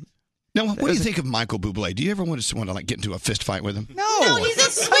 Yeah. Now, what do you think of Michael Bublé? Do you ever want to get into a fist fight with him? No, he's a I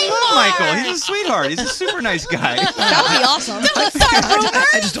sweetheart. love Michael. He's a sweetheart. He's a super nice guy. That would be awesome.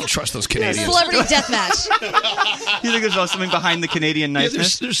 I just don't trust those Canadians. Celebrity deathmatch. You think there's something behind the Canadian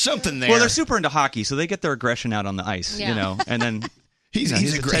niceness? There's something there. Well, they're super into hockey, so they get their aggression out on the ice, and then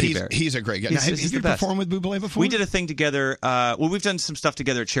he's a great bear. He's a great guy. He's Have you the best. performed with Bublé before? We did a thing together. Well, we've done some stuff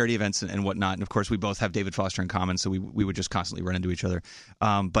together at charity events and whatnot, and of course, we both have David Foster in common, so we would just constantly run into each other.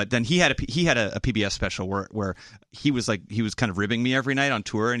 But then he had a PBS special where he was kind of ribbing me every night on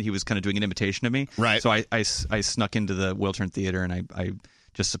tour, and he was kind of doing an imitation of me. Right. So I snuck into the Wiltern Theater, and I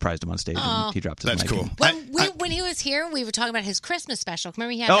just surprised him on stage, and he dropped his That's mic. cool. When he was here, we were talking about his Christmas special.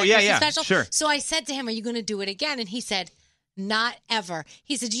 Remember he had Oh, that yeah, Christmas yeah, special? sure. So I said to him, are you going to do it again? And he said, not ever.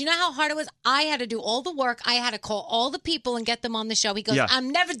 He said, do you know how hard it was? I had to do all the work. I had to call all the people and get them on the show. He goes, Yeah.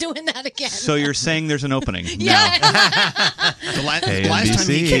 I'm never doing that again. So you're saying there's an opening now? The last time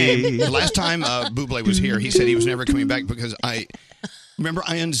he came, the last time Bublé was here, he said he was never coming back because remember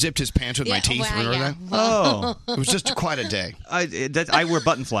I unzipped his pants with my teeth. Remember that? Oh, it was just quite a day. I wear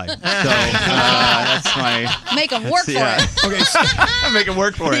button fly, so that's my. Make him work for it. Okay, make him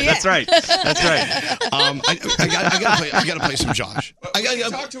work for it. Yeah. That's right. That's right. I gotta play some Josh. I gotta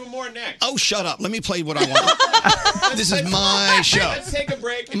Talk to him more next. Oh, shut up! Let me play what I want. This is my show. Let's take a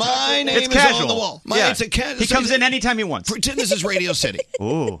break. My name It's is casual. on the wall. Yeah. It's a He comes in anytime he wants. Pretend this is Radio City.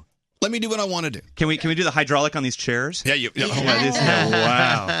 Ooh. Let me do what I want to do. Can we do the hydraulic on these chairs? Yeah,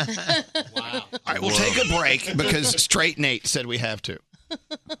 wow. All right, we'll take a break because Straight Nate said we have to.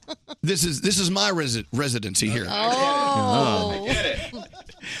 This is my residency here. Oh.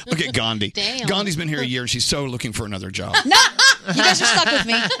 Look at Gandhi. Damn. Gandhi's been here a year, and she's so looking for another job. No, you guys are stuck with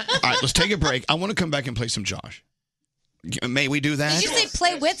me. All right, let's take a break. I want to come back and play some Josh. May we do that? Did you say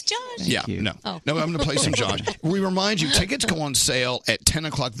play with Josh? Yeah, no. Oh. No, I'm going to play some Josh. We remind you, tickets go on sale at 10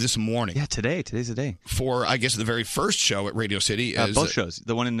 o'clock this morning. Yeah, today's the day. For, I guess, the very first show at Radio City. Both shows.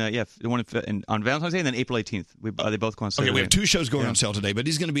 The one on Valentine's Day and then April 18th. They both go on sale. Okay, we have two shows going on sale today, but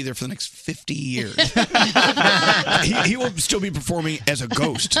he's going to be there for the next 50 years. he will still be performing as a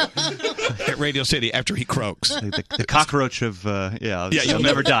ghost at Radio City after he croaks. The cockroach of, you'll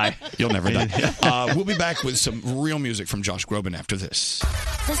never die. You'll never die. We'll be back with some real music from Josh Groban after this.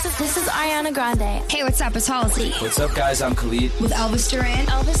 This is Ariana Grande. Hey, what's up? It's Halsey. What's up, guys? I'm Khalid. With Elvis Duran.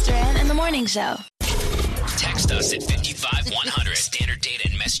 Elvis Duran and The Morning Show. Text us at 55100. Standard data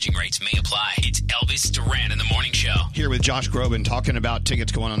and messaging rates may apply. It's Elvis Duran in the Morning Show. Here with Josh Groban talking about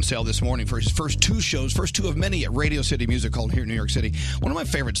tickets going on sale this morning for his first two shows, first two of many at Radio City Music Hall here in New York City. One of my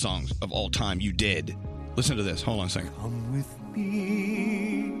favorite songs of all time, You Did. Listen to this. Hold on a second. Come with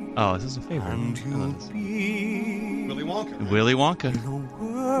me. Oh, this is a favorite. Willy Wonka. Right? Willy Wonka.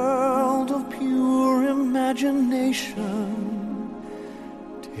 World of pure imagination.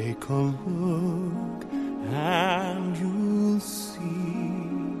 Take a look and you'll see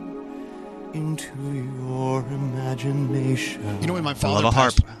into your imagination. You know, when my I father love a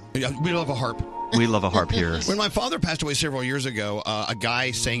harp. We love a harp. We love a harp here. When my father passed away several years ago, a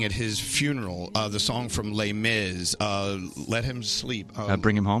guy sang at his funeral the song from Les Mis, Let Him Sleep.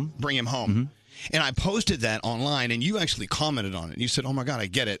 Bring Him Home? Bring Him Home. Mm-hmm. And I posted that online, and you actually commented on it. You said, "Oh my God, I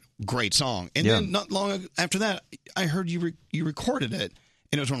get it. Great song." And Yeah. then not long after that, I heard you recorded it,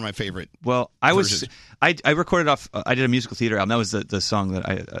 and it was one of my favorite. Well, I recorded off. I did a musical theater album. That was the song that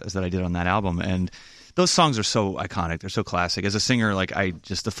I did on that album, and those songs are so iconic. They're so classic. As a singer,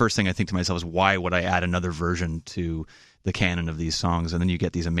 the first thing I think to myself is, why would I add another version to the canon of these songs? And then you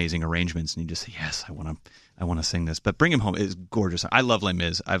get these amazing arrangements, and you just say, yes, I want to sing this. But Bring Him Home is gorgeous. I love Les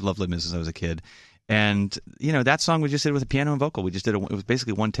Mis. I've loved Les Mis since I was a kid. And, that song we just did with a piano and vocal. We just did it was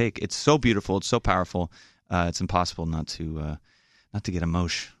basically one take. It's so beautiful. It's so powerful. It's impossible not to get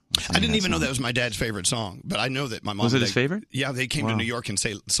emotion. I didn't even know that was my dad's favorite song, but I know that my mom Was it his favorite? Yeah, they came to Wow. New York and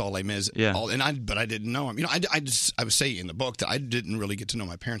saw Les Mis. Yeah. But I didn't know him. I was saying in the book that I didn't really get to know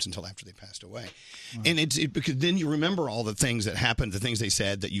my parents until after they passed away, and it's because then you remember all the things that happened, the things they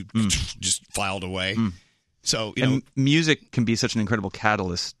said that you just filed away. So and music can be such an incredible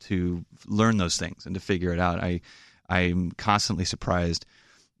catalyst to learn those things and to figure it out. I'm constantly surprised,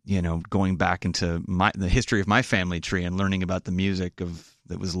 going back into the history of my family tree and learning about the music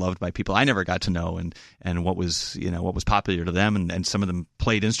that was loved by people I never got to know, and what was popular to them, and some of them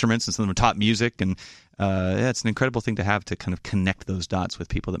played instruments and some of them taught music, and it's an incredible thing to have to kind of connect those dots with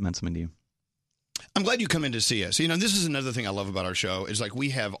people that meant something to you. I'm glad you come in to see us. This is another thing I love about our show is we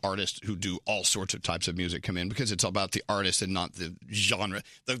have artists who do all sorts of types of music come in because it's about the artist and not the genre.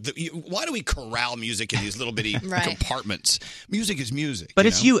 Why do we corral music in these little bitty compartments? Music is music. But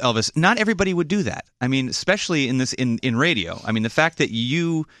it's you, Elvis. Not everybody would do that. I mean, especially in radio. I mean, the fact that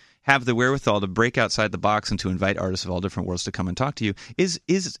you have the wherewithal to break outside the box and to invite artists of all different worlds to come and talk to you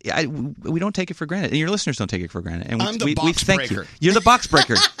we don't take it for granted, and your listeners don't take it for granted. And I'm the we box thank breaker. you. You're the box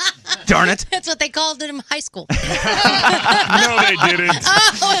breaker. Darn it! That's what they called it in high school. No, they didn't.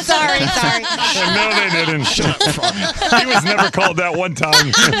 Oh, sorry. No, they didn't. Shut up. He was never called that one time.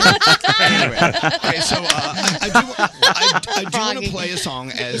 Okay, so I do want to play a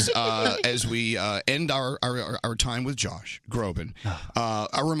song as we end our time with Josh Groban.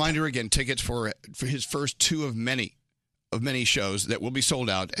 A reminder again: tickets for his first two of many shows that will be sold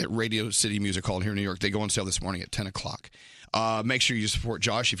out at Radio City Music Hall here in New York. They go on sale this morning at 10 o'clock. Make sure you support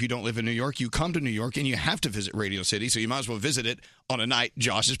Josh. If you don't live in New York, you come to New York and you have to visit Radio City, so you might as well visit it on a night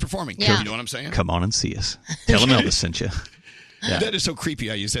Josh is performing. Yeah. You know what I'm saying? Come on and see us. Tell them Elvis sent you. Yeah. That is so creepy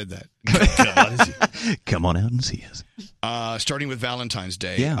how you said that. Come on out and see us. Starting with Valentine's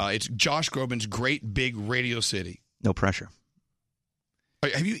Day. Yeah. It's Josh Groban's Great Big Radio City. No pressure.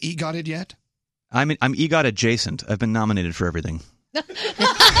 Have you EGOT'd yet? I'm EGOT adjacent. I've been nominated for everything.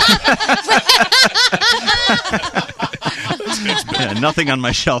 Yeah, nothing on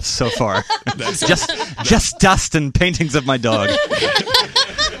my shelf so far. Just dust and paintings of my dog.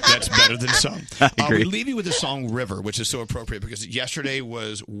 That's better than some. I agree. We leave you with the song River, which is so appropriate because yesterday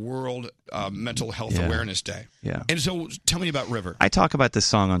was World Mental Health Awareness Day. Yeah. And so tell me about River. I talk about this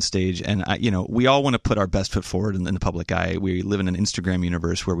song on stage, and we all want to put our best foot forward in the public eye. We live in an Instagram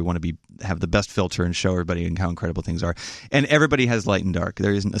universe where we want to have the best filter and show everybody how incredible things are. And everybody has light and dark.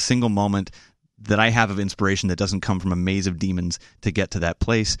 There isn't a single moment that I have of inspiration that doesn't come from a maze of demons to get to that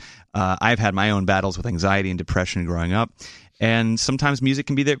place. I've had my own battles with anxiety and depression growing up, and sometimes music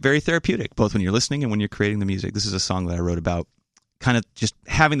can be very therapeutic, both when you're listening and when you're creating the music. This is a song that I wrote about kind of just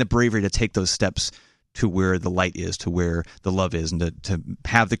having the bravery to take those steps to where the light is, to where the love is, and to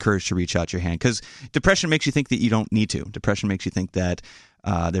have the courage to reach out your hand. Because depression makes you think that you don't need to. Depression makes you think that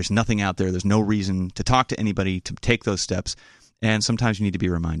there's nothing out there, there's no reason to talk to anybody, to take those steps. And sometimes you need to be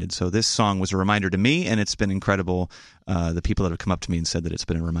reminded. So this song was a reminder to me, and it's been incredible. The people that have come up to me and said that it's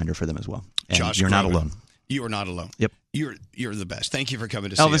been a reminder for them as well. And Josh you're not Groban. alone. You are not alone. Yep. You're the best. Thank you for coming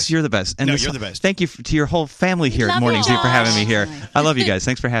to see Elvis, us. you're the best. And No, this- you're the best. Thank you to your whole family here at Love Morning you, Zoo for having me Josh. here. I love you guys.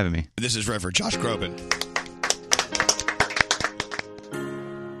 Thanks for having me. This is Reverend Josh Groban.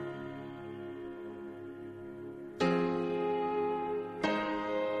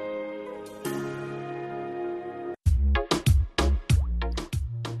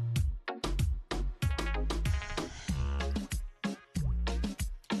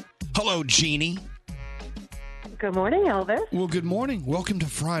 Hello, Jeannie. Good morning, Elvis. Well, good morning. Welcome to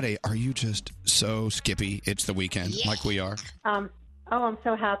Friday. Are you just so skippy? It's the weekend, like we are. I'm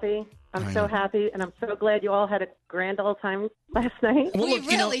so happy. I'm I so know. happy, and I'm so glad you all had a grand old time last night. Well, look,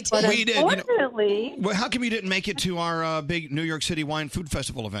 But we did. unfortunately, Well, how come you didn't make it to our big New York City Wine Food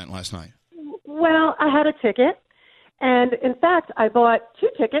Festival event last night? well, I had a ticket, and in fact, I bought 2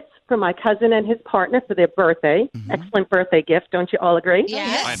 tickets for my cousin and his partner for their birthday. Excellent birthday gift, don't you all agree?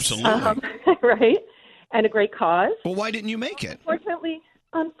 Yes. Absolutely. Right, and a great cause. Well, why didn't you make it?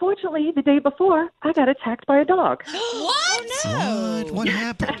 Unfortunately, the day before, I got attacked by a dog. What? What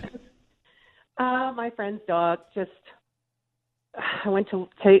happened? My friend's dog just. I went to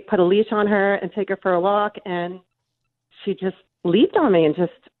put a leash on her and take her for a walk, and she just leaped on me and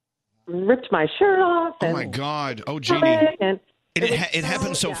just ripped my shirt off. Oh and my God! Oh, Jeannie, and it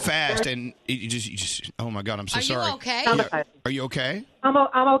happened so fast, and you just. Oh my God! I'm so sorry. okay? Yeah. Are you okay? I'm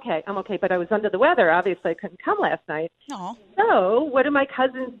okay. I'm okay, but I was under the weather. Obviously, I couldn't come last night. Aw. So, what did my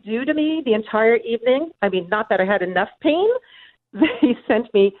cousins do to me the entire evening? I mean, not that I had enough pain. They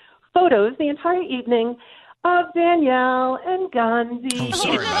sent me photos the entire evening of Danielle and Gandhi. I'm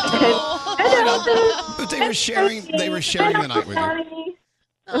sorry about that. But they were sharing. They were sharing the night with you.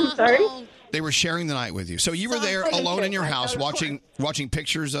 I'm sorry. They were sharing the night with you. So you were there alone in your house watching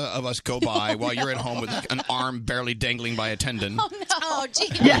pictures of us go by while you're at home with an arm barely dangling by a tendon. Oh, gee.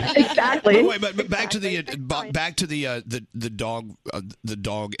 Yeah, exactly. But back to the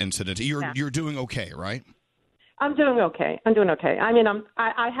dog incident. You're doing okay, right? I'm doing okay. I mean,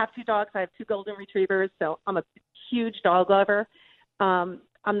 I have 2 dogs. I have 2 golden retrievers, so I'm a huge dog lover.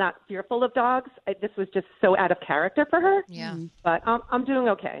 I'm not fearful of dogs. This was just so out of character for her. Yeah. But I'm doing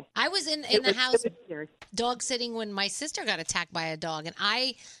okay. I was in It the was- house it was scary. dog sitting when my sister got attacked by a dog, and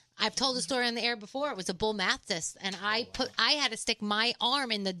I've told the story on the air before. It was a bull mastiff, and I had to stick my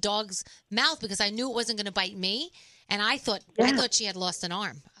arm in the dog's mouth because I knew it wasn't going to bite me, and I thought she had lost an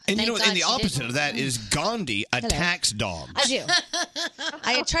arm. And Thank you know, God and the she opposite didn't. of that is Gandhi attacks dogs. I do.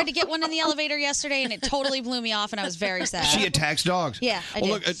 I tried to get one in the elevator yesterday, and it totally blew me off, and I was very sad. She attacks dogs. Yeah, I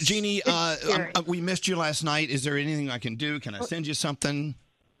well, do. look, Jeannie, we missed you last night. Is there anything I can do? Can I send you something?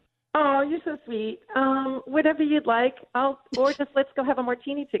 Oh, you're so sweet. Whatever you'd like. Or just let's go have a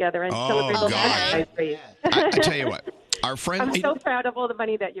martini together and Oh, celebrate the God. life I raised. I tell you what, our friend. I'm so proud of all the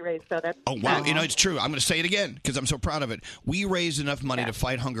money that you raised. So that's. Oh, wow. You know, it's true. I'm going to say it again because I'm so proud of it. We raised enough money to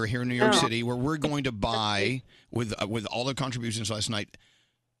fight hunger here in New York Oh. City where we're going to buy, with all the contributions last night,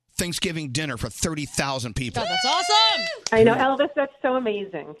 Thanksgiving dinner for 30,000 people. God, that's awesome. I know, Elvis. That's so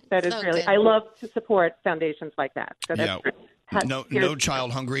amazing. That is So really. good. I love to support foundations like that. So that's Yeah. great. No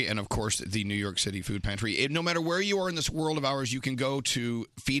child hungry, and of course the New York City Food Pantry. No matter where you are in this world of ours, you can go to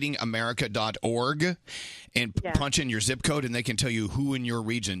feedingamerica.org and punch in your zip code, and they can tell you who in your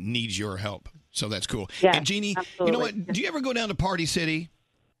region needs your help. So that's cool. Yeah, and Jeannie, you know absolutely. what? Do you ever go down to Party City?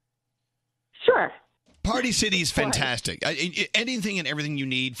 Sure. Party City is fantastic. Anything and everything you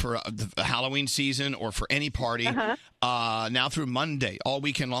need for the Halloween season or for any party. Now through Monday, all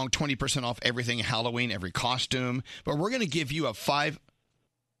weekend long, 20% off everything Halloween, every costume. But we're going to give you never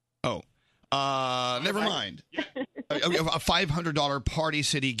mind. A $500 Party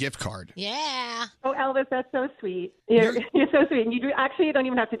City gift card. Yeah. Oh, Elvis, that's so sweet. You're so sweet. And you don't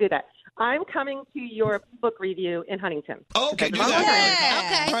even have to do that. I'm coming to your book review in Huntington. Okay, do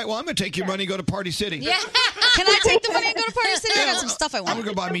that. All right, well, I'm going to take your money and go to Party City. Yeah. Can I take the money and go to Party City? I got some stuff I I'm want. going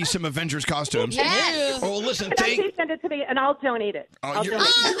to go buy me some Avengers costumes. Yes. Oh, listen, Please send it to me, and I'll donate it. I'll donate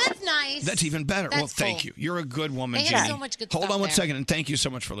it. That's nice. That's even better. Well, That's thank cool. you. You're a good woman, They Jeannie. have so much good Hold stuff on one there. second, and thank you so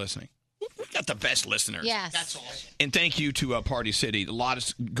much for listening. got the best listeners. Yes. That's awesome. And thank you to Party City. A lot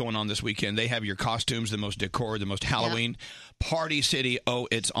is going on this weekend. They have your costumes, the most decor, the most Halloween. Party City,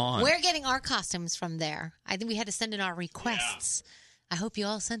 it's on. We're getting our costumes from there. I think we had to send in our requests. I hope you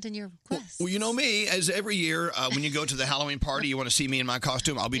all sent in your requests. Well, you know me, as every year, when you go to the Halloween party, you want to see me in my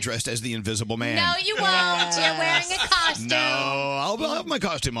costume, I'll be dressed as the Invisible Man. No, you won't. You're wearing a costume. No, I'll have my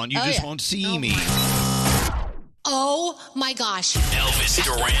costume on. You just won't see me. Oh, my gosh. Elvis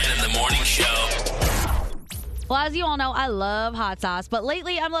Duran in the morning show. Well, as you all know, I love hot sauce, but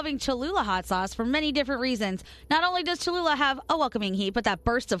lately I'm loving Cholula hot sauce for many different reasons. Not only does Cholula have a welcoming heat, but that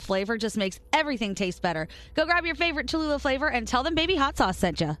burst of flavor just makes everything taste better. Go grab your favorite Cholula flavor and tell them Baby Hot Sauce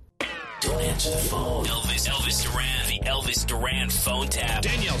sent you. Don't answer the phone. Elvis Duran, the Elvis Duran phone tap.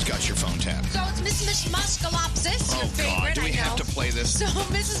 Danielle's got your phone tap. So it's Mrs. Mushkalopsis, your favorite, do we I know. have to play this? So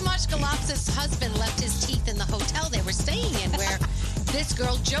Mrs. Mushkalopsis' husband left his teeth in the hotel they were staying in where this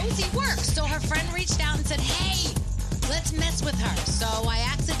girl Josie works. So her friend reached out and said, hey, let's mess with her. So I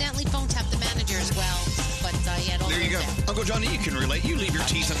accidentally phone tapped the manager as well. But yeah, it all There you go. goes down. Uncle Johnny, you can relate. You leave your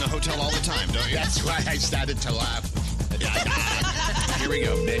teeth in the hotel all the time, don't you? That's why I started to laugh. Here we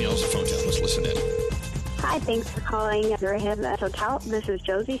go. Danielle's phone tap. Let's listen in. Hi, thanks for calling the Rehab Hotel. This is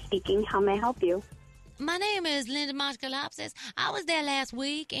Josie speaking. How may I help you? My name is Linda Mushkalopsis. I was there last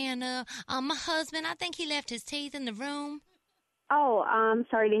week, and my husband, I think he left his teeth in the room. Oh, I'm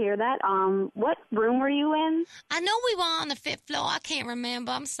sorry to hear that. What room were you in? I know we were on the 5th floor. I can't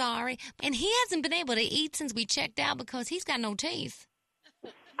remember. I'm sorry. And he hasn't been able to eat since we checked out because he's got no teeth.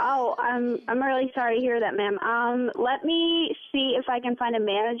 Oh, I'm really sorry to hear that, ma'am. Let me see if I can find a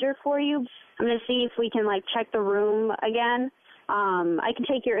manager for you. I'm going to see if we can, check the room again. I can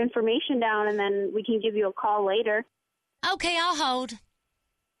take your information down, and then we can give you a call later. Okay, I'll hold.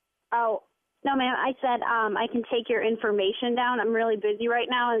 Oh, no, ma'am. I said I can take your information down. I'm really busy right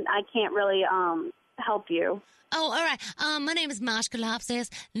now, and I can't really help you. Oh, all right. My name is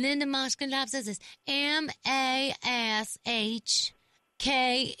Mushkalopsis. Linda Mushkalopsis is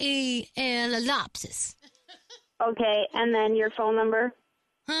Mashkelopsis. Okay, and then your phone number?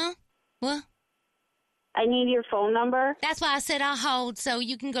 Huh? What? I need your phone number. That's why I said I'll hold so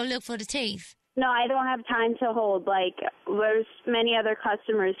you can go look for the teeth. No, I don't have time to hold. There's many other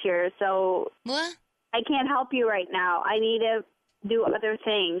customers here, so... What? I can't help you right now. I need to do other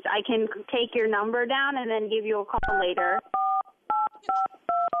things. I can take your number down and then give you a call later.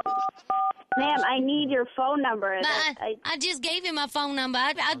 Ma'am, I need your phone number. I just gave you my phone number.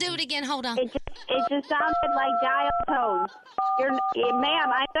 I'll do it again. Hold on. It just sounded like dial tones.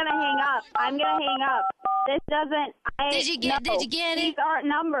 Ma'am, I'm going to hang up. This doesn't... Did you get it? These aren't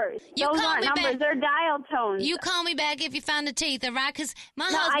numbers. Those aren't numbers. They're dial tones. You call me back if you find the teeth, all right? Because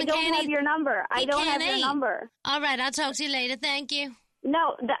my husband I don't have your number. I don't have your number. All right, I'll talk to you later. Thank you.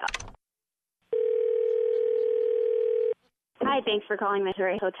 No. Hi, thanks for calling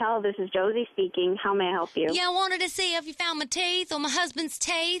Missouri Hotel. This is Josie speaking. How may I help you? Yeah, I wanted to see if you found my teeth or my husband's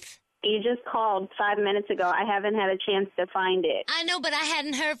teeth. You just called 5 minutes ago. I haven't had a chance to find it. I know, but I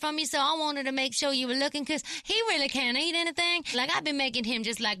hadn't heard from you, so I wanted to make sure you were looking because he really can't eat anything. I've been making him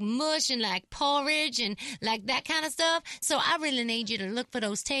just mush and porridge and that kind of stuff. So I really need you to look for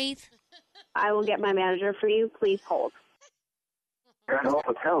those teeth. I will get my manager for you. Please hold. Hello,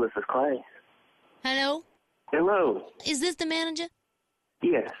 Hotel. This is Clay. Hello? Hello. Is this the manager?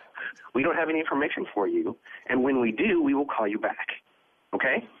 Yes. We don't have any information for you, and when we do, we will call you back.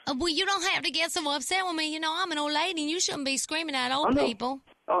 Okay? Well, you don't have to get so upset with me. You know, I'm an old lady, and you shouldn't be screaming at old people.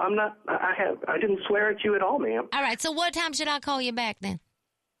 Oh, I'm not. I didn't swear at you at all, ma'am. All right, so what time should I call you back then?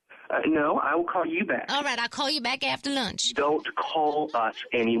 No, I will call you back. All right, I'll call you back after lunch. Don't call us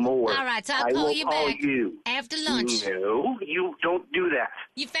anymore. All right, so I'll call you back after lunch. No, you don't do that.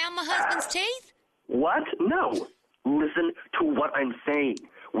 You found my husband's teeth? What? No. Listen to what I'm saying.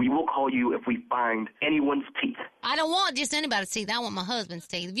 We will call you if we find anyone's teeth. I don't want just anybody's teeth. I want my husband's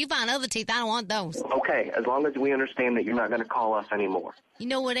teeth. If you find other teeth, I don't want those. Okay, as long as we understand that you're not going to call us anymore. You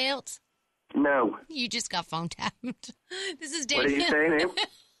know what else? No. You just got phone tapped. This is What Danielle. are you saying, ma'am?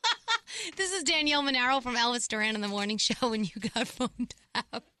 This is Danielle Monaro from Elvis Duran in the Morning Show, and you got phone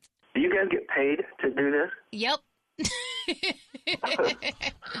tapped. Do you guys get paid to do this? Yep.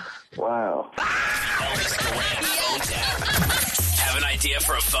 Wow. Elvis Duran phone tap. Have an idea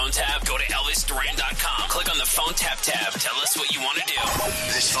for a phone tap? Go to ElvisDuran.com. Click on the phone tap tab. Tell us what you want to do.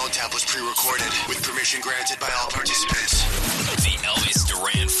 This phone tap was pre-recorded with permission granted by all participants. The Elvis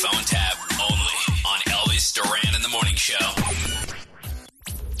Duran phone tap only on Elvis Duran in the Morning Show.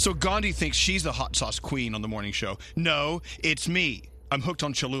 So Gandhi thinks she's the hot sauce queen on the morning show. No, it's me. I'm hooked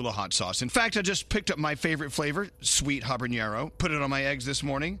on Cholula hot sauce. In fact, I just picked up my favorite flavor, sweet habanero. Put it on my eggs this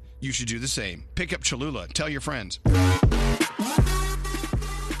morning. You should do the same. Pick up Cholula. Tell your friends.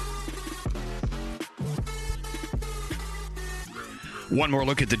 One more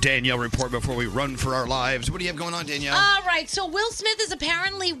look at the Danielle report before we run for our lives. What do you have going on, Danielle? All right. So Will Smith is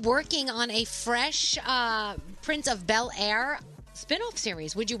apparently working on a fresh Prince of Bel-Air spin-off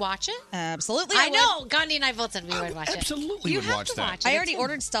series. Would you watch it? Absolutely. I know. Gandhi and I both said we would watch it. Absolutely You would have watch to that. watch it. I already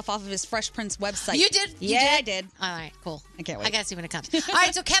ordered stuff off of his Fresh Prince website. You did? You Yeah, did? I did. All right, cool. I can't wait. I gotta see when it comes. All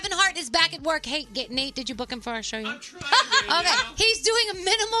right, so Kevin Hart is back at work. Hey, Nate, did you book him for our show? I'm trying. Okay, he's doing a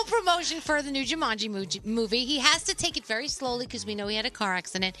minimal promotion for the new Jumanji movie. He has to take it very slowly because we know he had a car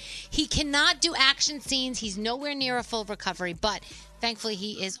accident. He cannot do action scenes. He's nowhere near a full recovery, but thankfully,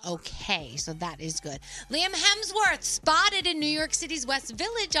 he is okay, so that is good. Liam Hemsworth spotted in New York City's West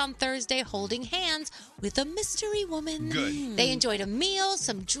Village on Thursday holding hands with a mystery woman. Good. They enjoyed a meal,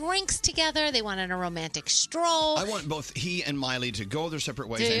 some drinks together. They went on a romantic stroll. I want both he and Miley to go their separate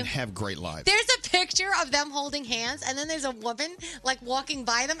ways Do you? and have great lives. There's a picture of them holding hands, and then there's a woman, like, walking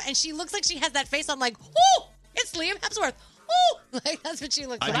by them, and she looks like she has that face on, like, ooh, it's Liam Hemsworth. Ooh! Like, that's what she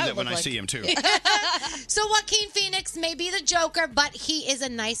looks I like. do that when I see him, too. So Joaquin Phoenix may be the Joker, but he is a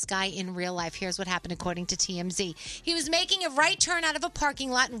nice guy in real life. Here's what happened according to TMZ. He was making a right turn out of a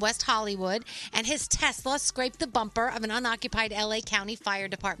parking lot in West Hollywood, and his Tesla scraped the bumper of an unoccupied LA County Fire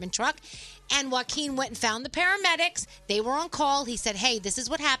Department truck. And Joaquin went and found the paramedics. They were on call. He said, hey, this is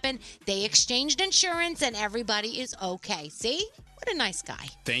what happened. They exchanged insurance, and everybody is okay. See? What a nice guy.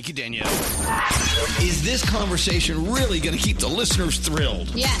 Thank you, Danielle. Is this conversation really going to keep the listeners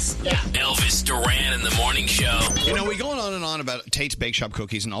thrilled? Yes. Yeah. Elvis Duran in the morning show. You know, we go on and on about Tate's Bake Shop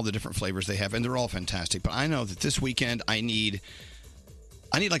cookies and all the different flavors they have, and they're all fantastic. But I know that this weekend I need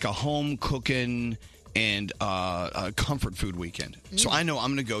like a home cooking and a comfort food weekend. So I know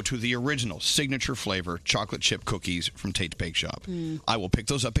I'm going to go to the original signature flavor chocolate chip cookies from Tate's Bake Shop. I will pick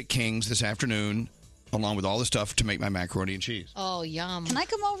those up at King's this afternoon, along with all the stuff to make my macaroni and cheese. Oh, yum. Can I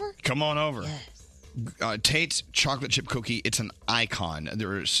come over? Come on over. Tate's chocolate chip cookie, it's an icon. There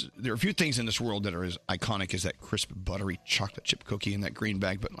are a few things in this world that are as iconic as that crisp, buttery chocolate chip cookie in that green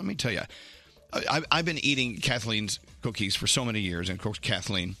bag. But let me tell you, I've been eating Kathleen's cookies for so many years. And, of course,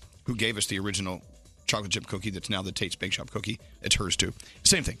 Kathleen, who gave us the original chocolate chip cookie that's now the Tate's Bake Shop cookie, it's hers too.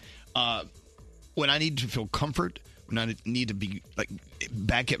 Same thing. When I need to feel comfort, when I need to be like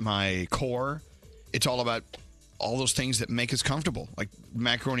back at my core, it's all about all those things that make us comfortable, like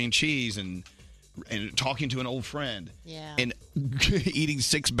macaroni and cheese and talking to an old friend. Yeah. And eating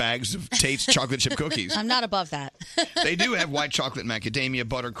 6 bags of Tate's chocolate chip cookies. I'm not above that. They do have white chocolate macadamia,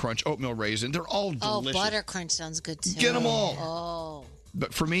 butter crunch, oatmeal raisin. They're all delicious. Oh, butter crunch sounds good too. Get them all. Oh.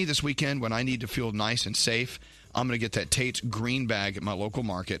 But for me this weekend, when I need to feel nice and safe, I'm going to get that Tate's green bag at my local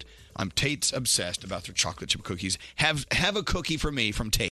market. I'm Tate's obsessed about their chocolate chip cookies. Have a cookie for me from Tate.